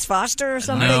 Bananas Foster or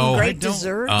something? No. Great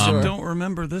dessert? I don't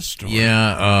remember this story.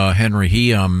 Yeah, Henry.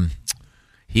 He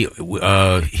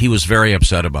was very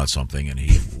upset about something, and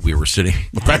we were sitting.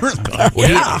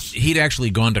 He'd actually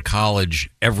gone to college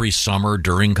every summer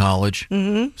during college.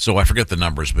 Mm-hmm. So I forget the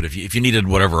numbers, but if you needed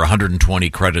 120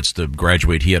 credits to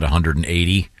graduate, he had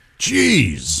 180.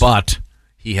 Jeez! But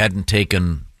he hadn't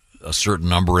taken a certain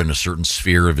number in a certain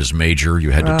sphere of his major. You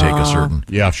had to take a certain.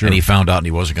 Yeah, sure. And he found out and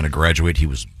he wasn't going to graduate. He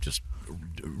was just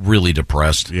really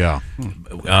depressed. Yeah.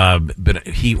 But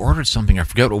he ordered something. I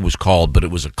forget what it was called, but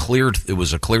it was a clear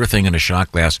thing in a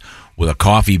shot glass with a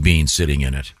coffee bean sitting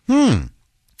in it. And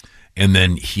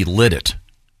then he lit it.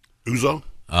 Ouzo?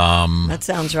 That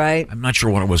sounds right. I'm not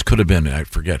sure what it was. Could have been. I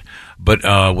forget. But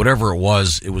whatever it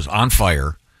was on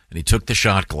fire. And he took the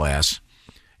shot glass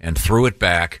and threw it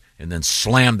back and then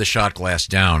slammed the shot glass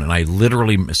down. And I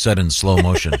literally said in slow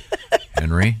motion,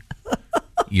 Henry,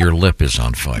 your lip is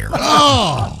on fire.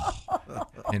 Oh!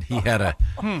 And he had a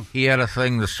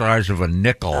thing the size of a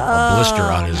nickel, a blister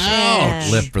on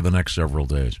his lip for the next several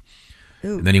days.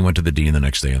 Ooh. And then he went to the dean the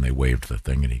next day, and they waived the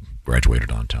thing, and he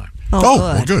graduated on time.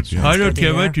 Well, good. Yeah. I don't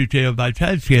care what you say about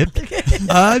transcript.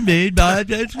 I made my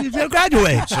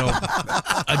graduate. So,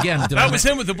 again, that was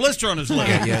him with the blister on his lip.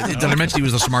 Yeah. Did I mention he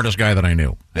was the smartest guy that I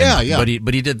knew? And, yeah.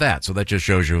 But he did that, so that just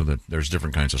shows you that there's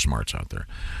different kinds of smarts out there.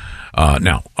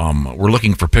 Now, we're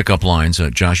looking for pickup lines.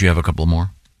 Josh, you have a couple more?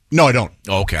 No, I don't.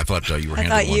 Oh, okay. I thought you were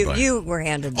handed one. You were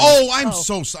handed them.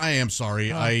 I am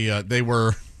sorry. They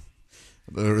were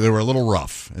a little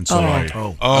rough, and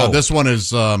so this one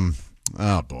is.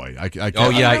 Oh boy, I can't. Oh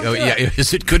yeah.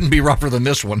 It couldn't be rougher than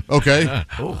this one. Okay.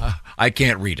 I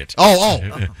can't read it.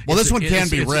 Well, this one can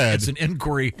be read. It's an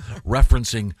inquiry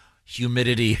referencing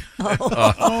humidity, if you will.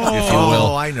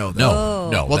 Oh, I know that.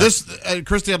 No. Well, this,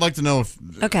 Christy, I'd like to know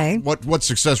what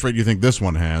success rate you think this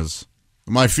one has.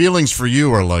 My feelings for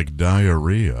you are like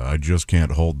diarrhea. I just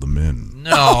can't hold them in.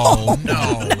 No.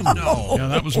 Yeah,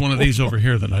 that was one of these over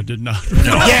here that I did not.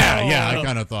 No. Yeah. I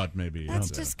kind of thought maybe. That's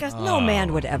disgusting. No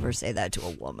man would ever say that to a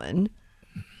woman.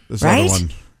 This right?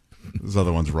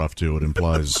 other one's rough too. It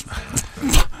implies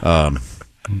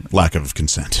lack of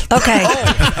consent. Okay.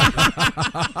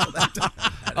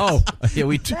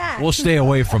 We'll stay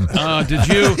away from. Did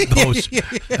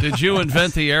you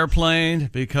invent the airplane?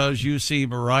 Because you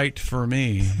seem right for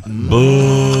me.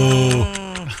 Boo.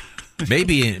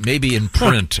 Maybe in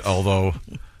print. Although,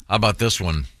 how about this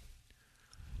one?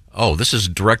 Oh, this is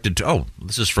directed to.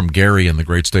 This is from Gary in the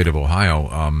great state of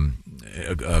Ohio.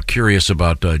 Curious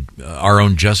about our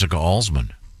own Jessica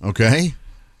Alsman. Okay.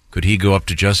 Could he go up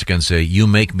to Jessica and say, "You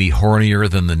make me hornier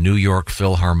than the New York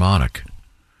Philharmonic"?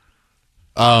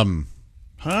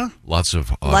 Lots of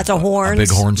horns. A big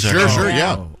horn section. Sure,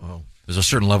 yeah. There's a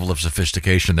certain level of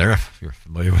sophistication there, if you're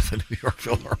familiar with the New York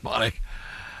Philharmonic.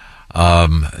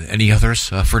 Any others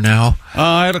for now?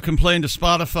 I had a complaint to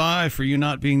Spotify for you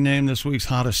not being named this week's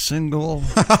hottest single.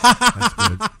 That's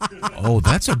good. Oh,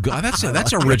 that's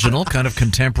original, kind of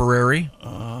contemporary.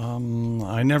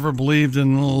 I never believed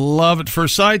in love at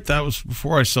first sight. That was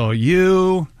before I saw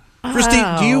you. Christy,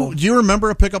 do you remember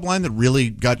a pickup line that really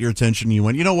got your attention? You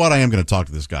went, you know what? I am going to talk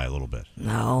to this guy a little bit.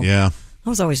 No. Yeah. I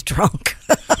was always drunk.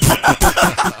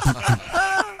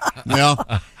 Yeah.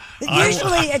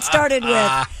 Usually it started with,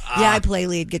 I play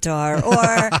lead guitar,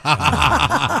 or...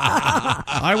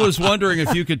 I was wondering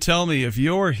if you could tell me, if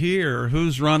you're here,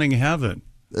 who's running heaven?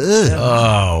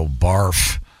 Oh,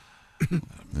 barf.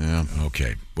 Yeah.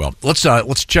 Okay. Well,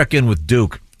 let's check in with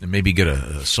Duke. and maybe get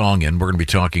a song in. We're going to be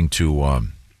talking to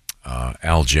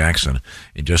Al Jackson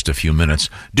in just a few minutes.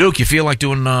 Duke, you feel like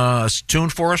doing a tune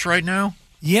for us right now?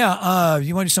 Yeah.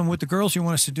 You want to do something with the girls? Or you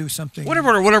want us to do something?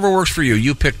 Whatever works for you.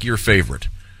 You pick your favorite.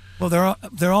 Well,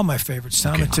 they're all my favorites,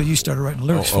 Tom, until you started writing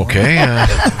lyrics. Okay.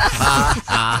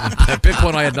 Pick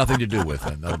one I had nothing to do with,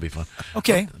 and that'll be fun.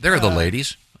 Okay. There are the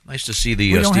ladies. Nice to see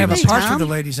the. We don't have a part Stevens. for the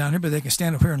ladies on here, but they can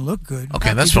stand up here and look good.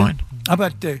 Okay, that's fine. How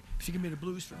about if you give me the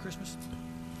blues for Christmas?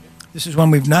 This is one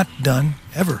we've not done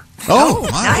ever. Oh, wow.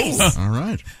 Nice. All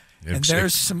right. And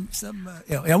there's some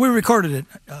we recorded it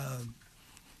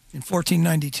in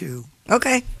 1492.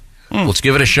 Okay. Let's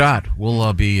give it a shot. We'll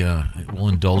we'll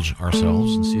indulge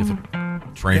ourselves and see if it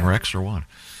train wrecks or what.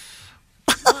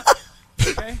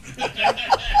 Okay.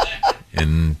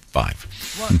 In 5.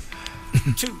 1,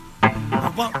 2,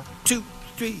 1, 2,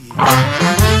 3.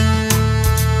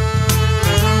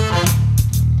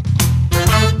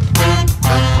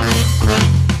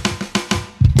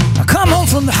 I come home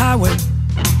from the highway,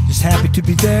 just happy to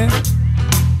be there.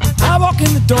 I walk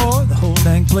in the door, the whole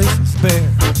dang place is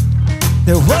bare.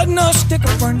 There wasn't no stick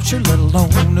of furniture, let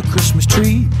alone a Christmas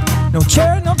tree. No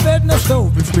chair, no bed, no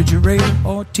stove, refrigerator,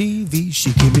 or TV.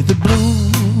 She gave me the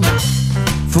blues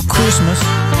for Christmas,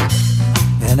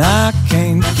 and I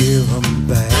can't give them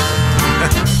back.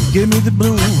 Give me the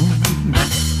blues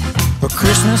for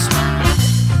Christmas.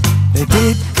 They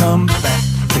did come back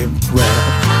in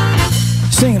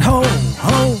rap. Singing ho,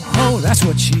 ho, ho, that's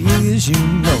what she is, you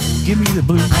know. Give me the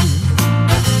blues.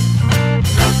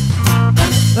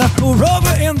 Left poor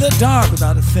Rover in the dark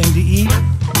without a thing to eat.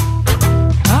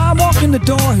 I walked in the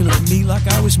door, he looked at me like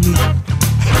I was meat.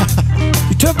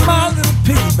 He took my little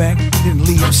piggy bank, didn't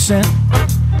leave a cent.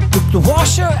 Took the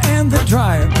washer and the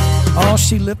dryer, all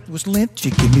she left was lint. She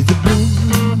gave me the blues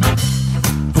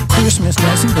for Christmas,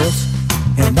 Nancy Wilson,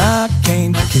 and I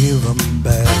can't give them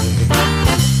back.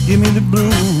 Give me the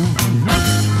blues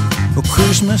for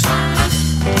Christmas.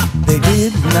 They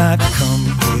did not come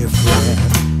here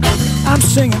flat. I'm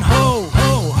singing ho,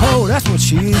 ho, ho, that's what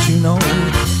she is, you know.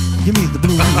 Give me the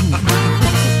blues.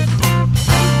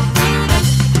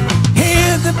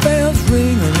 Hear the bells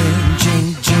ring-a-ling,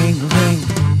 jing,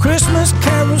 jing-a-ling. Christmas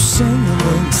carols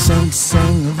sing-a-ling, sing,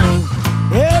 sing-a-ling.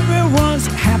 Everyone's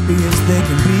happy as they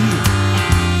can be.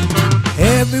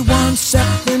 Everyone's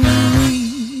except me.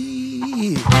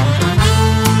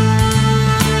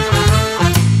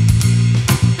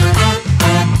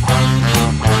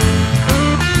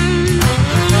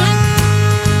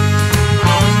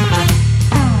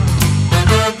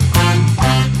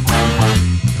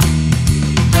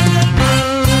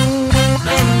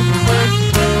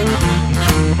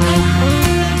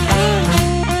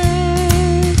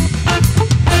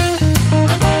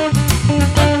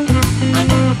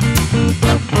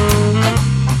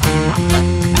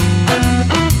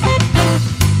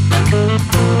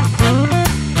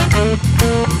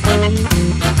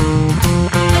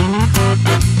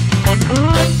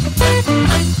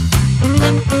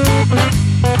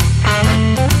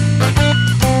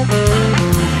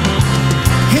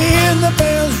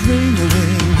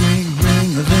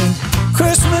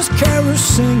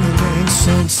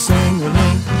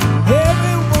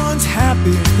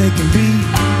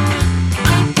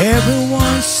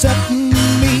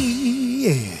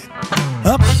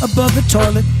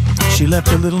 Toilet, she left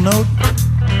a little note.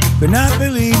 Could not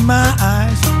believe my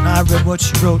eyes when I read what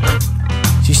she wrote.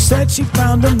 She said she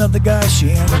found another guy,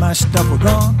 she and my stuff were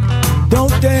gone.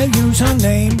 Don't dare use her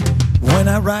name when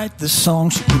I write the song.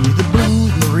 She gave me the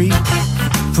blues, Marie,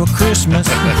 for Christmas,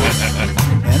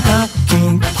 and I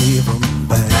can't give them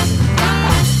back.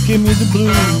 Give me the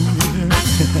blues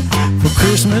for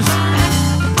Christmas.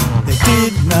 They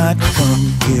did not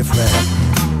come here flat.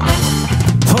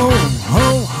 Ho,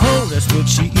 ho, ho, that's what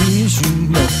she is, you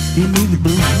know. Give me the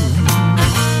blues.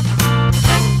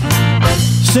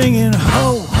 Singing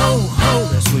ho, ho, ho,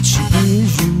 that's what she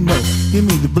is, you know. Give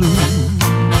me the blues.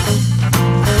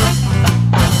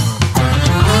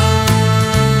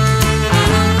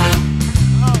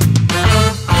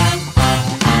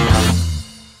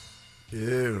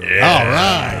 All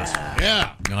right.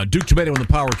 Yeah. Duke Tomato and the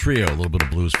Power Trio, a little bit of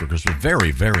blues for Christmas.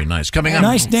 Very, very nice. Coming up.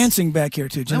 Nice dancing back here,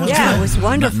 too. Yeah, it was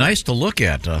wonderful. Nice to look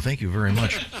at. Thank you very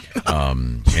much.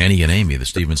 Annie and Amy, the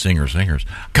Steven Singer singers.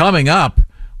 Coming up,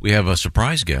 we have a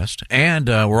surprise guest, and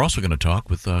we're also going to talk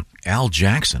with Al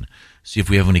Jackson, see if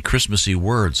we have any Christmassy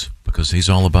words, because he's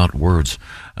all about words.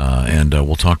 And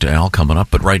we'll talk to Al coming up.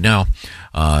 But right now,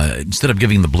 instead of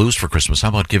giving the blues for Christmas, how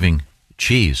about giving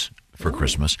cheese for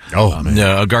Christmas? Oh,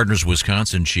 man. Gardner's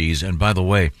Wisconsin cheese. And by the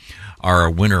way, Our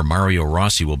winner, Mario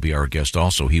Rossi, will be our guest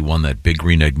also. He won that Big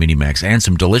Green Egg Mini Max and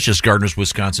some delicious Gardner's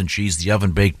Wisconsin cheese, the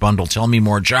oven-baked bundle. Tell me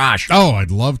more, Josh. Oh,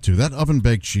 I'd love to. That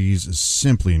oven-baked cheese is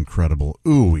simply incredible.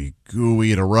 Ooey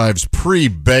gooey. It arrives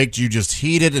pre-baked. You just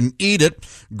heat it and eat it.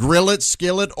 Grill it,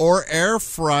 skillet, or air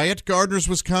fry it. Gardner's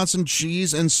Wisconsin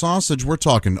cheese and sausage. We're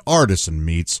talking artisan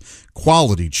meats,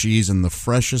 quality cheese, and the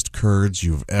freshest curds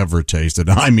you've ever tasted.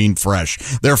 I mean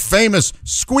fresh. Their famous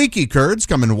squeaky curds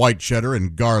come in white cheddar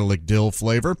and garlic dill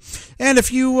flavor. And if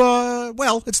you,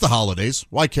 well, it's the holidays.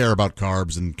 Why care about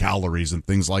carbs and calories and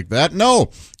things like that? No.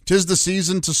 'Tis the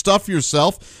season to stuff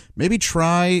yourself. Maybe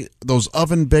try those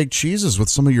oven-baked cheeses with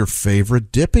some of your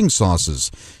favorite dipping sauces.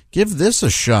 Give this a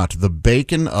shot. The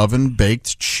bacon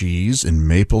oven-baked cheese in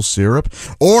maple syrup,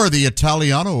 or the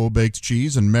Italiano baked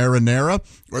cheese in marinara,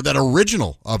 or that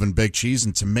original oven-baked cheese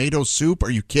in tomato soup. Are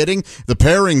you kidding? The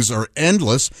pairings are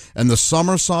endless, and the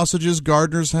summer sausages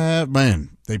Gardner's have,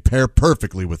 man, they pair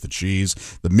perfectly with the cheese.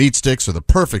 The meat sticks are the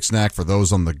perfect snack for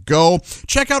those on the go.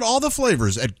 Check out all the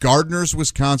flavors at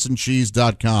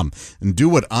Gardner'sWisconsinCheese.com and do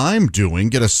what I'm doing.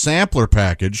 Get a sampler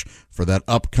package for that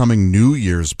upcoming New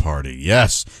Year's party.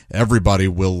 Yes, everybody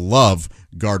will love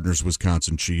Gardner's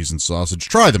Wisconsin cheese and sausage.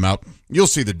 Try them out. You'll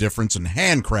see the difference in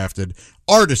handcrafted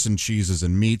artisan cheeses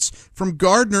and meats from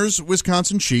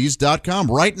Gardner'sWisconsinCheese.com.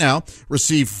 Right now,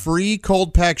 receive free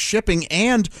cold pack shipping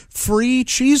and free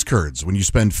cheese curds when you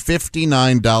spend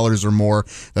 $59 or more.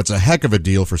 That's a heck of a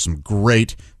deal for some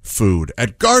great food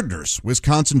at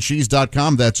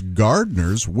Gardner'sWisconsinCheese.com. That's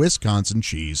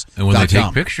Gardner'sWisconsinCheese.com. And when they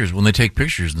take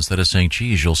pictures, instead of saying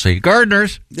cheese, you'll say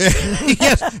Gardner's.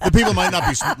 Yes, the people might not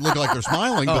look like they're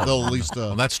smiling, but they'll at least.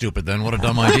 Well, that's stupid. Then what a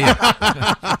dumb idea.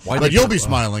 But you'll be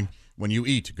smiling when you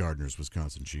eat Gardner's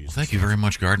Wisconsin cheese. Well, thank you very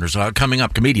much, Gardner's. Coming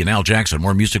up, comedian Al Jackson.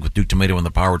 More music with Duke Tomato and the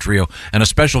Power Trio, and a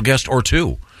special guest or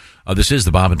two. This is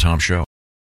the Bob and Tom Show.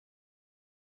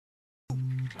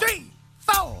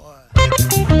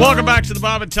 Welcome back to the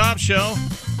Bob and Tom Show.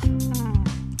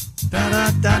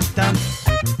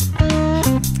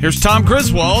 Here's Tom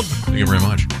Griswold. Thank you very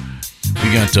much.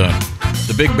 We got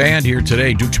the big band here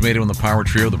today, Duke Tomato and the Power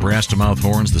Trio, the Brass to Mouth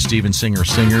Horns, the Steven Singer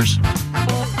Singers.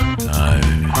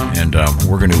 And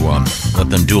we're going to let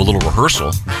them do a little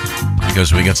rehearsal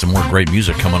because we got some more great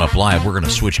music coming up live. We're going to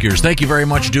switch gears. Thank you very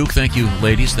much, Duke. Thank you,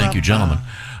 ladies. Thank you, gentlemen.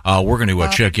 We're going to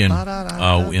check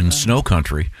in Snow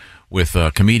Country with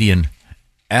comedian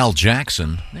Al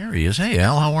Jackson. There he is. Hey,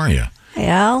 Al, how are you? Hey,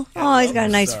 Al. Oh, he's got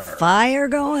a nice fire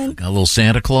going. Got a little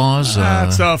Santa Claus.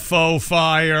 That's a faux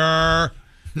fire.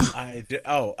 I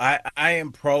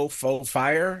am pro faux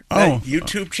fire. That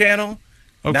YouTube channel.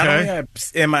 Okay. Not only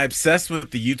am I obsessed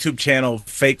with the YouTube channel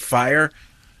Fake Fire,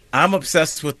 I'm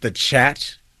obsessed with the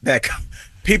chat that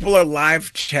people are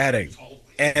live chatting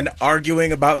and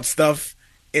arguing about stuff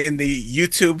in the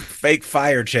YouTube Fake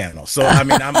Fire channel. So I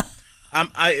mean,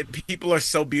 people are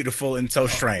so beautiful and so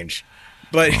strange.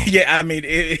 But yeah, I mean,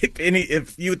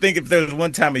 if you think if there's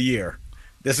one time a year,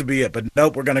 this would be it. But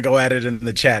nope, we're going to go at it in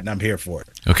the chat, and I'm here for it.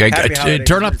 Okay,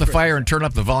 turn up the fire and turn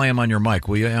up the volume on your mic,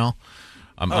 will you, Al?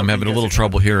 I'm having a little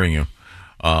trouble hearing you.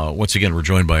 Once again, we're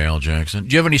joined by Al Jackson.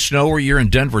 Do you have any snow where you're in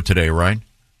Denver today, right?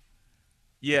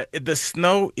 Yeah, the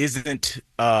snow isn't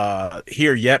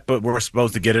here yet, but we're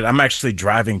supposed to get it. I'm actually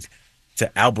driving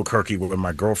to Albuquerque, where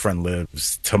my girlfriend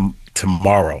lives,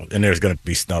 tomorrow, and there's going to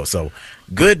be snow. So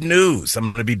good news. I'm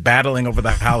going to be battling over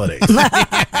the holidays.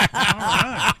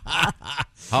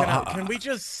 Can we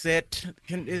just sit?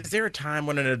 Is there a time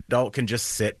when an adult can just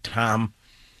sit, Tom?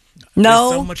 No.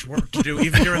 There's so much work to do,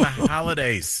 even during the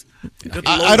holidays.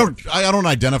 I don't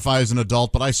identify as an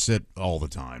adult, but I sit all the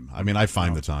time. I mean, I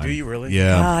find the time. Do you really?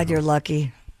 Yeah. God, you're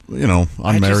lucky. You know,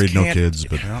 I'm married, no kids,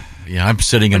 but yeah, I'm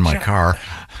sitting in my car,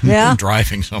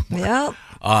 driving somewhere. Yeah.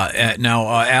 Now,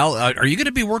 Al, are you going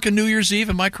to be working New Year's Eve?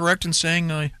 Am I correct in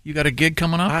saying you got a gig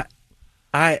coming up?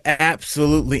 I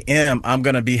absolutely am. I'm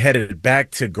going to be headed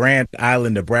back to Grand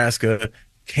Island, Nebraska.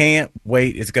 Can't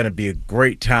wait. It's going to be a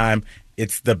great time.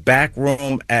 It's the back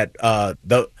room at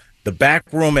the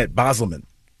back room at Boselman.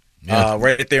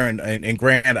 Right there in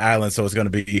Grand Island. So it's going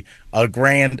to be a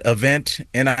grand event,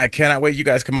 and I cannot wait. You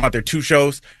guys come out there. 2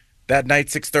 shows that night,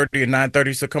 6:30 and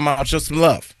 9:30. So come out, show some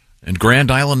love. In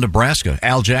Grand Island, Nebraska,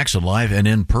 Al Jackson live and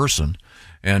in person.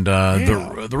 And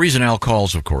the reason Al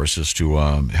calls, of course, is to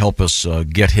help us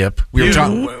get hip.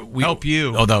 Help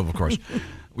you. Oh, no, of course.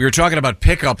 We were talking about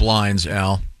pickup lines,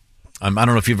 Al. I don't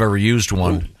know if you've ever used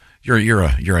one. You're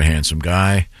a handsome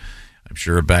guy. I'm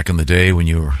sure back in the day when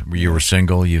you were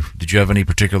single, did you have any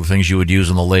particular things you would use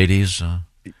on the ladies?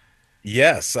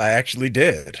 Yes, I actually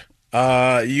did.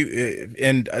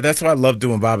 And that's why I love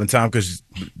doing Bob and Tom, because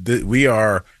we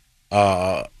are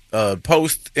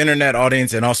post internet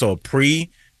audience and also a pre.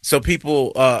 So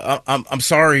people, I'm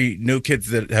sorry, new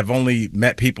kids that have only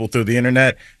met people through the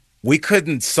internet. We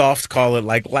couldn't soft call it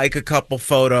like a couple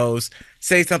photos,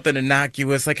 say something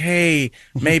innocuous like, hey,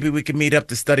 maybe we could meet up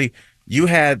to study. You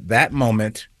had that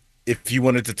moment if you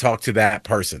wanted to talk to that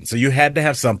person. So you had to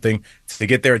have something to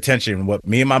get their attention. What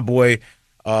me and my boy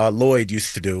Lloyd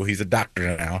used to do, he's a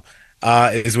doctor now,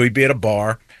 is we'd be at a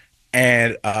bar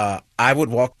and I would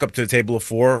walk up to a table of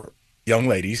 4 young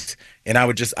ladies and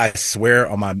I swear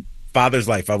on my father's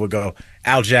life, I would go,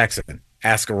 Al Jackson,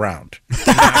 ask around.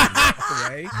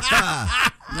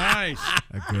 Nice.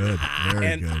 Good.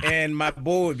 Very good. And my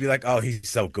boy would be like, oh, he's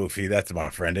so goofy. That's my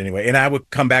friend anyway. And I would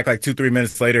come back like 2-3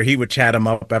 minutes later. He would chat him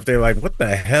up after like, what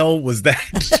the hell was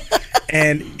that?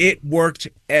 And it worked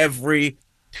every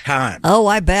time. Oh,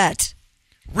 I bet.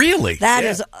 Really? That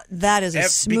is a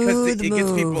smooth because it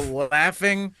gets people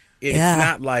laughing. It's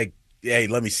not like, hey,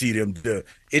 let me see them do it.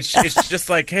 It's just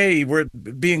like, hey, we're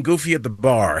being goofy at the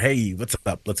bar. Hey, what's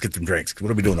up? Let's get some drinks.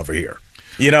 What are we doing over here?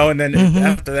 And then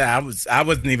after that, I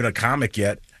wasn't even a comic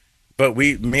yet, but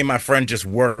me and my friend just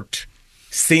worked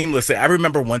seamlessly. I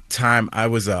remember one time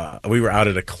we were out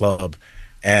at a club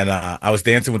and I was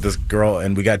dancing with this girl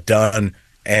and we got done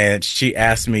and she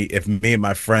asked me if me and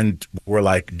my friend were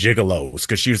like gigolos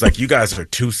because she was like, you guys are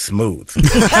too smooth.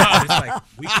 It's like,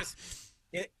 we just,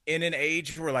 in an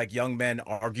age where like young men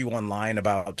argue online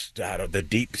about the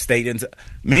deep state,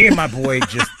 me and my boy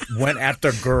just went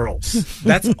after girls.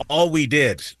 That's all we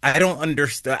did. I don't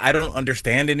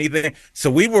understand anything.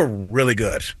 So we were really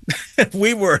good.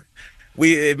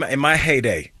 In my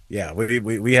heyday. Yeah,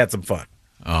 we had some fun.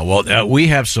 We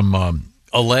have some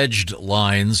alleged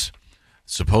lines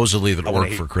supposedly that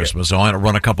work for Christmas. So I want to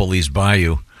run a couple of these by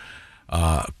you.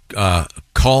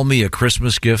 Call me a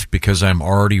Christmas gift because I'm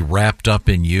already wrapped up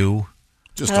in you.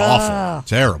 Just awful.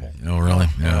 Terrible. Oh, really?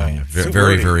 Yeah.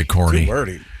 Very, very corny. Too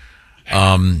wordy.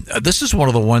 This is one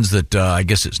of the ones that I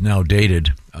guess it's now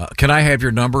dated. Can I have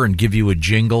your number and give you a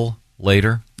jingle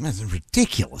later? That's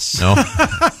ridiculous. No?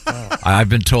 I've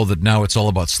been told that now it's all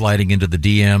about sliding into the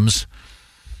DMs.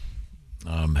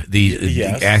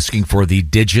 Yes. Asking for the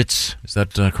digits. Is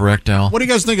that correct, Al? What do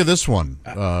you guys think of this one?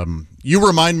 You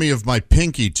remind me of my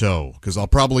pinky toe because I'll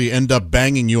probably end up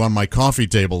banging you on my coffee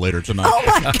table later tonight. Oh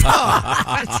my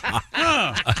God!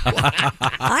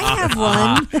 I have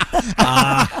one.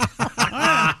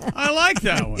 I like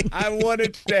that one. I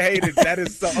wanted to hate it. That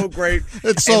is so great.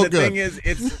 It's so and the good. thing is,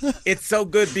 it's so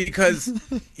good because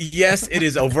yes, it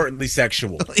is overtly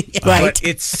sexual, Right. but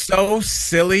it's so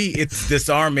silly. It's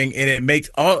disarming, and it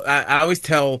makes all. I always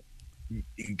tell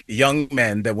young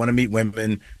men that want to meet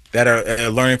women that are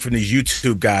learning from these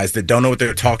YouTube guys that don't know what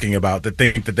they're talking about, that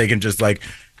think that they can just like,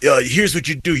 here's what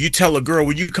you do. You tell a girl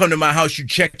when you come to my house, you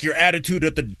check your attitude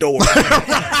at the door.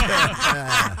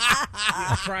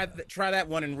 Try that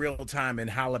one in real time and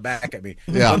holler back at me.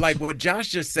 Yeah. But like what Josh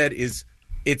just said is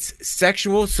it's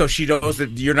sexual, so she knows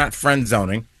that you're not friend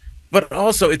zoning, but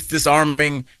also it's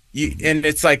disarming. And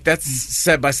it's like that's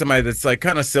said by somebody that's like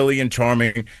kind of silly and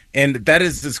charming, and that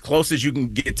is as close as you can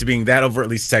get to being that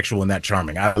overtly sexual and that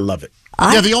charming. I love it.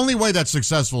 Yeah, the only way that's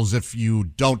successful is if you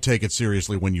don't take it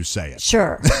seriously when you say it.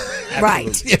 Sure.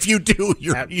 Right. If you do,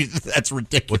 that's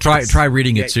ridiculous. Well, try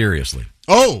reading it seriously.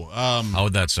 Oh, how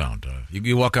would that sound?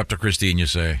 You walk up to Christy and you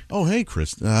say, "Oh, hey,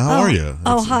 Chris, how are you?"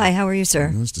 Hi, how are you, sir?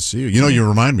 Nice to see you. You know, you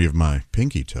remind me of my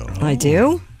pinky toe. I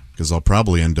do? Because I'll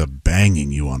probably end up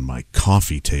banging you on my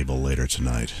coffee table later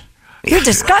tonight. You're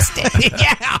disgusting.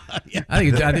 yeah. I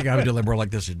think I would do it more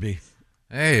like this. It'd be,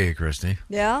 hey, Christy.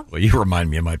 Yeah? Well, you remind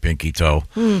me of my pinky toe.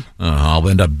 I'll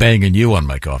end up banging you on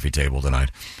my coffee table tonight.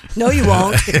 No, you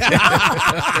won't.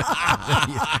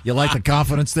 You like the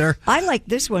confidence there? I like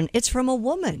this one. It's from a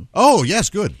woman. Oh,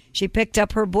 yes, good. She picked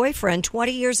up her boyfriend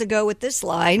 20 years ago with this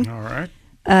line. All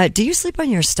right. Do you sleep on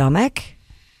your stomach?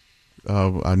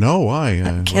 I know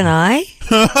why. Can I?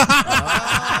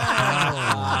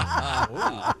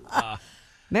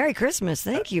 Merry Christmas.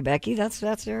 Thank you, Becky. That's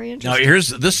very Now, interesting. here's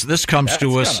this comes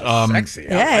to us sexy.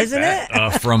 Isn't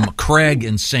it? from Craig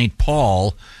in St.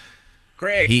 Paul.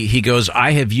 Craig. He goes,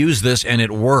 I have used this and it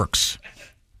works.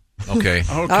 Okay.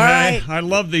 Okay. All right. I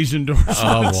love these endorsements.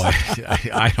 Oh, boy.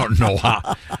 I don't know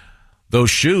how.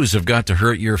 Those shoes have got to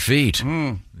hurt your feet.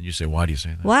 You say, why do you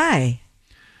say that? Why?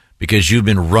 Because you've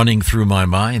been running through my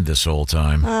mind this whole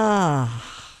time.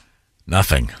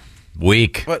 Nothing.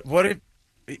 Weak. But what if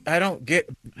I don't get?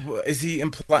 Is he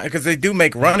implying? Because they do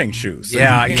make running shoes. So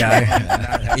Yeah,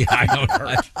 I know.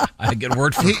 I get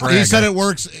word from Craig. He said it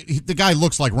works. The guy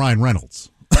looks like Ryan Reynolds.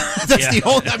 That's the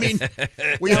only. I mean,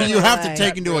 you have to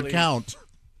take into account.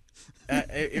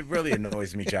 it really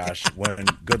annoys me, Josh, when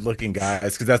good-looking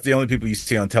guys, because that's the only people you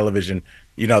see on television,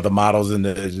 the models and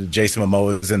the Jason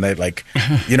Momoas, and they like,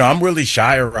 I'm really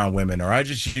shy around women, or I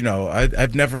just,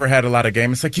 I've never had a lot of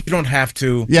game. It's like, you don't have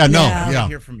to. Yeah, no, I yeah. wanna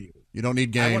hear from you. You don't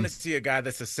need game. I want to see a guy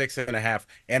that's a 6.5,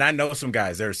 and I know some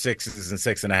guys that are 6s and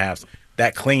 6.5s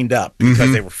that cleaned up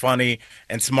because they were funny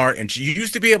and smart, and you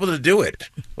used to be able to do it.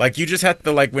 Like, you just had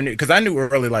to, like, because I knew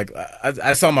early, like,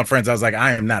 I saw my friends, I was like,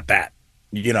 I am not that.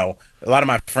 A lot of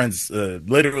my friends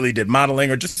literally did modeling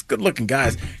or just good-looking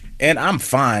guys, and I'm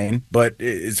fine, but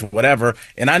it's whatever.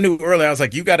 And I knew early, I was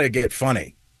like, you got to get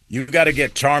funny. You got to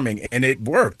get charming, and it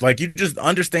worked. Like, you just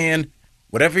understand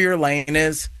whatever your lane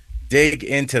is, dig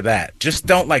into that. Just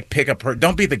don't, like, pick up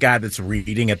don't be the guy that's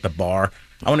reading at the bar.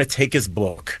 I want to take his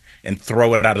book and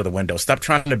throw it out of the window. Stop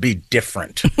trying to be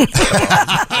different. What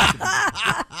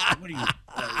are you,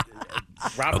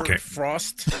 Robert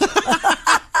Frost?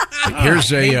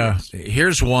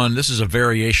 Here's one. This is a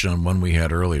variation on one we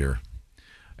had earlier.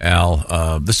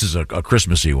 Al, this is a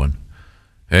Christmassy one.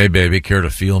 Hey, baby, care to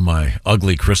feel my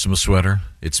ugly Christmas sweater?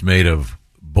 It's made of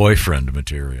boyfriend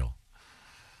material.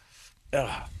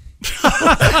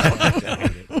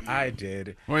 I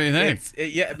did. What do you think?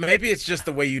 Maybe it's just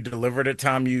the way you delivered it,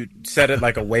 Tom. You said it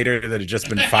like a waiter that had just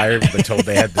been fired but told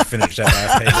they had to finish that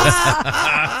last table.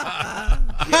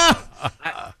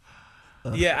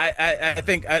 I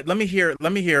think. Let me hear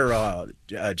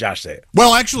Josh say it.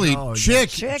 Well, actually, Chick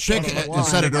said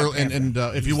it earlier, and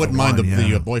if you wouldn't mind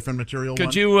the boyfriend material.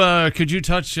 Could you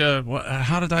touch?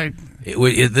 How did I?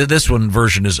 This one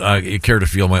version is you care to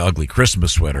feel my ugly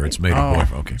Christmas sweater? It's made of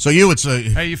boyfriend. Okay. So you would say,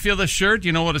 hey, you feel this shirt?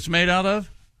 You know what it's made out of?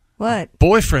 What?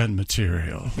 Boyfriend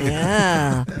material.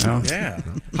 Yeah. Yeah.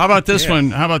 How about this one?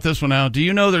 How about this one, Al? Do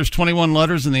you know there's 21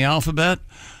 letters in the alphabet?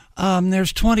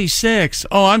 There's 26.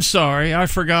 Oh, I'm sorry. I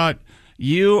forgot.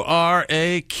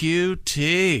 URAQT.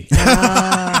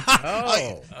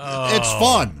 It's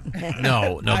fun.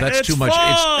 No, that's too much.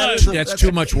 That's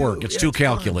too much work. It's too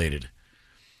calculated.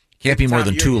 Can't be more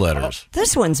than 2 letters.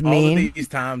 This one's mean. All of these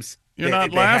times, you're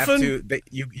not laughing.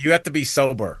 You have to be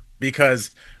sober, because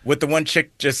what the one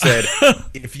chick just said,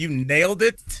 if you nailed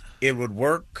it, it would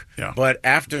work. Yeah. But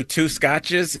after 2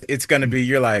 scotches, it's going to be,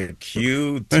 you're like,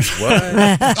 cute, what?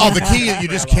 the key, you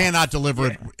just cannot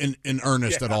deliver it in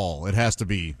earnest at all. It has to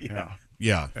be,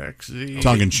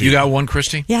 tongue in cheek. You got one,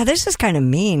 Christy? Yeah, this is kind of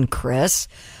mean, Chris.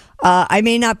 I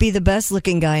may not be the best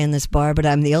looking guy in this bar, but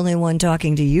I'm the only one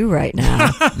talking to you right now.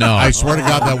 No, I swear to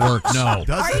God that works. No.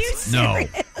 Are you serious? No,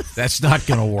 that's not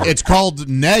going to work. It's called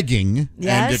negging,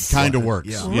 and it kind of works.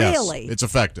 Yeah. Yes, Really? it's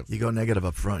effective. You go negative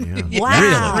up front, yeah.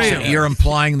 Wow. Really? So you're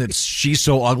implying that she's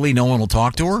so ugly no one will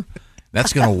talk to her?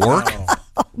 That's going to work?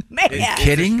 Man.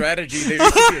 Kidding? It's a strategy. There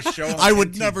used to be a show on I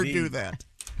would MTV. never do that.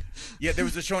 Yeah, there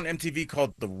was a show on MTV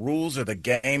called The Rules or The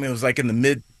Game. It was like in the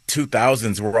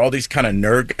mid-2000s where all these kind of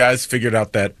nerd guys figured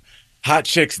out that hot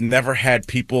chicks never had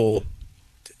people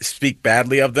speak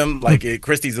badly of them. Like,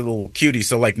 Christy's a little cutie,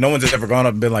 so like no one's ever gone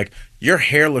up and been like, your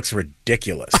hair looks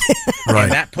ridiculous. Right.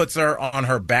 And that puts her on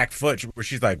her back foot where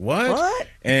she's like, what?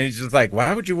 And it's just like,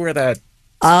 why would you wear that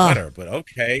sweater? But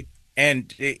okay.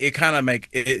 And it kind of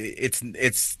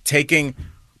it's taking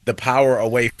the power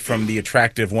away from the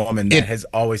attractive woman that has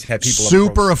always had people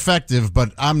super effective,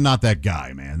 but I'm not that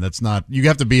guy, man. That's not. You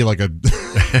have to be like a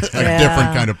different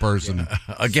kind of person.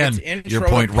 Again, your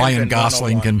point. Ryan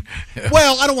Gosling can.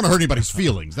 Well, I don't want to hurt anybody's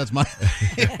feelings. That's my.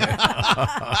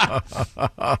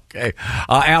 Okay,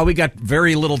 Al, we got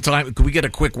very little time. Could we get a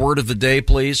quick word of the day,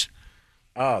 please?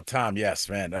 Oh, Tom, yes,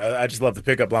 man. I just love the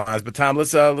pickup lines. But Tom,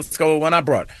 let's go with one I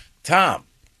brought. Tom,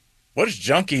 what does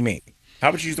junkie mean?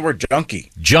 How would you use the word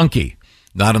junkie? Junkie,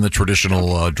 not in the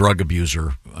traditional drug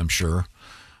abuser, I'm sure.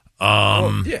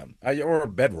 Or a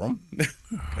bedroom.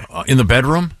 In the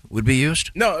bedroom would be used?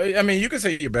 No, I mean, you could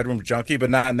say your bedroom junkie, but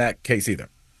not in that case either.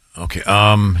 Okay,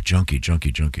 junkie.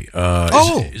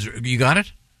 You got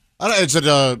it? Is it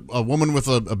a woman with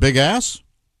a big ass?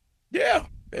 Yeah.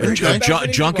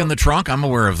 Junk in the trunk? I'm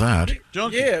aware of that.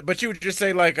 Yeah, but you would just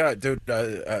say like, dude,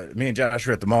 me and Josh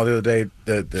were at the mall the other day.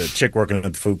 The chick working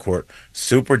at the food court,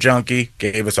 super junkie,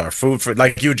 gave us our food for.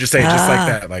 Like, you would just say it just like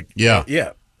that. Like, yeah. We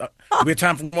have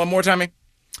time for one more, Tommy?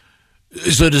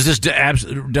 So does this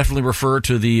definitely refer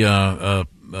to the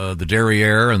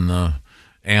derriere and the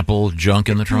ample junk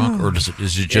in the trunk, or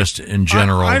is it just in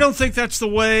general? I don't think that's the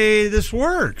way this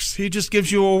works. He just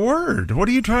gives you a word. What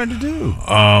are you trying to do?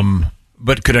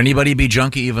 But could anybody be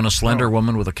junkie, even a slender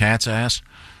woman with a cat's ass?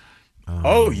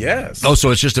 Oh, yes. Oh,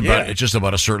 so it's just about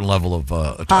a certain level of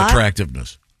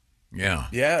attractiveness. Yeah.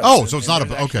 Yeah. Oh, so it's not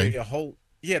okay.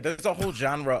 There's a whole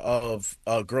genre of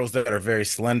girls that are very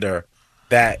slender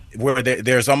that where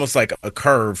there's almost like a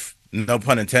curve, no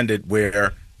pun intended,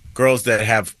 where girls that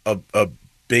have a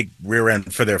big rear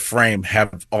end for their frame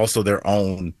have also their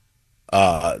own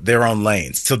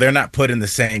lanes. So they're not put in the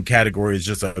same category as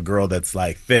just a girl that's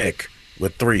like thick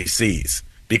with 3 C's,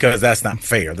 because that's not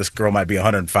fair. This girl might be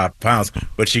 105 pounds,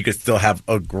 but she could still have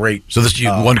a great. So this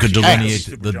one could delineate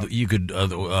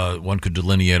one could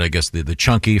delineate, I guess, the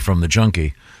chunky from the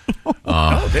junkie.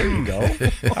 Oh, there you go.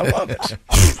 I love it.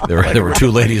 There were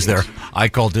 2 ladies there. I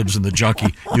call dibs on the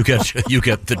junkie. You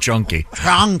get the chunky.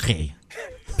 Chunky.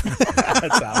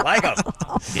 I like them.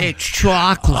 It's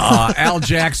chocolate. Al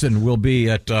Jackson will be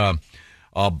at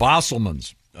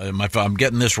Bosselman's. If I'm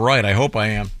getting this right, I hope I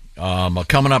am.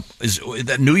 Coming up, is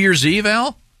that New Year's Eve,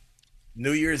 Al?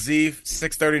 New Year's Eve,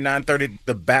 6:30, 9:30,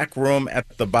 the back room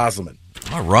at the Bosselman.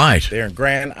 All right. They're in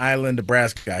Grand Island,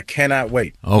 Nebraska. I cannot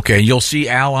wait. Okay, you'll see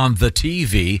Al on the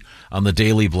TV on the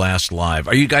Daily Blast Live.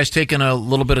 Are you guys taking a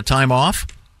little bit of time off?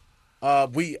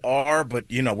 We are, but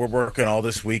we're working all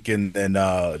this week, and then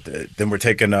we're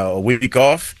taking a week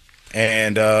off,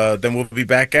 and then we'll be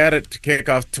back at it to kick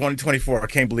off 2024. I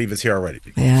can't believe it's here already.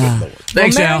 Yeah.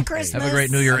 Thanks, Merry Al. Christmas. Have a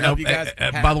great New Year. I hope you guys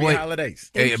by the way,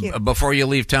 holidays. Before you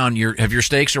leave town, have your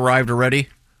steaks arrived already?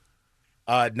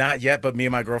 Not yet, but me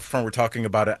and my girlfriend were talking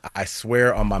about it. I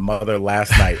swear on my mother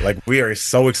last night. Like, we are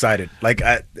so excited. Like,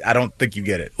 I don't think you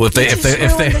get it. Well,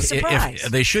 if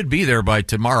they should be there by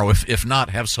tomorrow. If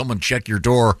not, have someone check your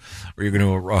door, or you're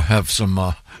going to have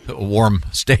some warm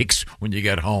steaks when you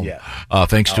get home. Yeah.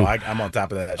 Thanks to I'm on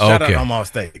top of that. Shout out Omaha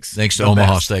Steaks. Thanks to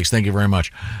Omaha Steaks. Thank you very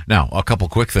much. Now, a couple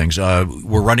quick things.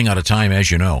 We're running out of time,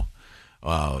 as you know.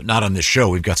 Not on this show.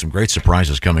 We've got some great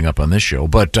surprises coming up on this show,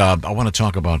 but I want to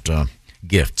talk about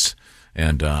gifts,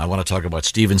 and I want to talk about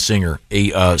Steven Singer,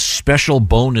 a special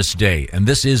bonus day, and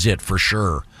this is it for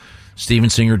sure.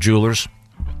 Steven Singer Jewelers.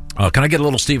 Can I get a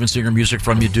little Steven Singer music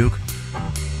from you, Duke?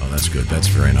 Oh, that's good. That's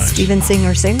very nice. Steven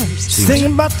Singer singers.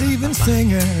 Singing about Steven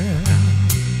Singer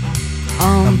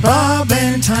on Bob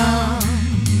and Tom.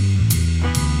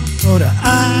 Go to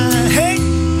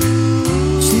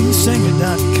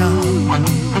IHateStevenSinger.com. Well,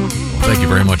 thank you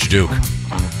very much, Duke.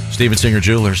 Steven Singer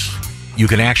Jewelers. You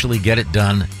can actually get it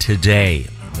done today.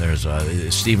 There's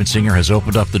Steven Singer has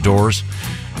opened up the doors,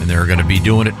 and they're going to be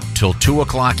doing it till 2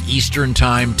 o'clock Eastern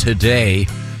time today.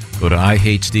 Go to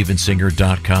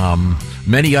IHateStevenSinger.com.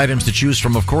 Many items to choose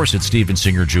from, of course, at Steven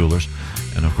Singer Jewelers.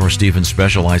 And, of course, Steven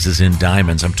specializes in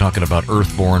diamonds. I'm talking about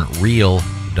Earthborn real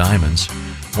diamonds.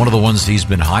 One of the ones he's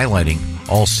been highlighting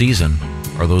all season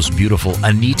are those beautiful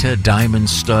Anita diamond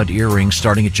stud earrings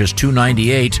starting at just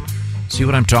 $298. See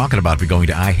what I'm talking about by going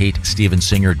to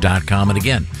IHateStevenSinger.com. And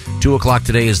again, 2 o'clock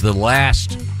today is the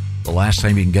last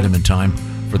time you can get them in time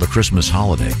for the Christmas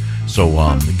holiday. So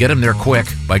get them there quick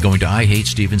by going to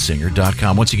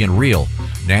IHateStevenSinger.com. Once again, real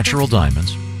natural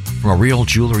diamonds from a real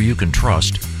jeweler you can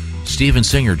trust. Steven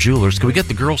Singer Jewelers. Can we get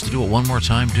the girls to do it one more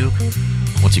time, Duke?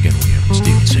 Once again, we have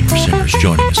Steven Singer Singers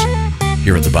joining us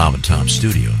here in the Bob and Tom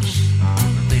Studios.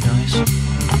 Aren't they nice?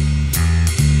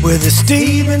 With the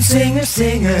Steven Singer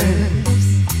Singers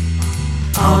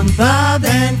on Bob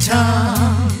and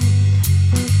Tom.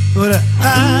 But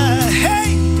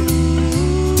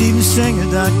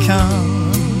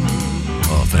IHateStevenSinger.com.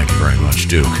 Oh, thank you very much,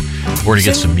 Duke. We're going to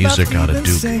get some music out of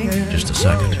Duke in just a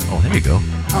second. Oh, there you go.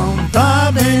 On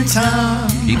Bob and Tom.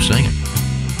 Keep singing.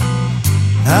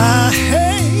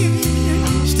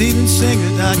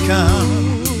 IHateStevenSinger.com.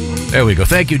 There we go.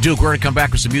 Thank you, Duke. We're going to come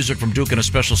back with some music from Duke and a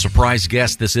special surprise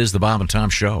guest. This is the Bob and Tom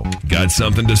Show. Got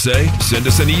something to say? Send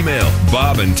us an email,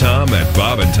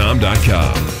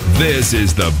 bobandtom@bobandtom.com. This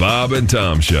is the Bob and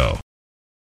Tom Show.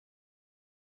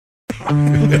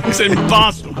 It's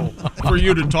impossible for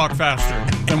you to talk faster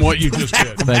than what you just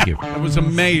did. Thank you. It was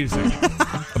amazing.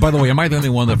 By the way, am I the only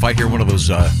one that if I hear one of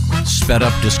those sped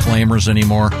up disclaimers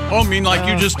anymore? Oh, mean like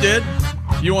you just did?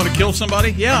 You want to kill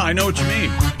somebody? Yeah, I know what you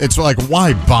mean. It's like,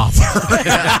 why bother?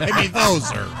 I mean,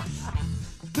 those are...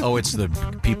 Oh, it's the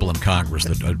people in Congress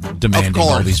that are demanding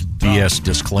all these BS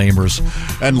disclaimers.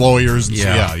 And lawyers.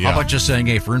 Yeah. How about just saying,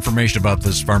 hey, for information about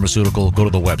this pharmaceutical, go to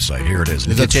the website. Here it is.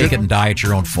 And if you take it and die, it's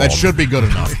your own fault. That should be good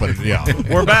enough, but yeah.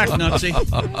 We're back, Nutsy.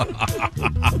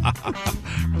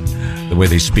 The way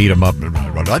they speed them up. Wouldn't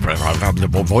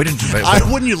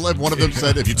you let one of them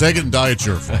said, if you take it and die, it's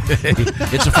your fault.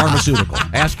 It's a pharmaceutical.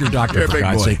 Ask your doctor, for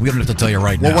God's sake. We don't have to tell you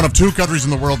right now. We're one of 2 countries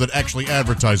in the world that actually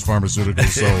advertise pharmaceuticals,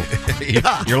 so...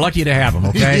 You're lucky to have them,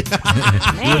 okay?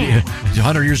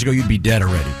 100 years ago, you'd be dead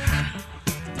already.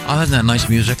 Oh, isn't that nice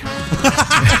music?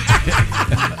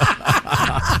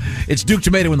 It's Duke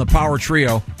Tomato and the Power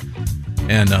Trio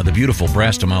and the beautiful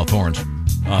Brass to Mouth Horns.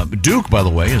 Duke, by the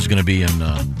way, is going to be in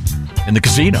in the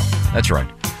casino. That's right.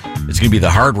 It's going to be the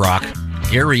Hard Rock,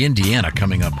 Gary, Indiana,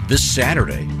 coming up this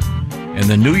Saturday. And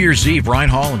then New Year's Eve, Ryan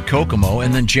Hall in Kokomo.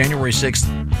 And then January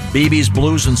 6th, BB's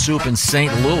Blues and Soup in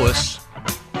St. Louis.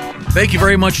 Thank you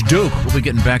very much, Duke. We'll be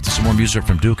getting back to some more music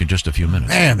from Duke in just a few minutes.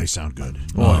 Man, they sound good.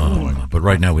 Boy. But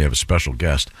right now we have a special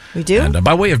guest. We do? And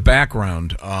by way of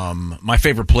background, my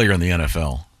favorite player in the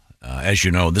NFL, as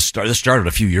you know, this started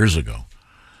a few years ago.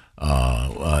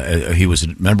 He was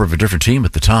a member of a different team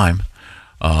at the time,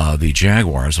 the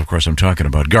Jaguars. Of course, I'm talking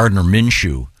about Gardner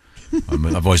Minshew.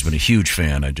 I've always been a huge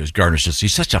fan.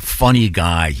 He's such a funny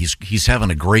guy. He's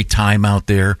having a great time out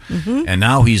there. Mm-hmm. And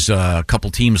now he's a couple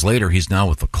teams later, he's now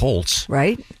with the Colts.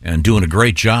 Right. And doing a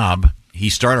great job. He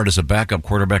started as a backup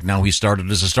quarterback. Now he started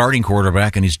as a starting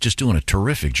quarterback, and he's just doing a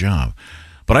terrific job.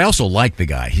 But I also like the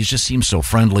guy. He just seems so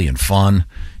friendly and fun.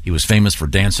 He was famous for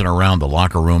dancing around the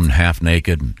locker room half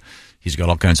naked. And he's got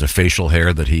all kinds of facial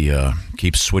hair that he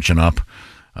keeps switching up.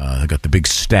 Got the big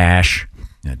stash.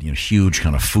 That huge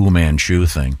kind of Fu Manchu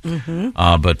thing.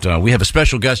 Mm-hmm. But we have a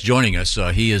special guest joining us.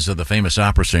 He is the famous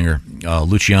opera singer,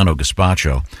 Luciano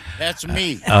Gaspacho. That's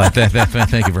me.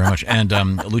 Thank you very much. And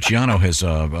Luciano has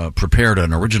prepared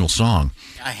an original song.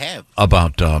 I have.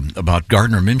 About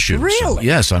Gardner Minshew. Really? So,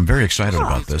 yes, I'm very excited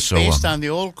about this. So based on the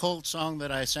old Colt song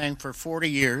that I sang for 40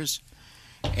 years.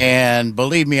 And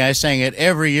believe me, I sang it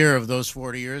every year of those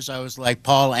 40 years. I was like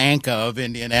Paul Anka of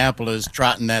Indianapolis,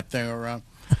 trotting that thing around.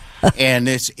 And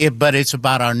but it's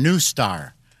about our new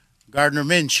star, Gardner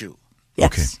Minshew.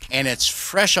 Yes. Okay. And it's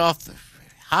fresh hot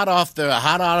out of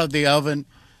the oven.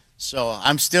 So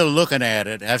I'm still looking at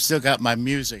it. I've still got my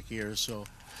music here. So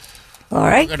all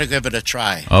right, we're going to give it a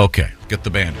try. Okay, get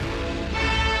the band.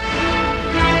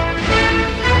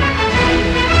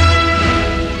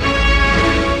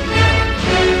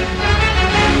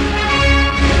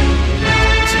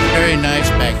 It's very nice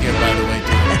back here, by the way,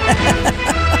 Tom.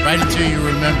 Right until you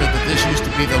remember that this used to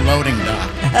be the loading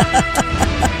dock.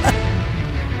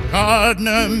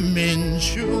 Gardner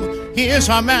Minshew, he is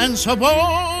a man so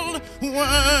bold,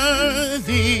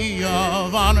 worthy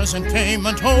of honors and fame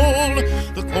untold.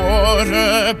 The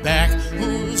quarterback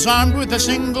who's armed with a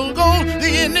single goal,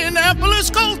 the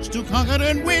Indianapolis Colts to conquer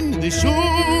and win the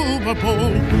Super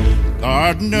Bowl.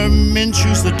 Gardner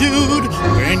Minshew's the dude,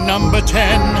 wearing number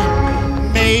 10.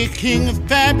 Making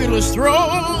fabulous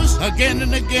throws again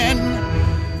and again.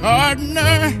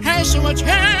 Gardner has so much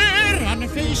hair on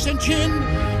his face and chin.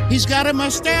 He's got a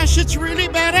mustache, it's really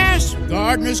badass.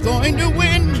 Gardner's going to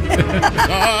win.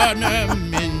 Gardner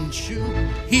Minshew,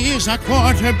 he is a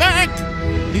quarterback.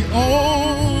 The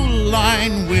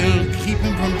O-line will keep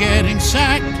him from getting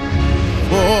sacked.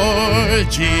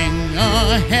 Forging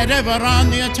ahead ever on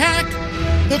the attack.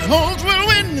 The Colts will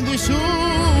win the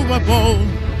Super Bowl.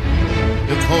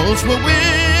 The Colts will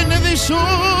win the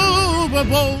Super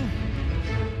Bowl.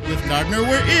 With Gardner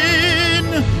we're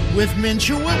in. With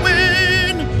Minshew we'll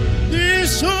win the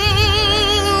Super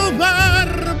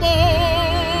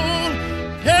Bowl.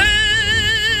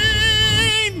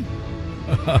 Game!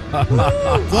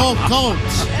 Go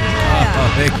Colts.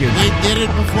 Oh, thank you. We did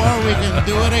it before, we can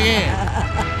do it again.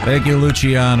 Thank you,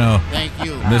 Luciano. Thank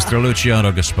you. Mr.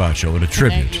 Luciano Gaspacho, and a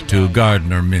tribute to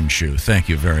Gardner Minshew. Thank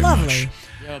you very much.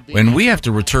 When we have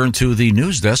to return to the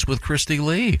news desk with Christy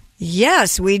Lee.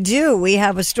 Yes, we do. We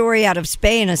have a story out of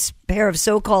Spain. A pair of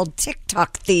so-called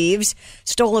TikTok thieves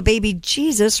stole a baby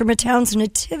Jesus from a town's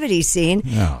nativity scene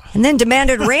and then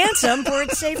demanded ransom for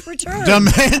its safe return.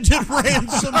 Demanded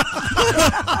ransom?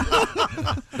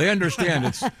 They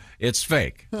understand it's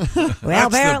fake. Well,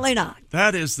 apparently not.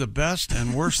 That is the best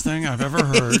and worst thing I've ever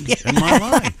heard in my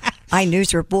life.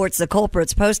 iNews reports the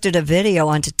culprits posted a video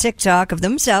onto TikTok of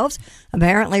themselves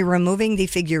apparently removing the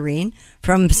figurine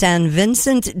from San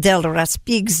Vincent del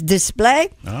Raspig's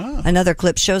display. Another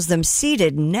clip shows them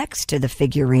seated next to the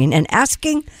figurine and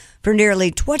asking for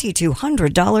nearly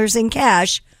 $2,200 in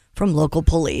cash from local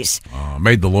police.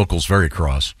 Made the locals very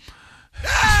cross.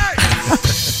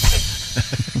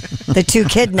 The two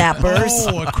kidnappers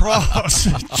across.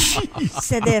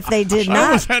 said that if they did I not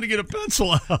almost had to get a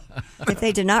pencil out. if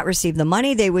they did not receive the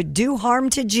money, they would do harm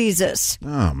to Jesus.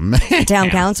 Oh, man. The town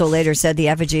council later said the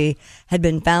effigy had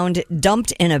been found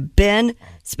dumped in a bin.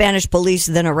 Spanish police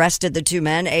then arrested the two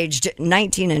men, aged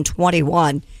 19 and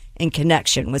 21, in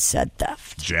connection with said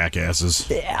theft. Jackasses.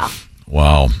 Yeah.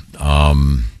 Wow.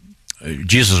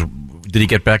 Jesus, did he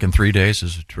get back in 3 days?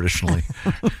 Is it traditionally?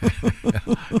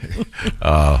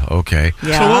 Okay.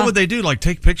 Yeah. So what would they do? Like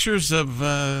take pictures of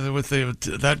with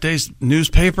that day's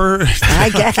newspaper? I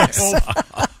guess.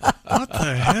 What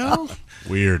the hell?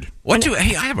 Weird.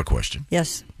 Hey, I have a question.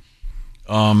 Yes.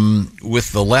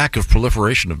 With the lack of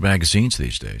proliferation of magazines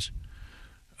these days,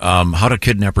 How do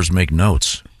kidnappers make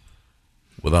notes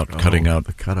without cutting out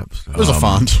the cut-up stuff? There's a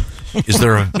font. Is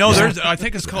there a... No, there's. I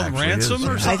think it's called ransom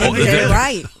or something. I think you're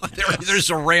right. There's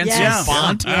a ransom Yes.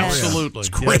 font? Yes. Absolutely. It's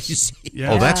crazy.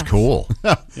 Yeah. Oh, that's cool.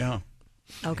 Yeah.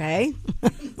 Okay.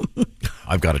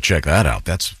 I've got to check that out.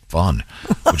 That's fun.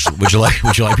 Would you like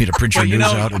me to print your news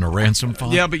out in a ransom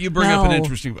font? Yeah, but you bring up an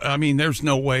interesting. I mean, there's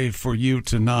no way for you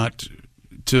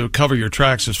to cover your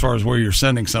tracks as far as where you're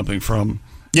sending something from.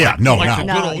 Yeah, no, like no.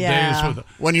 the good old days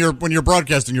with when you're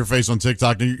broadcasting your face on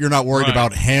TikTok, you're not worried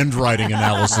about handwriting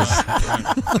analysis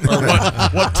or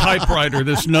what typewriter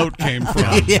this note came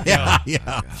from. Yeah.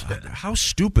 How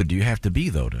stupid do you have to be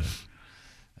though?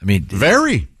 I mean,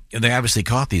 very. And they obviously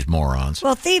caught these morons.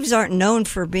 Well, thieves aren't known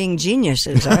for being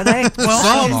geniuses, are they?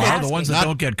 Some are the ones that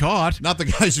don't get caught. Not the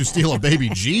guys who steal a baby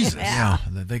Jesus. Yeah,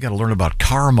 they got to learn about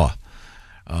karma.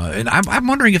 And I'm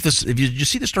wondering if you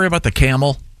see the story about the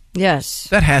camel. Yes.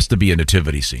 That has to be a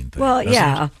nativity scene thing. Well,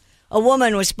 yeah. It? A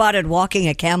woman was spotted walking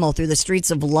a camel through the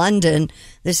streets of London.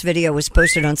 This video was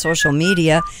posted on social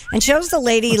media and shows the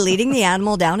lady leading the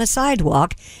animal down a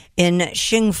sidewalk in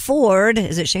Shingford.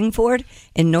 Is it Shingford?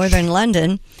 In northern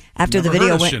London. After the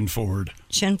video went. Shingford.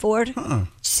 Shingford? Huh.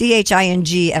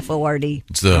 CHINGFORD.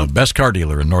 It's the best car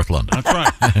dealer in North London. That's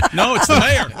right. No, it's the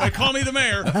mayor. They call me the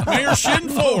mayor. Mayor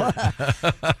Shingford.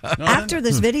 After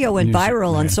this video went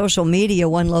viral on social media,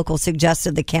 one local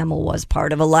suggested the camel was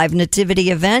part of a live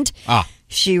nativity event.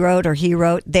 She wrote, or he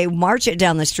wrote, they march it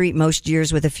down the street most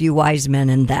years with a few wise men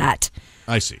and that.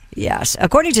 I see. Yes.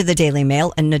 According to the Daily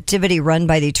Mail, a nativity run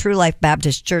by the True Life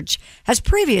Baptist Church has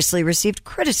previously received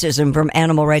criticism from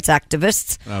animal rights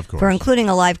activists for including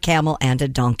a live camel and a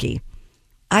donkey.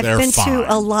 I've been to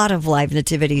a lot of live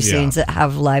nativity scenes that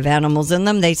have live animals in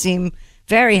them. They seem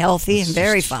very healthy and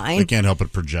very fine. They can't help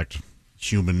but project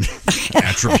human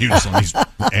attributes on these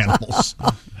animals.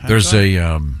 There's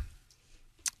a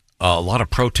lot of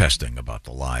protesting about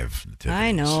the live nativities.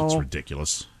 I know. It's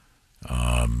ridiculous.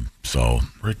 So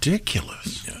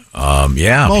ridiculous.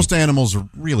 Yeah. Most animals are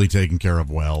really taken care of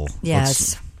well.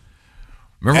 Yes.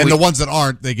 The ones that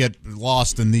aren't, they get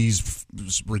lost in these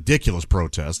ridiculous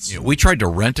protests. Yeah, we tried to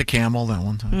rent a camel that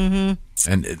one time.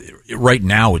 Mm-hmm. And right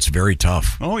now it's very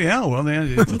tough. Oh, yeah. Well,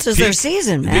 this is their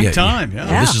season, man. Big time,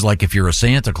 yeah. This is like if you're a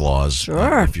Santa Claus.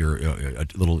 Sure. If you're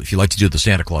if you like to do the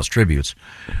Santa Claus tributes,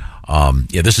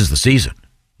 this is the season.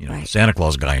 You know, Santa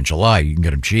Claus guy in July, you can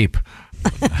get him cheap.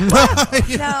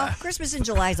 No, Christmas in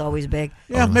July is always big.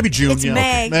 Yeah, maybe June. It's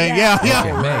May. May.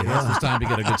 Okay, May. It's time to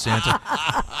get a good Santa.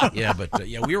 Yeah, but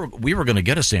we were going to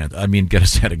get a Santa. I mean, get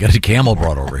a camel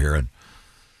brought over here, and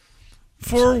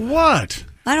for what?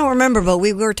 I don't remember, but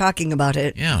we were talking about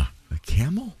it. Yeah, a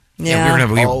camel.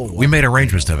 Yeah, we made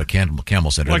arrangements to have a camel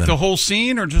Santa. Like the whole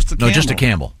scene, or just the camel? No, just a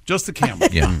camel. Just the camel.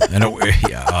 Yeah, and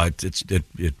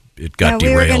it got derailed.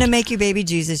 We were going to make you baby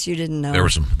Jesus. You didn't know.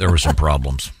 There were some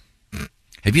problems.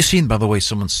 Have you seen, by the way,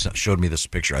 someone showed me this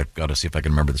picture. I've got to see if I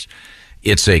can remember this.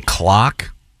 It's a clock,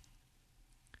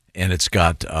 and it's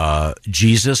got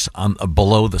Jesus on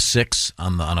below the 6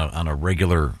 on a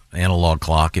regular analog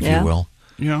clock, if you will.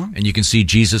 Yeah. And you can see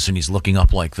Jesus, and he's looking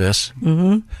up like this.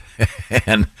 Mm-hmm.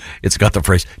 And it's got the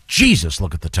phrase, Jesus,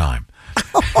 look at the time.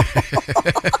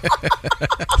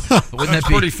 That's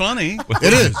pretty funny.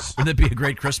 It is. Wouldn't it be a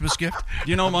great Christmas gift?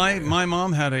 You know, my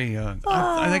mom had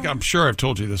I'm sure I've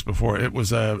told you this before. It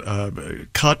was a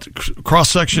cut cross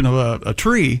section of a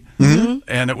tree,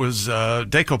 and it was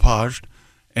decoupaged,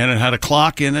 and it had a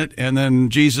clock in it, and then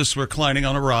Jesus reclining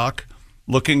on a rock,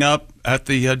 looking up at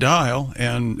the dial,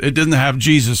 and it didn't have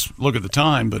Jesus look at the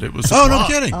time, but it was. Oh, no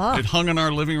kidding! It hung in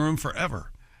our living room forever.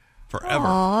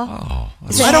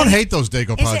 I don't hate those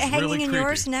decoupage. Is it hanging in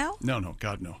yours now? No,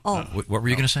 God, no. Oh. What were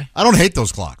you going to say? I don't hate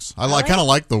those clocks. I kind of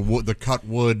like the cut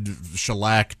wood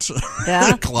shellacked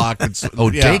clock.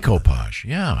 Decoupage.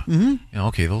 Yeah. Mm-hmm. Yeah.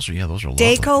 Okay. Those are lovely.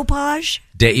 Decoupage.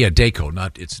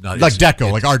 Deco. It's not like deco,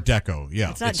 like Art Deco.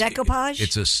 Yeah. It's not decoupage.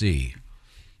 It's a C.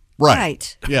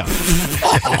 Right. Yeah.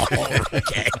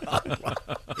 Okay.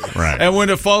 Right. And when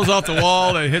it falls off the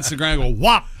wall, it hits the ground. And go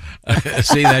whop.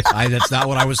 See, that's not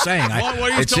what I was saying. What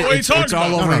are you talking it's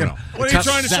all about? over. No. What are you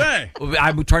trying to say?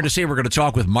 I'm trying to say we're going to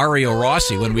talk with Mario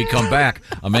Rossi when we come back,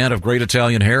 a man of great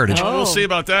Italian heritage. We'll see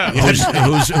about that.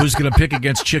 Who's going to pick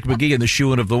against Chick McGee in the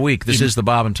shoe-in of the week? This is the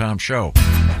Bob and Tom Show.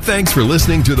 Thanks for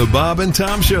listening to the Bob and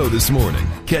Tom Show this morning.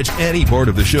 Catch any part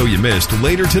of the show you missed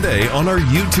later today on our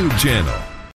YouTube channel.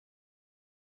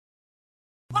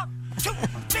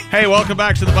 Hey, welcome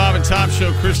back to the Bob and Tom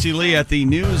Show. Christy Lee at the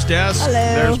news desk. Hello.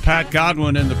 There's Pat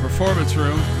Godwin in the performance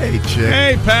room. Hey, Chick.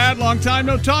 Hey, Pat. Long time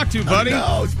no talk to, buddy.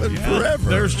 No, it's been forever.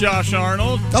 There's Josh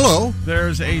Arnold. Hello.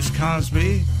 There's Ace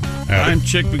Cosby. I'm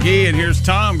Chick McGee, and here's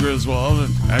Tom Griswold.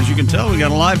 And as you can tell, we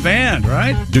got a live band,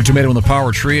 right? Duke Tomato and the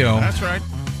Power Trio. That's right.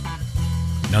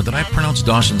 Now, did I pronounce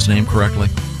Dawson's name correctly?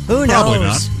 Who knows? Probably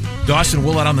not. Dawson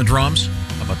Willett on the drums.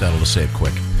 How about that? I'll just say it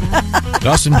quick.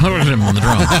 Dawson Willett on the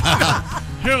drums.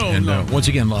 And once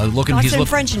again, looking. That's He's a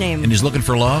French name. And he's looking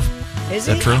for love. Is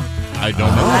that he? true? I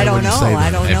don't know. I don't know.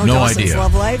 I don't have know no Dawson's idea.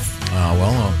 love life.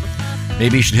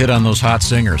 Maybe you should hit on those hot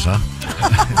singers, huh?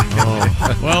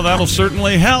 Well, that'll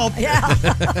certainly help. Yeah.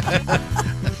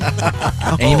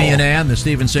 Amy and Ann, the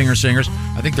Steven Singer singers.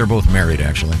 I think they're both married,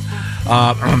 actually.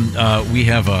 We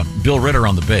have Bill Ritter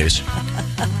on the bass.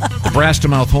 The brass to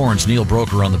mouth horns, Neil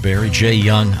Broker on the bari, Jay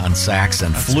Young on sax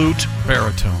and flute.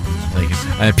 Baritone. Thank you.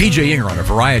 PJ Yinger on a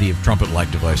variety of trumpet-like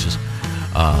devices.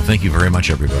 Thank you very much,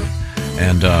 everybody.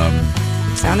 And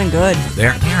sounding good. They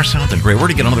are sounding great. We're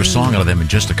going to get another song out of them in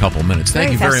just a couple minutes.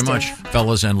 Thank Very you very festive. much,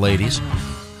 fellas and ladies.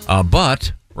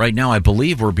 But right now, I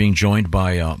believe we're being joined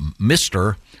by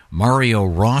Mr. Mario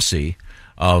Rossi.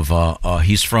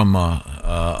 He's from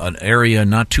an area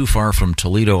not too far from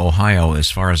Toledo, Ohio, as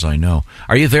far as I know.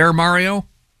 Are you there, Mario?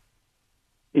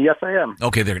 Yes, I am.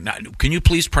 Okay, there. Now, can you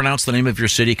please pronounce the name of your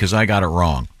city, because I got it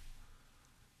wrong?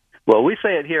 Well, we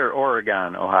say it here,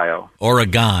 Oregon, Ohio.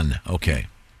 Oregon, okay.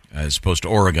 As opposed to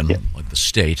Oregon, like the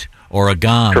state.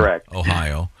 Oregon, correct.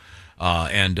 Ohio.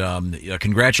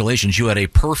 Congratulations. You had a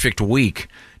perfect week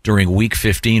during Week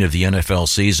 15 of the NFL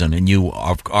season, and you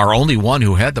are only one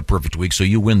who had the perfect week, so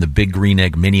you win the Big Green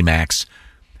Egg Mini-Max.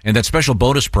 And that special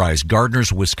bonus prize,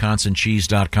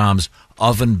 GardnersWisconsinCheese.com's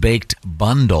oven-baked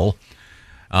bundle.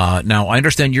 Now, I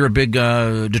understand you're a big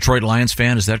Detroit Lions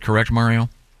fan. Is that correct, Mario?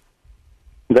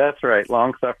 That's right.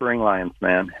 Long-suffering Lions,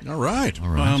 man. All right.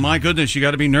 Well, my goodness, you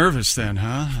got to be nervous then,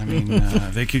 huh? I mean,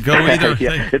 they could go either.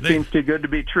 It seems too good to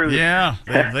be true. Yeah,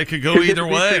 they could go either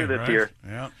way. This right? year.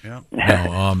 Yeah. No,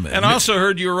 and I also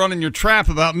heard you were running your trap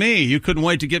about me. You couldn't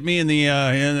wait to get me in the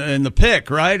in the pick,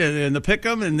 right? In the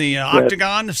pick'em, in the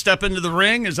octagon, to step into the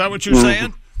ring. Is that what you're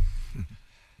saying?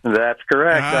 That's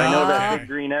correct. I know that Big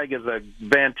Green Egg is a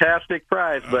fantastic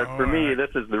prize, but for me,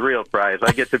 this is the real prize.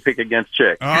 I get to pick against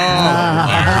Chick. Oh,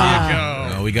 there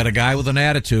you go. We got a guy with an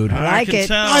attitude. I like it.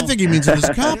 Tell. I think he means it as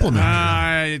a compliment.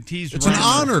 It's an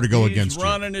honor to go against you.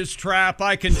 He's running his trap.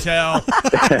 I can tell.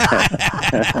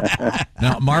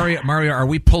 Now, Mario, are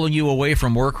we pulling you away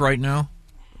from work right now?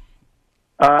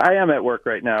 I am at work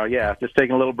right now, yeah. Just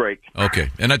taking a little break. Okay.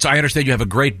 And I understand you have a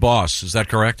great boss. Is that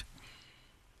correct?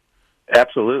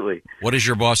 Absolutely. What is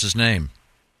your boss's name?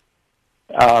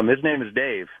 His name is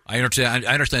Dave. I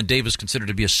understand Dave is considered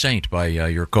to be a saint by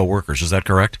your coworkers. Is that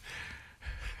correct?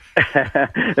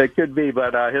 It could be,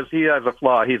 but he has a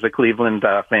flaw. He's a Cleveland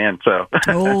fan, so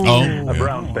a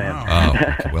Browns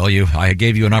fan. Well, I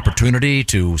gave you an opportunity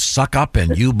to suck up,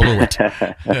 and you blew it.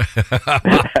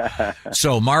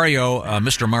 So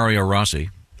Mr. Mario Rossi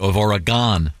of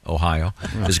Oregon, Ohio,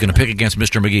 is going to pick against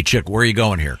Mr. McGee. Chick, where are you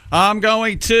going here? I'm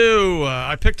going to.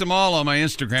 I picked them all on my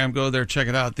Instagram. Go there, check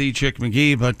it out, The Chick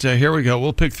McGee. But here we go.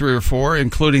 We'll pick 3 or 4,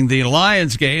 including the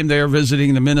Lions game. They are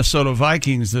visiting the Minnesota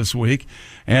Vikings this week.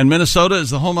 And Minnesota is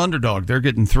the home underdog. They're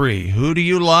getting 3. Who do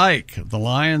you like? The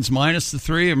Lions minus the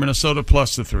 3 or Minnesota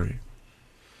plus the 3?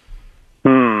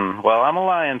 Well, I'm a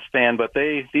Lions fan, but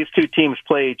these two teams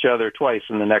play each other twice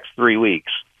in the next 3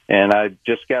 weeks. And I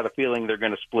just got a feeling they're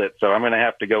going to split, so I'm going to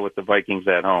have to go with the Vikings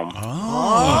at home.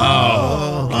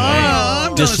 I'm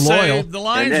going to say the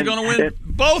Lions are going to win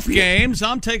both games.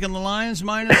 I'm taking the Lions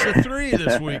minus the 3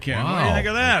 this weekend. What do you think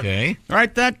of that? Okay.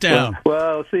 Write that down.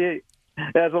 Well, see,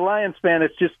 as a Lions fan,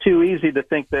 it's just too easy to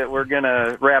think that we're going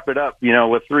to wrap it up,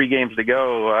 with 3 games to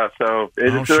go.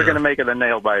 They're going to make it a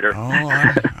nail-biter.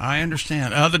 I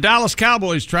understand. The Dallas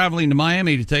Cowboys traveling to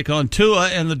Miami to take on Tua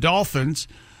and the Dolphins.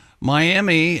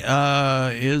 Miami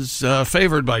is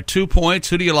favored by 2 points.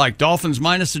 Who do you like? Dolphins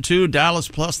minus the 2, Dallas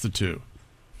plus the 2?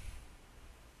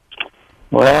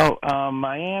 Well,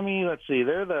 Miami, let's see.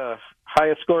 They're the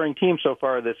highest scoring team so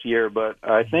far this year, but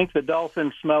I think the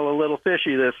Dolphins smell a little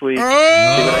fishy this week. See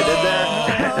what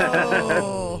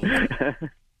I did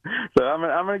there? So I'm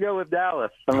going to go with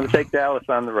Dallas. I'm going to take Dallas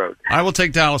on the road. I will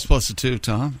take Dallas plus the 2,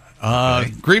 Tom.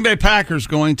 Green Bay Packers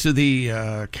going to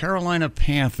the Carolina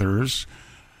Panthers.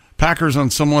 Packers on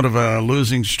somewhat of a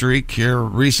losing streak here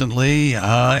recently,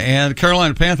 and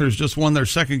Carolina Panthers just won their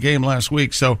second game last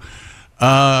week. So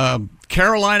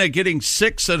Carolina getting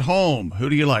 6 at home. Who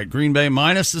do you like? Green Bay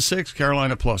minus the 6,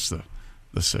 Carolina plus the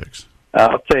 6?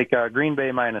 I'll take Green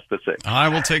Bay minus the 6. I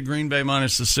will take Green Bay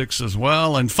minus the 6 as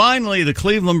well. And finally, the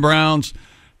Cleveland Browns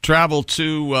travel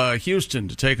to Houston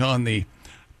to take on the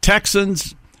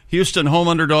Texans. Houston home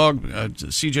underdog.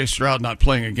 C.J. Stroud not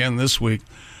playing again this week.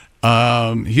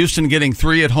 Houston getting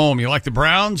 3 at home. You like the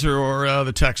Browns or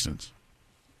the Texans?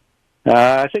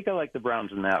 I think I like the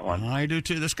Browns in that one. I do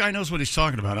too. This guy knows what he's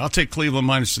talking about. I'll take Cleveland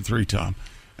minus the 3, Tom.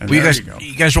 And Well, there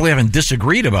you guys really haven't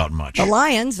disagreed about much. The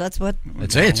Lions, that's what.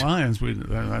 That's it. The Lions,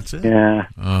 that's it. Yeah.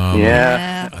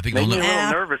 Yeah. I think Made me they'll a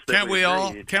little nervous. that Can't we all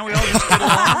agreed. just get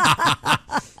along?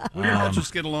 We can all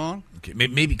just get along. Okay,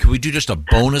 maybe could we do just a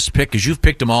bonus pick? Because you've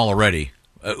picked them all already.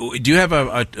 Do you have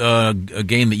a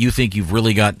game that you think you've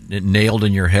really got nailed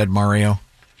in your head, Mario?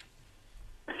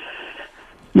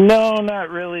 No, not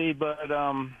really, but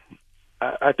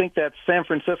I think that San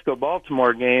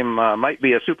Francisco-Baltimore game might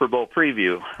be a Super Bowl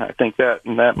preview. I think that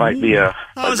might be a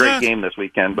great game this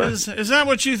weekend. But Is that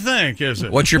what you think, is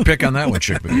it? What's your pick on that one,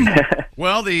 Chick?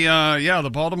 Well, the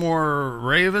Baltimore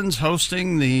Ravens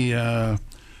hosting the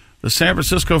San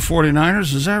Francisco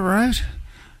 49ers. Is that right?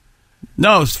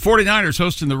 No, it's 49ers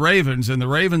hosting the Ravens, and the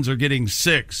Ravens are getting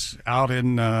 6 out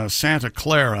in Santa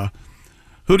Clara.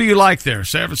 Who do you like there,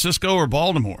 San Francisco or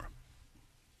Baltimore?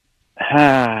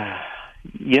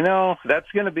 That's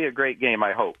going to be a great game,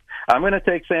 I hope. I'm going to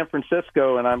take San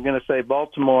Francisco, and I'm going to say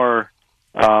Baltimore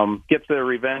gets their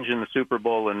revenge in the Super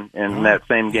Bowl in that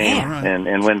same game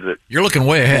and wins it. You're looking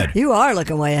way ahead. You are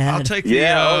looking way ahead. I'll take you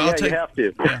have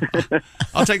to.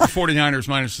 I'll take the 49ers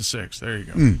minus the 6. There you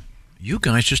go. You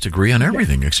guys just agree on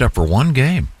everything except for one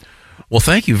game. Well,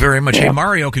 thank you very much. Hey,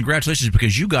 Mario, congratulations,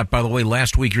 because you got, by the way,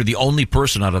 last week, you're the only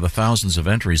person out of the thousands of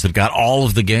entries that got all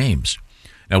of the games.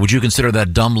 Now, would you consider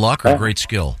that dumb luck or great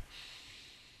skill?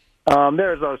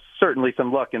 There's certainly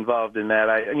some luck involved in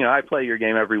that. I play your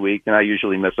game every week, and I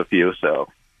usually miss a few. So,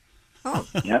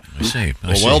 yeah. I see.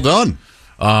 Well done.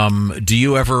 Do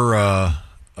you ever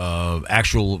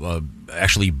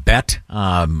actually bet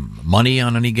money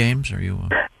on any games? Are you?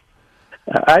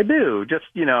 I do. Just,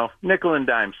 nickel and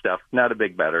dime stuff. Not a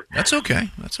big better. That's okay.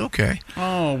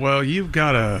 Oh, well, you've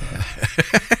got to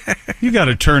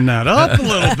turn that up a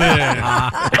little bit.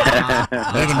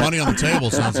 Leaving money on the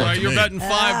table sounds like to you're me. betting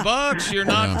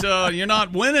 $5. You're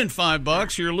not winning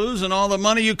 $5. You're losing all the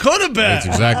money you could have bet. That's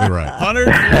exactly right.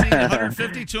 $150,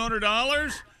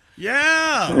 $200.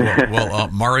 Yeah. Well,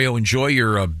 Mario, enjoy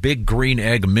your Big Green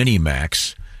Egg Mini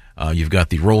Max. You've got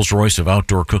the Rolls-Royce of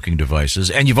outdoor cooking devices,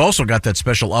 and you've also got that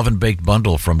special oven-baked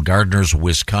bundle from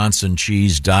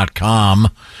GardnersWisconsinCheese.com.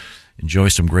 Enjoy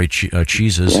some great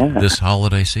cheeses this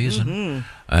holiday season. Mm-hmm.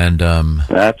 And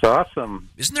that's awesome.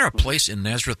 Isn't there a place in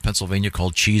Nazareth, Pennsylvania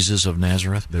called Cheeses of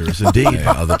Nazareth? There is indeed.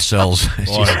 That sells.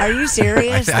 Are you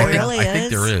serious? I There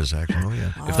think there is, actually.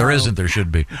 Yeah. If there isn't, there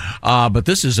should be. But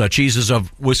this is Cheeses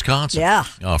of Wisconsin. Yeah.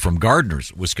 From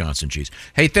Gardeners, Wisconsin Cheese.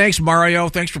 Hey, thanks, Mario.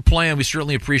 Thanks for playing. We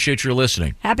certainly appreciate your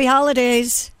listening. Happy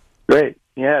holidays. Great.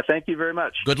 Yeah, thank you very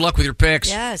much. Good luck with your picks.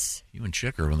 Yes. You and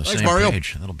Chick are on the Thanks, same Mario.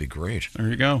 page. That'll be great. There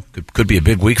you go. Could be a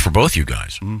big week for both you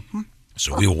guys. Mm-hmm.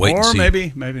 So we'll wait and see. Or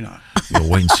maybe not. We'll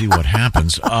wait and see what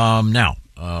happens. Now,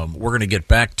 we're going to get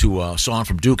back to a song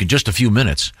from Duke in just a few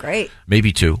minutes. Great.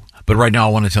 Maybe 2. But right now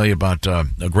I want to tell you about a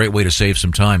great way to save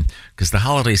some time, because the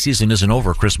holiday season isn't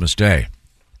over Christmas Day.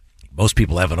 Most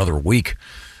people have another week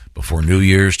before New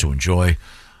Year's to enjoy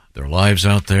their lives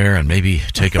out there and maybe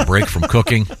take a break from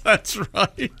cooking. That's right.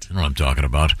 You know what I'm talking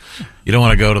about. You don't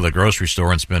want to go to the grocery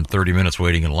store and spend 30 minutes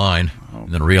waiting in line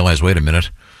and then realize, wait a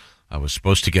minute, I was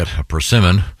supposed to get a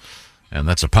persimmon, and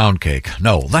that's a pound cake.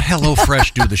 No, let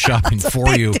HelloFresh do the shopping for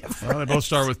you. Well, they both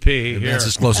start with P. Here. That's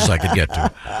as close as I could get to.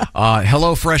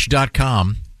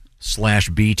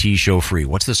 HelloFresh.com/BT Show Free.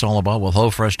 What's this all about? Well,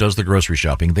 HelloFresh does the grocery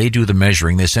shopping. They do the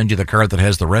measuring. They send you the card that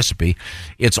has the recipe.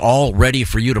 It's all ready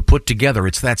for you to put together.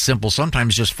 It's that simple.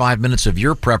 Sometimes just 5 minutes of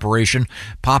your preparation.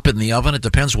 Pop it in the oven. It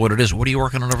depends what it is. What are you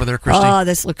working on over there, Christy? Oh,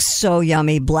 this looks so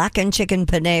yummy. Blackened chicken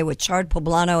penne with charred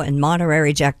poblano and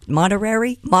Monterey Jack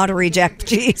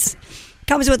cheese.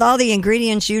 Comes with all the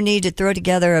ingredients you need to throw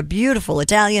together a beautiful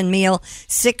Italian meal.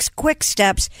 6 quick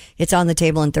steps. It's on the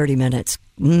table in 30 minutes.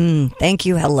 Thank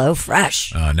you,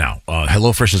 HelloFresh. Now,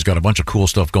 HelloFresh has got a bunch of cool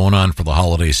stuff going on for the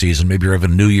holiday season. Maybe you're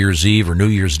having a New Year's Eve or New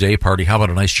Year's Day party. How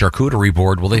about a nice charcuterie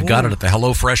board? Well, they've got it at the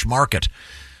HelloFresh Market.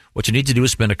 What you need to do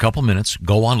is spend a couple minutes,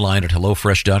 go online at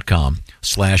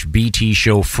HelloFresh.com/BT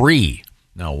Show Free.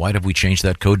 Now, why have we changed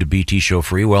that code to BT Show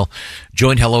Free? Well,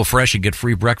 join HelloFresh and get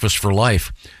free breakfast for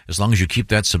life as long as you keep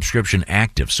that subscription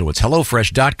active. So it's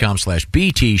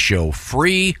HelloFresh.com/BT Show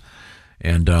Free.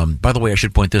 And by the way, I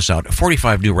should point this out,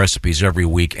 45 new recipes every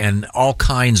week and all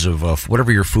kinds of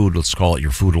whatever your food, let's call it your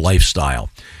food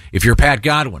lifestyle. If you're Pat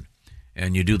Godwin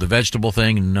and you do the vegetable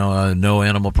thing, no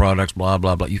animal products, blah,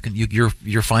 blah, blah,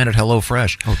 you're fine at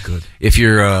HelloFresh. Oh, good. If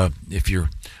you're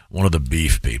one of the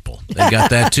beef people, they got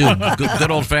that too.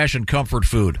 Good old-fashioned comfort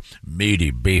food,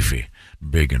 meaty, beefy.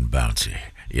 Big and bouncy.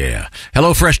 Yeah.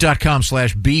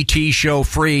 HelloFresh.com/BT Show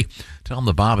free. Tell them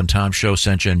the Bob and Tom Show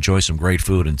sent you. Enjoy some great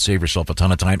food and save yourself a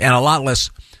ton of time. And a lot less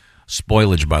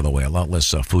spoilage, by the way. A lot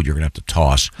less food you're going to have to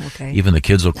toss. Okay. Even the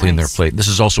kids will clean their plate. This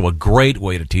is also a great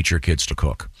way to teach your kids to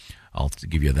cook. I'll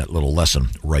give you that little lesson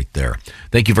right there.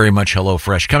 Thank you very much,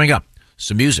 HelloFresh. Coming up,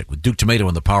 some music with Duke Tomato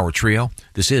and the Power Trio.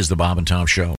 This is the Bob and Tom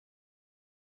Show.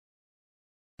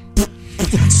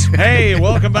 Hey,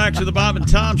 welcome back to the Bob and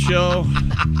Tom Show.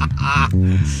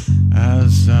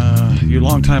 As you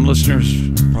longtime listeners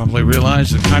probably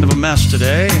realize, it's kind of a mess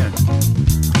today.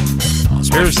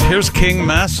 Here's King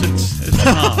Mess. It's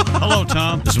Tom. Hello,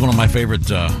 Tom. This is one of my favorite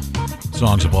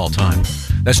songs of all time.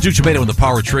 That's Duke Tomato and the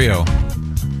Power Trio.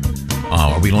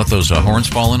 Are we going to let those horns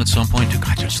fall in at some point? Dude,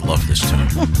 I just love this tune.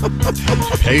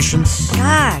 Patience.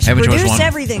 Gosh, produce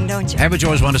everything, don't you? Haven't you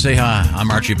always wanted to say, hi, I'm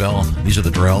Archie Bell. These are the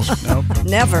Drells? Nope.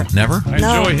 Never. Never? I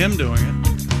enjoy him doing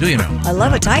it. Do you know? I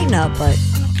love a tighten up, but...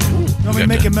 You want me to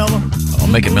make it mellow? I'll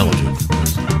make it mellow, Duke.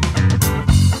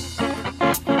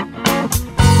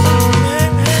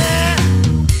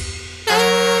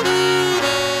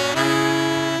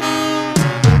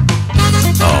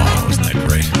 Oh, isn't that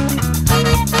great?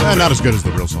 Not as good as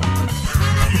the real song.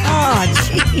 Oh,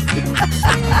 gee.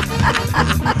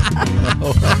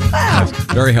 That's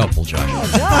very helpful, Josh. Oh,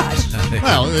 Josh.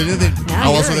 Well,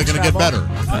 how else are they going to get better?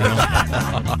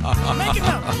 Make it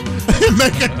mellow.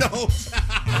 Make it no.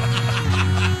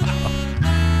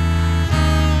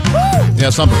 Yeah,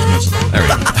 something's missing. There we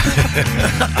go.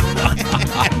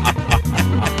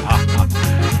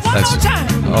 One more time.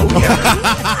 Oh, yeah.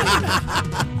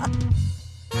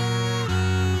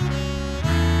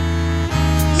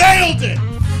 Nailed it.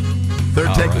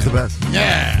 Third take was the best.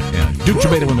 Yeah. Duke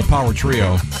Tomato and the Power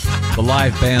Trio, the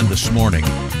live band this morning.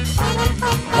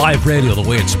 Live radio the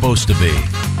way it's supposed to be.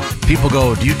 People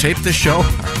go, do you tape this show?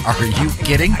 Are you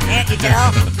kidding? Can't you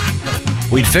tell?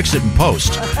 We'd fix it in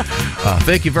post.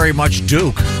 Thank you very much,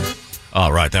 Duke.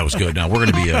 All right, that was good. Now, we're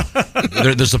going to be...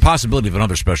 there's the possibility of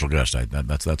another special guest.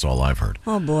 That's all I've heard.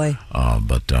 Oh, boy.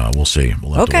 But we'll see.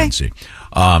 We'll have to wait and see.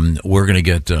 We're going to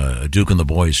get Duke and the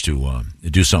boys to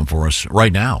do something for us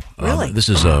right now. Really? This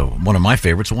is one of my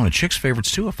favorites, one of Chick's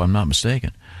favorites, too, if I'm not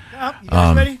mistaken. You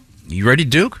guys ready? You ready,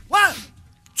 Duke? 1,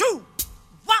 2,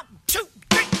 1, 2,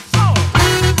 3, 4.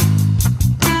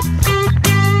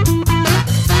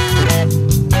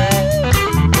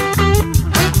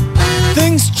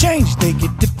 Things change, they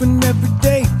get different every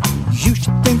day. You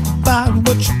should think about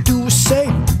what you do or say.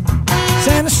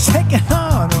 Santa's taking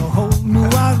on a whole new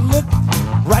outlook,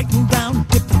 writing down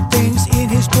different things in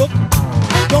his book.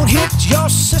 Don't hit your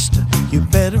sister, you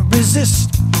better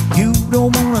resist. You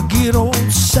don't wanna get old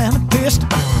Santa pissed.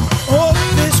 Oh,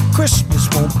 this Christmas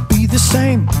won't be the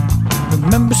same.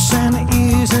 Remember, Santa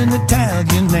is an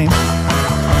Italian name.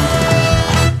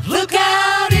 Look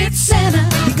out, it's Santa.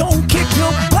 He gon' kick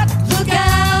your butt. Look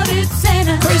out, it's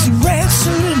Santa. Crazy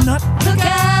red-suited nut. Look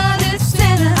out, it's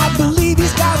Santa. I believe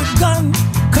he's got a gun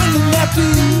coming after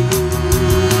you.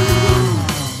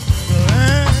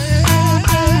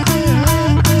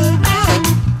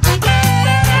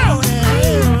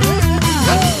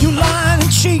 You lying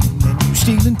and cheating and you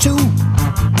stealing too.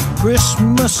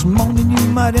 Christmas morning you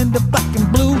might end up black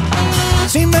and blue.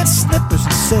 Cement slippers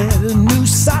instead of new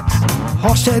socks.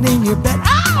 Horse head in your bed.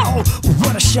 Ow!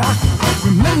 What a shock.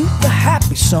 Remember the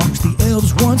happy songs the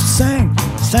elves once sang.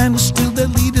 Santa's still their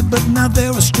leader, but now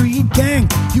they're a street gang.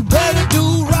 You better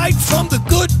do right from the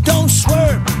good, don't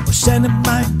swerve, or Santa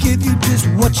might give you just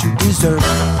what you deserve.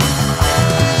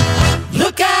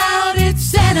 Look out, it's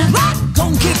Santa.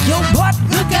 Gon' kick your butt.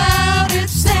 Look out,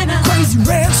 it's Santa. Crazy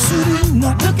red-suited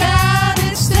nut. Look out,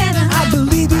 it's Santa. I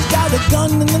believe he's got a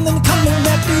gun and then coming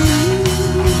after you.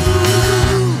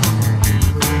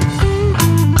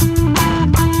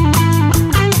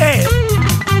 Hey.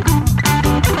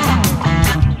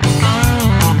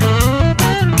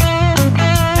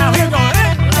 Now here goes.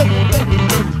 Hey.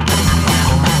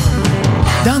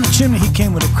 Down the chimney he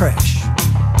came with a crash.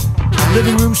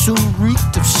 Living room soon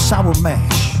reeked of sour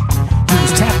mash. He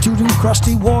was tattooed and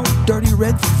crusty, wore dirty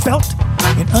red felt,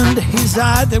 and under his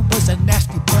eye there was a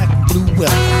nasty black and blue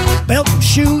welt. Belt and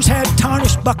shoes had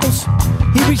tarnished buckles.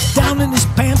 He reached down in his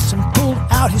pants and pulled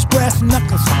out his brass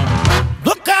knuckles.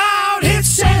 Look out, it's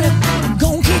Santa.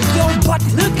 Gon' kick your butt.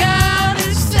 Look out,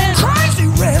 it's Santa. Crazy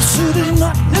red-suited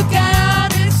nut. Look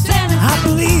out, it's Santa. I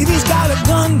believe he's got a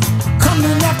gun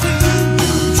coming after you.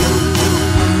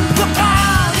 Look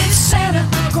out, it's Santa.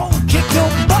 Gon' kick your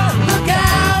butt. Look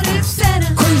out, it's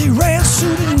Santa. Crazy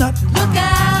red-suited nut. Look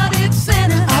out, it's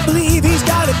Santa. I believe he's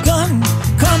got a gun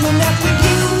coming after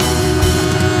you.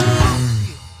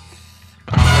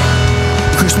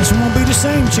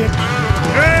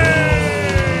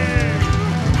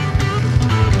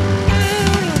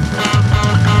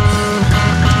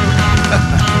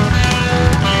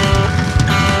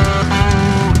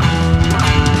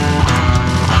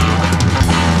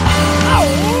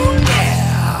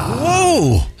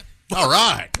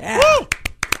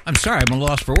 I'm sorry, I'm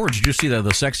lost for words. Did you see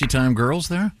the Sexy Time girls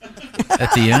there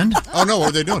at the end? Oh no, what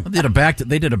are they doing? They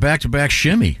did a back-to-back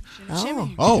shimmy.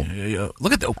 Oh,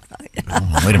 look at the. Oh,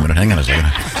 wait a minute, hang on a second.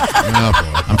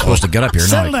 I'm supposed to get up here.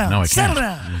 Settle No, I Settle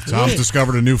can't. down. Tom's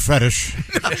discovered a new fetish.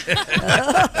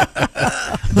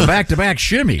 The back-to-back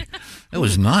shimmy. It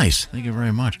was nice. Thank you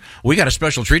very much. We got a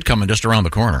special treat coming just around the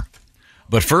corner.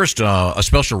 But first, a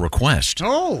special request.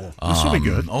 Oh, this will be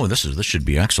good. Oh, this should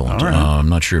be excellent. All right. I'm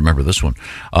not sure you remember this one.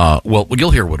 Well,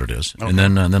 you'll hear what it is, and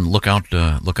then look out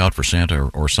for Santa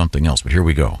or something else. But here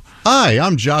we go. Hi,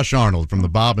 I'm Josh Arnold from the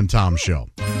Bob and Tom Show.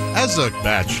 As a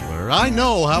bachelor, I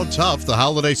know how tough the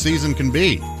holiday season can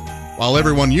be. While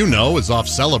everyone you know is off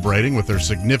celebrating with their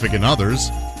significant others,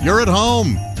 you're at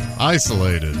home,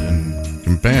 isolated and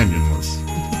companionless.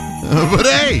 But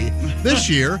hey, this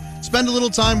year, spend a little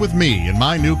time with me in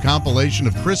my new compilation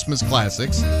of Christmas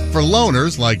classics for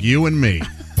loners like you and me.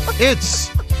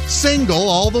 It's Single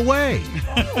All the Way,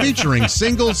 featuring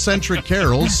single-centric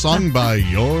carols sung by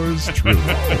yours truly.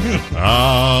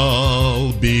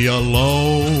 I'll be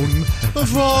alone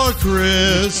for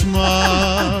Christmas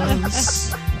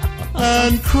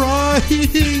and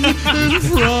crying in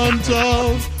front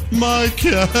of my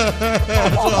cat.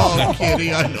 Oh,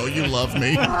 Kitty, I know you love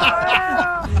me.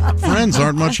 Friends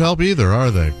aren't much help either,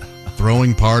 are they?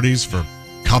 Throwing parties for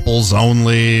couples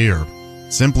only or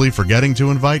simply forgetting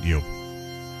to invite you.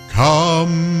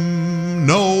 Come,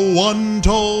 no one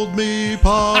told me,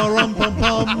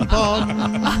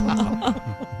 pa-rum-pum-pum-pum.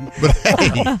 But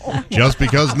hey, just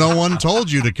because no one told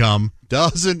you to come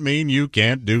doesn't mean you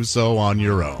can't do so on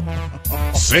your own.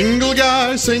 Single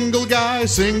guy,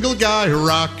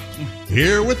 rock.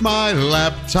 Here with my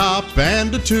laptop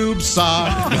and a tube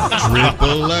sock.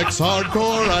 Triple X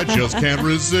hardcore, I just can't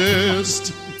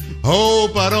resist.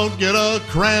 Hope I don't get a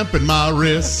cramp in my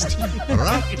wrist.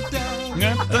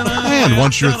 And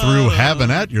once you're through having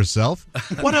at yourself,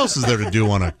 what else is there to do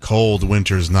on a cold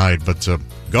winter's night but to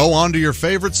go onto your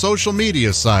favorite social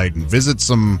media site and visit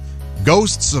some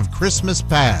ghosts of Christmas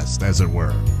past, as it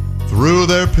were? Through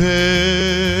their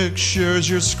pictures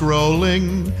you're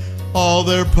scrolling, all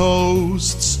their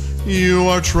posts you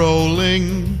are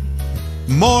trolling.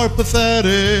 More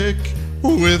pathetic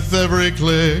with every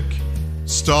click,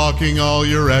 stalking all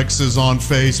your exes on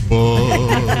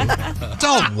Facebook.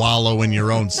 Don't wallow in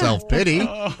your own self-pity.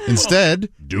 Instead,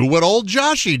 do what old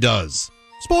Joshy does.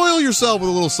 Spoil yourself with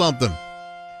a little something.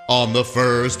 On the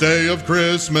first day of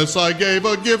Christmas, I gave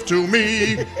a gift to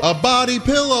me, a body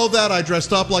pillow that I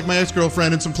dressed up like my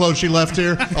ex-girlfriend in some clothes she left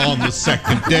here. On the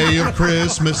second day of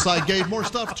Christmas, I gave more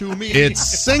stuff to me.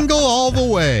 It's Single All the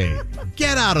Way.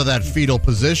 Get out of that fetal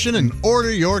position and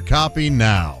order your copy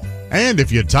now. And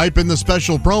if you type in the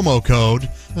special promo code,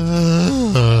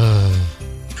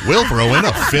 we'll throw in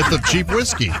a fifth of cheap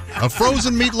whiskey, a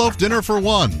frozen meatloaf dinner for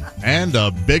one, and a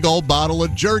big old bottle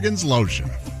of Jergens lotion.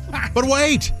 But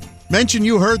wait! Mention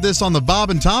you heard this on the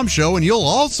Bob and Tom Show, and you'll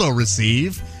also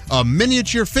receive a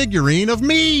miniature figurine of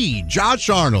me, Josh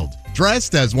Arnold,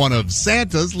 dressed as one of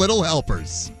Santa's little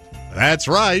helpers. That's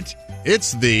right.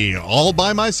 It's the all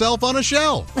by myself on a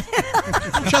shelf.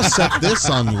 Just set this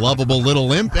unlovable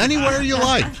little imp anywhere you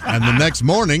like, and the next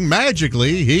morning,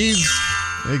 magically, he's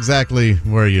exactly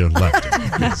where you left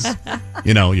him.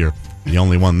 You know, you're the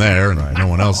only one there, and no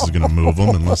one else is going to move him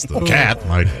unless the cat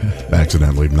might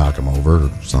accidentally knock him over or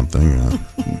something.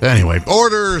 Anyway,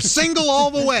 order Single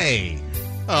All the Way.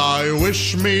 I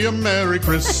wish me a Merry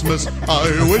Christmas.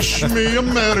 I wish me a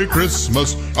Merry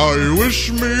Christmas. I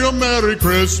wish me a Merry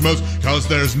Christmas, 'cause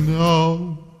there's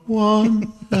no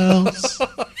one else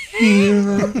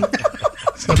here.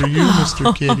 Except for you,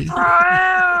 Mr. Kitty.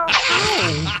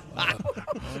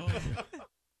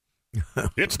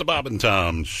 It's the Bob and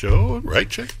Tom Show, right,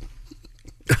 Chick?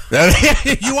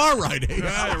 You are right, Ace.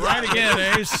 Right again,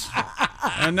 Ace.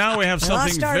 And now we have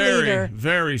something very,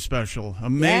 very special,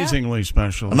 amazingly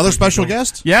special. Another special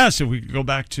guest? Yes, if we could go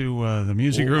back to the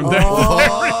music room. There he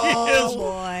is.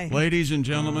 Boy. Ladies and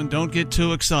gentlemen, don't get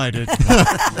too excited.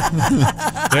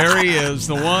 There he is,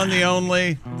 the one, the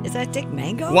only. Is that Dick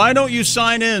Mango? Why don't you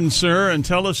sign in, sir, and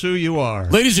tell us who you are?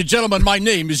 Ladies and gentlemen, my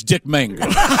name is Dick Mango.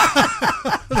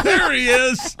 There he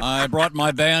is. I brought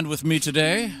my band with me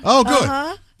today. Oh,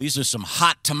 good. These are some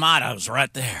hot tomatoes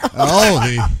right there. Oh,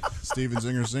 the Steven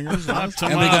Singer Singers.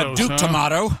 And we got Duke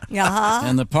Tomato.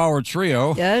 And the Power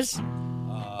Trio. Yes.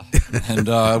 And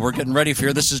we're getting ready for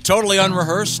here. This is totally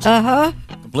unrehearsed.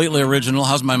 Completely original.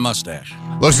 How's my mustache?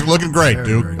 Looking great,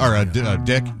 Duke. Or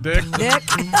Dick. Dick.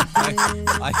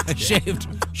 I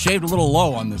shaved a little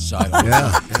low on this side.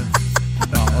 Yeah.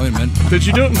 Wait a minute. Did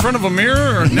you do it in front of a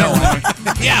mirror or no?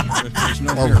 Yeah.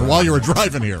 No or while you were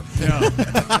driving here. Yeah.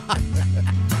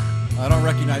 I don't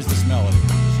recognize this melody.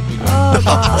 Oh,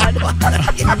 God.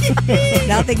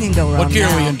 Nothing can go wrong. What key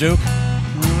are we in, Duke?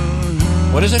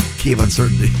 What is it? Key of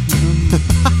uncertainty.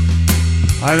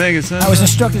 I think it's. I was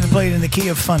instructed to play it in the key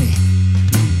of funny.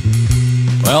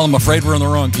 Well, I'm afraid we're in the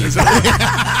wrong key.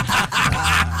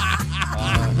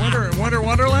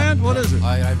 Wonderland? What is it?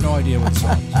 I have no idea what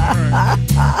song it is.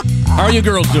 How are you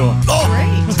girls doing? Great.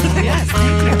 Yes,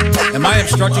 thank you. Am I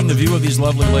obstructing the view of these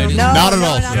lovely ladies? No, Not at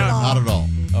all, not sir. at all. Not at all.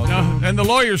 Okay. No, and the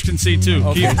lawyers can see too.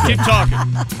 Okay. Keep talking.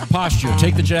 Posture.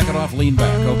 Take the jacket off. Lean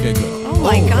back. Okay, good. Oh,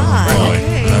 my God.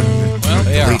 Okay. Well,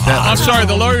 they are. I'm sorry,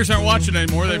 the lawyers aren't watching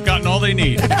anymore. They've gotten all they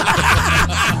need.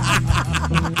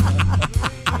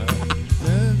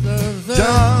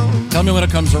 Tell me when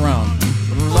it comes around.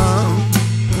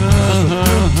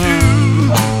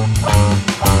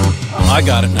 I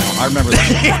got it now. I remember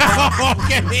that.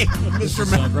 Okay. Mr.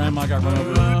 Grandma got run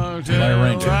over by a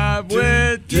ranger. Drive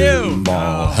with you.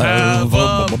 I'll have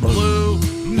a blue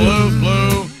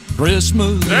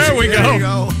Christmas. There we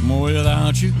go.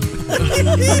 Without you,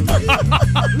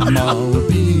 I'll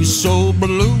be so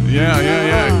blue.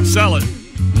 Yeah. Sell it.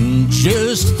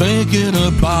 Just thinking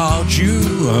about you.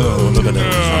 Oh, look at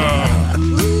that.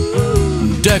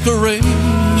 Decorations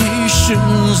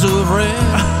of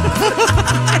red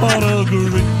on a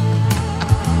green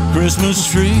Christmas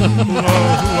tree.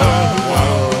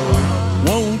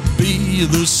 Won't be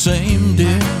the same,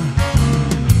 dear,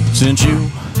 since you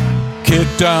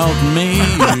kicked out me.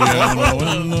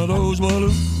 And those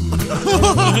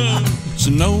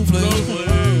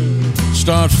snowflakes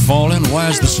start falling. Why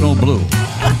is the snow blue?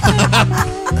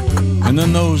 And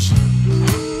then those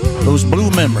blue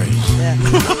memories.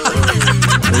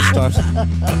 They start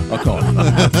a call.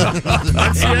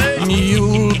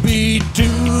 You'll be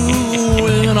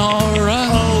doing all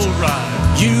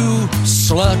right. You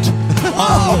slut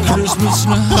on Christmas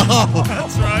night.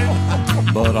 That's right.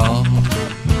 But I'll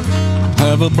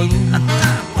have a blue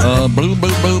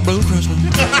Christmas.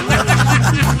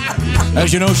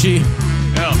 As you know, she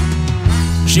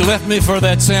left me for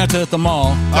that Santa at the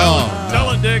mall.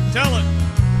 Tell it, Dick. Tell it.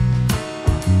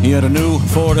 He had a new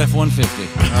Ford F-150.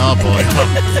 Oh, boy.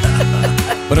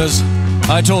 But as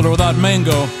I told her, without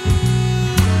Mango,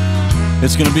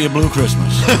 it's going to be a blue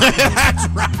Christmas. That's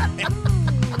right.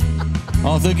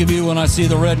 I'll think of you when I see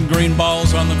the red and green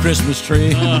balls on the Christmas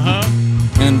tree. Uh-huh.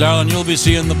 And, darling, you'll be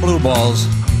seeing the blue balls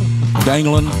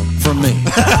dangling from me.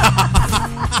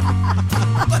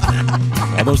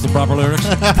 Are those the proper lyrics?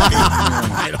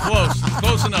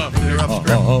 Close enough.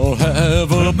 I'll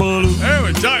have a blue. There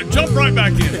we go. Jump right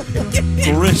back in.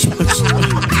 Christmas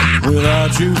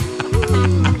without you.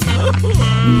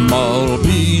 I'll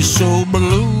be so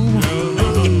blue.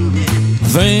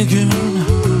 Thinking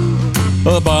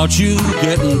about you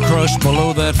getting crushed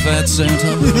below that fat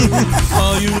Santa.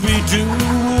 Oh, you'll be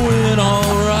doing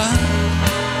alright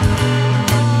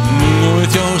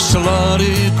with your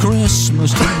slutty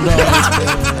Christmas tonight.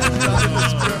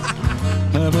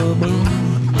 Have a blue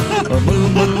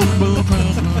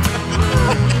Christmas.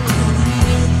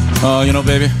 Oh, you know,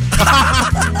 baby,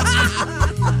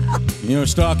 your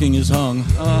stocking is hung.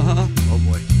 Uh-huh. Oh,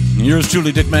 boy. Yours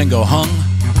truly, Dick Mango, hung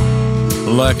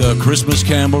like a Christmas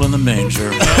Campbell in the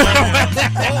manger.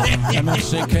 I meant to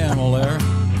say camel there.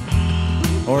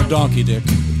 Or a donkey dick.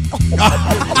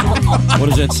 What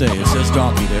does that say? It says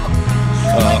donkey dick.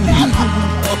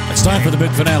 It's time for the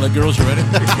big finale, girls. You ready?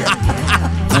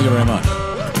 Thank you very much.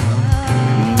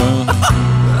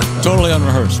 Totally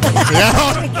unrehearsed.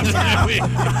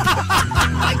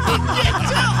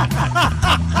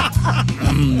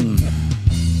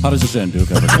 How does this end,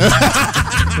 Duke? Is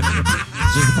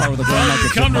this the part where the grandma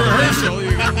gets Come to rehearsal.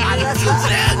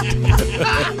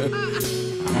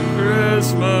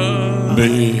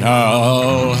 Christmas.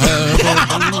 I'll have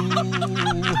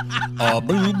a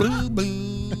blue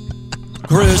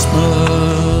Christmas.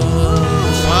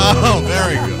 Oh,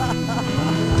 very good.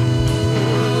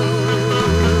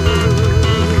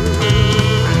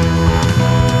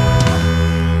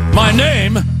 My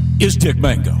name is Dick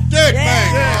Mango. Dick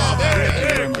Mango.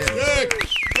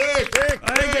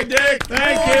 Thank you, Dick.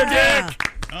 Thank you, Dick.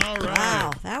 All right.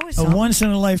 Wow, that was A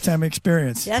once-in-a-lifetime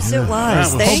experience. Yes, it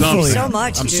was. Thank you so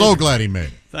much. I'm dude. so glad he made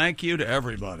it. Thank you to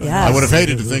everybody. Yes. I would have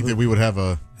hated to think that we would have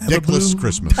a dickless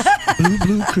Christmas.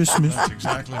 Blue Christmas. That's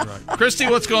exactly right. Christy,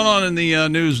 what's going on in the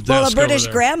news desk? Well, a British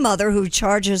over there? grandmother who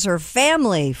charges her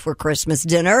family for Christmas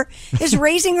dinner is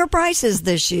raising her prices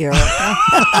this year. Well,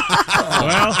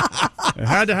 it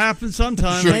had to happen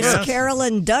sometime. I Miss guess.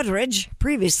 Carolyn Duddridge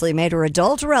previously made her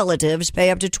adult relatives pay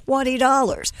up to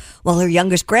 $20, while her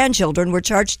youngest grandchildren were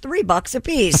charged $3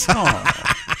 apiece.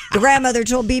 The grandmother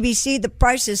told BBC the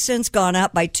price has since gone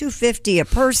up by $2.50 a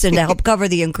person to help cover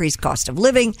the increased cost of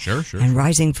living and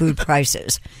rising food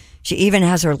prices. She even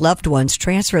has her loved ones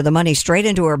transfer the money straight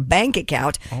into her bank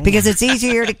account because it's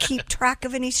easier to keep track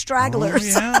of any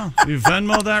stragglers. Oh, yeah. You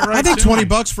Venmo that right? I think to me?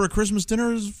 $20 for a Christmas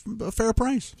dinner is a fair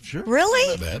price. Sure. Really?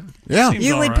 Not bad. Yeah.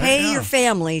 You would all right, pay your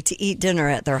family to eat dinner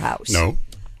at their house. No.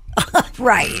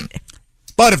 Right.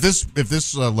 But if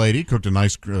this lady cooked a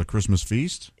nice Christmas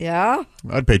feast, Yeah.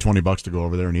 I'd pay $20 to go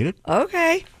over there and eat it.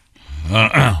 Okay.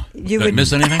 You Did I would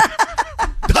miss anything?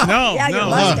 No, Yeah, your no.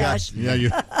 mustache. Yeah, you.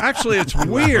 Actually, it's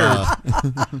weird.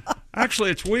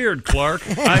 Actually, it's weird, Clark.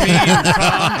 I mean,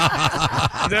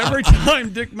 Tom, every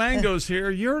time Dick Mango's here,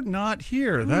 you're not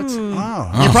here. That's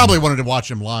You probably wanted to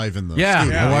watch him live in the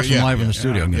studio. I watched him live in the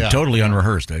studio. Totally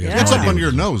unrehearsed. I guess. Get something under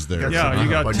your nose there. Yeah, you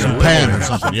got some pen or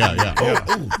something. Yeah.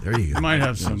 Oh, there you go. You might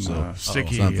have some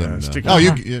sticky. Sticky. Oh,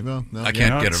 no, I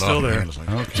can't get it's it still off. there.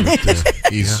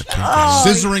 He's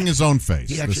scissoring his own face.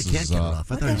 He actually can't get it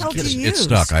off. I thought he was kidding. It's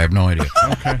stuck. I have no idea.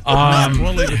 Okay.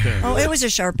 We'll leave it there. Oh, it was a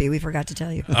Sharpie. We forgot to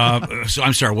tell you. So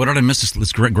I'm sorry. What did I miss?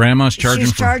 This grandma's charging.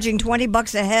 She's for? charging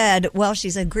 $20 a head. Well,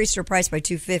 she's increased her price by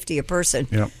 $2.50 a person.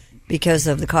 Yep. Because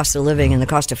of the cost of living and the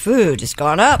cost of food has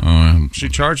gone up. She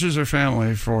charges her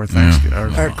family for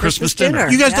Thanksgiving or Christmas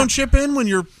dinner. You guys don't chip in when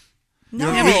you're.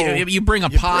 No. You bring a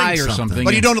pie or something.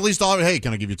 But you don't at least offer, hey,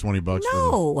 can I give you $20?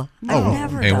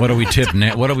 No. Hey, what do we tip?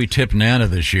 What do we tip Nana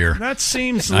this year? That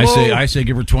seems I low. say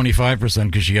give her 25%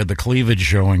 because she had the cleavage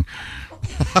showing.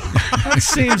 That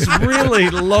seems really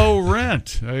low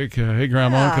rent. Hey,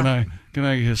 Grandma, can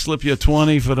I slip you a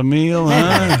 20 for the meal?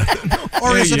 Huh?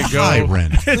 Or is it high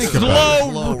rent? It's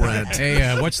low rent.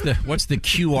 Hey, what's the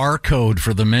QR code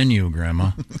for the menu,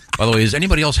 Grandma? By the way, does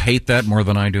anybody else hate that more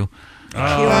than I do?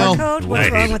 QR code?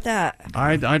 What's wrong with that?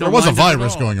 I don't. There was a mind it at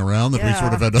virus all. going around that we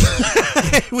sort of had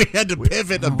to. We had to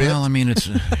pivot a bit. Well, I mean, it's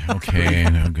okay.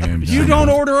 You don't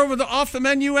order off the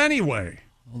menu anyway.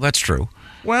 Well, that's true.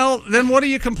 Well, then what are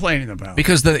you complaining about?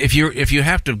 Because if you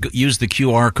have to use the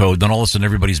QR code, then all of a sudden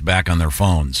everybody's back on their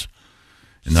phones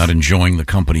and not enjoying the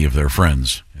company of their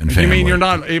friends and family. You mean you're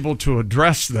not able to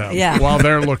address them while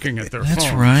they're looking at their That's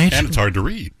phones? right. And it's hard to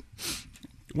read.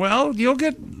 Well, you'll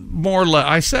get more.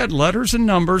 I said letters and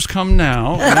numbers come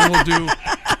now, and we'll do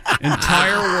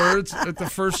entire words at the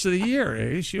first of the year,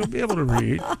 Ace. You'll be able to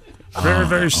read very,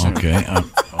 very soon. Okay. Wait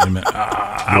a minute.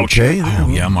 Okay. Oh,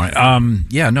 yeah, I'm all right.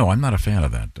 Yeah, no, I'm not a fan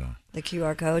of that. The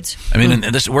QR codes. I mean,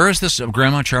 where is this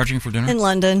grandma charging for dinner? In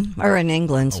London or in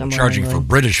England somewhere. Charging for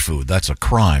British food. That's a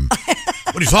crime.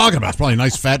 What are you talking about? It's probably a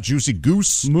nice, fat, juicy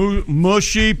goose.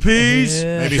 Mushy peas.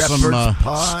 Maybe some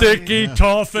sticky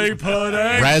toffee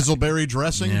pudding. raspberry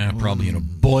dressing. Yeah, probably in a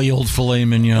boiled filet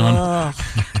mignon.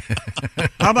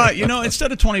 How about,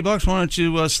 instead of $20, why don't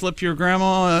you slip your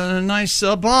grandma a nice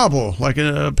bauble, like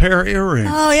a pair of earrings?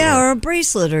 Oh, yeah, or a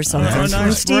bracelet or something. a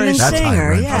nice Steven bracelet.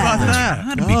 Singer, How about that?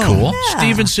 That'd be cool. Yeah.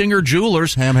 Steven Singer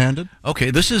Jewelers. Ham-handed. Okay,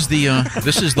 this is the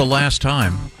last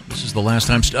time. This is the last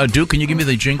time. Duke, can you give me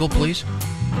the jingle, please?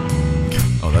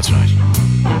 Oh, that's nice.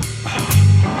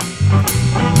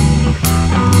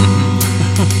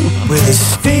 With a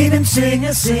Steven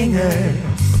Singer.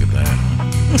 Look at that.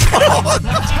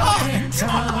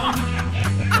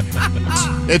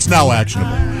 It's now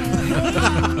actionable.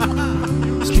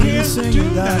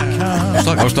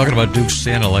 StevenSinger.com. I was talking about Duke's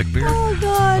Santa-like beard. Oh,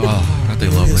 God. Oh, aren't they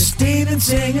lovely? Steven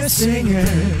Singer.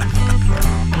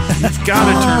 You've got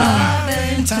to turn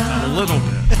it a little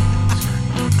bit.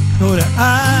 Go to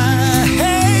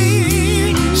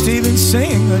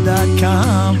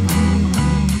StevenSinger.com.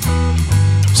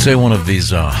 Say one of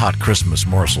these hot Christmas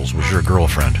morsels was your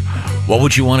girlfriend. What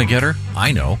would you want to get her?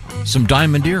 I know. Some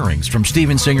diamond earrings from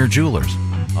Steven Singer Jewelers.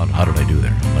 How did I do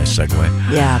there? Nice segue.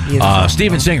 Yeah, beautiful.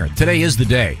 Steven Singer, today is the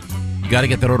day. You got to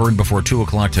get that order in before 2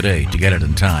 o'clock today to get it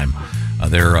in time.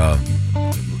 They're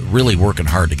really working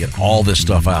hard to get all this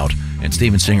stuff out. And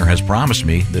Steven Singer has promised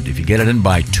me that if you get it in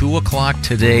by 2 o'clock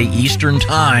today, Eastern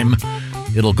Time,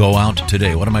 it'll go out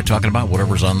today. What am I talking about?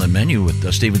 Whatever's on the menu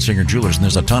with Steven Singer Jewelers. And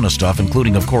there's a ton of stuff,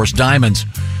 including, of course, diamonds.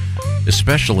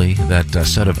 especially that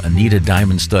set of Anita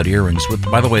diamond stud earrings. With,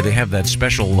 by the way, they have that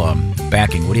special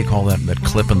backing. What do you call that? That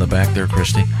clip in the back there,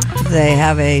 Christy? They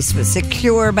have a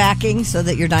secure backing so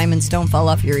that your diamonds don't fall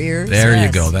off your ears. There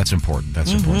you go. That's important.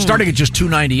 That's important. Starting at just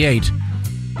 $298.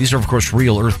 These are, of course,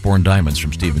 real Earthborn diamonds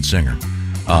from Steven Singer.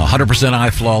 100% eye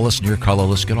flawless, near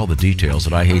colorless. Get all the details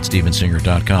at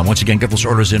IHateStevenSinger.com. Once again, get those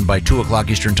orders in by 2 o'clock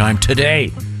Eastern Time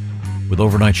today with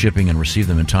overnight shipping and receive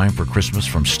them in time for Christmas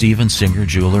from Steven Singer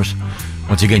Jewelers.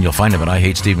 Once again, you'll find them at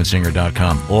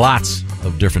IHateStevenSinger.com. Lots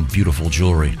of different beautiful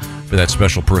jewelry for that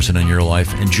special person in your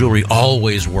life. And jewelry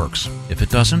always works. If it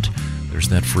doesn't, there's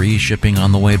that free shipping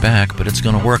on the way back, but it's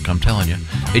going to work, I'm telling you.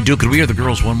 Hey, Duke, could we hear the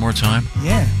girls one more time?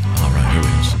 Yeah. All right, here we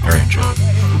go. All right, enjoy.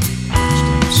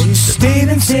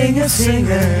 Steven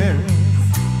Singer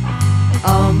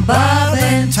on Bob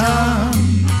and Tom.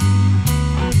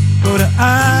 Go to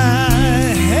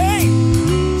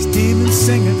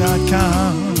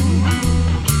IHateStevenSinger.com.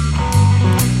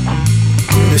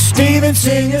 Go to Steven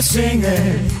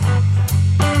Singer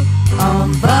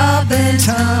on Bob and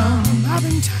Tom. Bob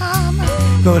and Tom.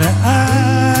 Go to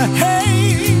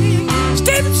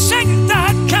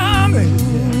IHateStevenSinger.com.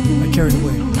 I carried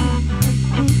away.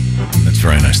 That's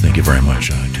very nice. Thank you very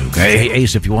much, Duke. Hey,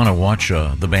 Ace, if you want to watch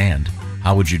the band,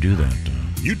 how would you do that?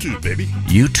 YouTube, baby.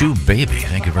 YouTube, baby.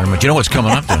 Thank you very much. You know what's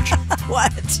coming up, don't you?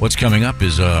 What? What's coming up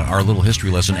is our little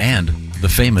history lesson and the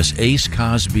famous Ace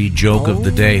Cosby joke of the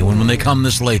day. When they come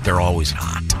this late, they're always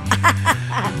hot.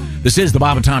 This is the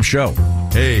Bob and Tom Show.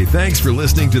 Hey, thanks for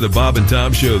listening to the Bob and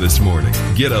Tom Show this morning.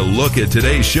 Get a look at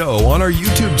today's show on our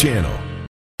YouTube channel.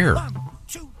 Here.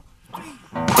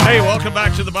 Hey, welcome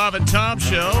back to the Bob and Tom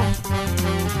Show.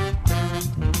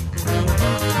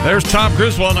 There's Tom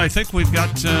Griswold, and I think we've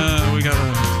got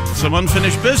some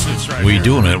unfinished business right We're here.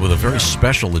 doing it with a very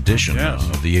special edition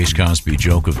of the Ace Cosby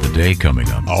joke of the day coming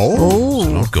up. Oh.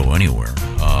 So don't go anywhere.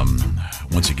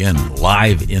 Once again,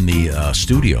 live in the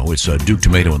studio, it's Duke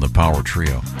Tomato and the Power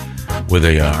Trio with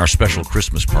our special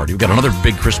Christmas party. We've got another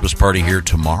big Christmas party here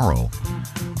tomorrow.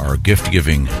 Our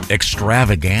gift-giving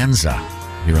extravaganza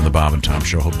here on the Bob and Tom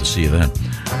Show. Hope to see you then.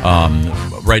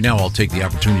 Right now, I'll take the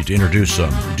opportunity to introduce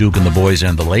Duke and the boys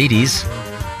and the ladies.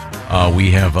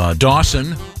 We have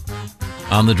Dawson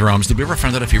on the drums. Did we ever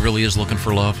find out if he really is looking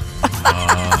for love?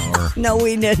 No,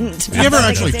 we didn't. If you ever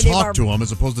actually talk to him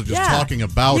as opposed to just talking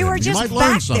about you him, were you just might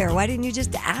learn back something. there. Why didn't you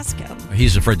just ask him?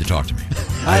 He's afraid to talk to me.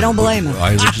 I don't blame him.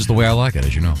 Which is the way I like it,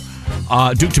 as you know.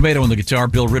 Duke Tomato on the guitar,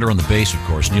 Bill Ritter on the bass, of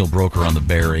course, Neil Broker on the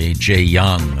bari, Jay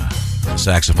Young,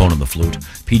 saxophone and the flute,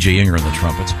 PJ Inger on the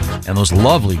trumpets, and those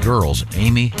lovely girls,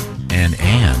 Amy and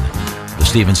Ann, the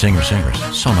Steven Singer singers.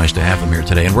 So nice to have them here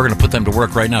today, and we're going to put them to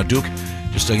work right now. Duke,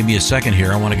 just give me a second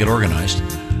here. I want to get organized.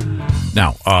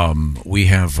 Now, we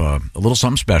have a little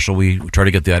something special. We try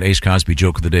to get that Ace Cosby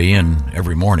joke of the day in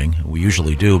every morning. We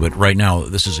usually do, but right now,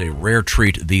 this is a rare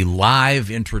treat. The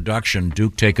live introduction.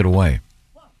 Duke, take it away.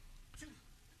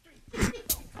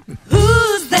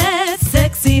 Who's that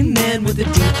sexy man with the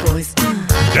deep voice?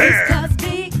 Ace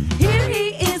Cosby, here he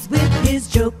is with his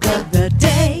joke of the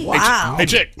day. Wow. Hey,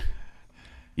 Chick.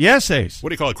 Yes, Ace.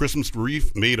 What do you call a Christmas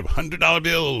wreath made of $100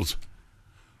 bills?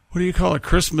 What do you call a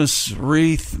Christmas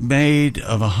wreath made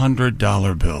of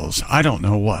 $100 bills? I don't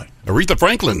know what. Aretha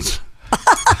Franklin's.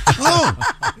 Oh,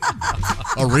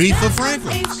 Aretha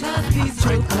Franklin. Ace Cosby's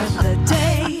joke of the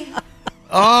day.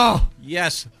 Oh,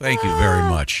 yes. Thank you very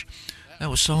much. That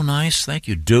was so nice. Thank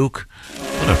you, Duke.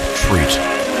 What a treat.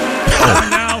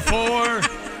 And now for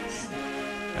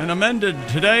an amended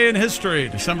Today in History,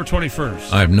 December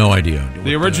 21st. I have no idea.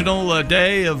 The original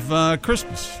day of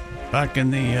Christmas back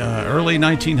in the early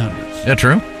 1900s. Is that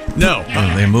true? No.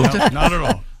 They moved it? Not at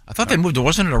all. I thought they moved it.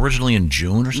 Wasn't it originally in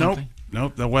June or something?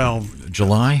 Nope. Well,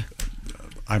 July?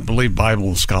 I believe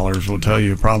Bible scholars will tell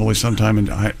you probably sometime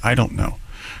in, I don't know.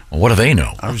 Well, what do they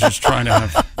know? I was just trying to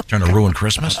have trying to ruin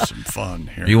Christmas? Some fun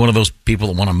here. Are you one of those people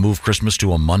that want to move Christmas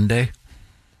to a Monday?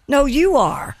 No, you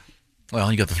are. Well,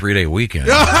 you got the 3-day weekend.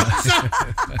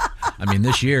 I mean,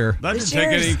 this year. That didn't take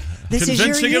any This is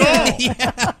your convincing year.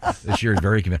 at all. This year is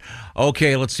very convincing.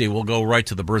 Okay, let's see. We'll go right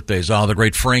to the birthdays. Oh, the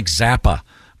great Frank Zappa,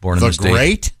 born in The this day.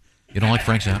 great? You don't like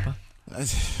Frank Zappa?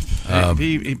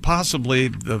 He possibly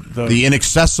the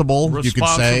inaccessible, you could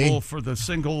say, responsible for the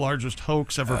single largest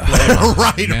hoax ever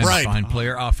played. right. Fine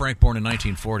player. Frank, born in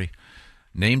 1940.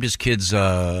 Named his kids,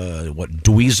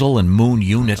 Dweezil and Moon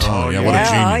Unit. Oh, yeah, what a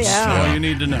genius. That's all you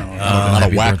need to know. Not a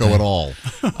wacko at all.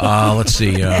 Let's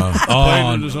see.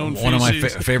 Played in his own one of my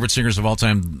feces. favorite singers of all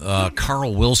time,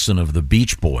 Carl Wilson of the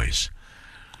Beach Boys.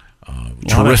 A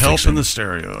lot of help in the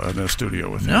stereo in the studio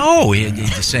with him. No,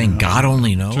 he's saying God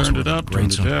only knows. Turned it up,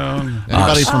 turned it down.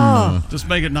 Anybody from just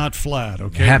make it not flat,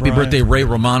 okay? Happy Brian? birthday, Ray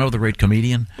Romano, the great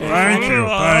comedian. Thank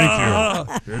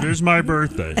you. It is my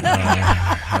birthday.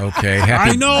 Okay,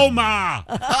 I know, Ma.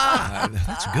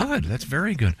 That's good. That's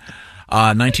very good.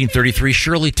 1933,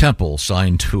 Shirley Temple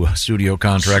signed to a studio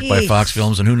contract by Jeez. Fox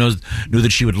Films, and who knew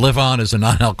that she would live on as a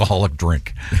non-alcoholic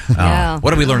drink. Yeah.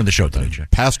 What did we learn in the show tonight,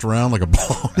 Jack? Passed around like a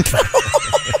ball.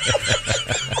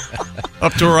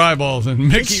 Up to her eyeballs, and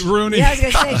Mickey Rooney. Yeah, I was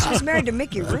going to say, she was married to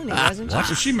Mickey Rooney, wasn't she?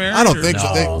 Was she married? I don't or- think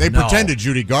so. No, They no. pretended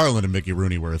Judy Garland and Mickey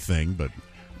Rooney were a thing, but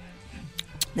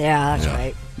Yeah, that's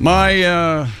right.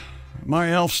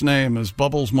 My elf's name is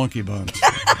Bubbles Monkey Buns.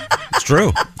 It's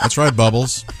true. that's right,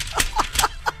 Bubbles.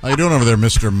 How you doing over there,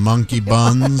 Mr. Monkey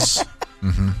Buns?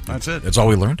 That's it. That's all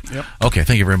we learned? Yep. Okay,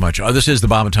 thank you very much. This is the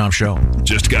Bob and Tom Show.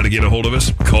 Just got to get a hold of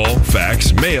us. Call,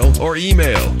 fax, mail, or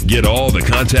email. Get all the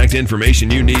contact information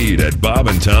you need at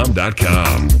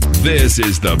bobandtom.com. This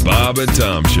is the Bob and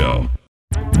Tom Show.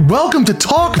 Welcome to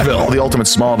Talkville, the ultimate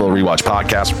Smallville rewatch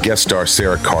podcast. Guest star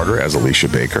Sarah Carter as Alicia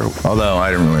Baker, although I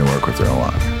didn't really work with her a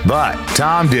lot. But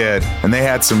Tom did, and they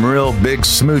had some real big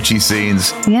smoochy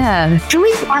scenes. Yeah. Can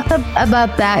we talk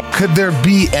about that? Could there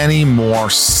be any more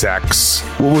sex?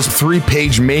 What was a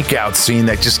 3-page makeout scene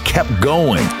that just kept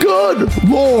going? Good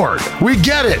Lord, we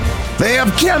get it. They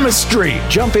have chemistry.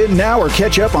 Jump in now or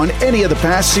catch up on any of the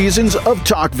past seasons of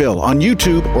Talkville on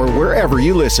YouTube or wherever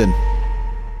you listen.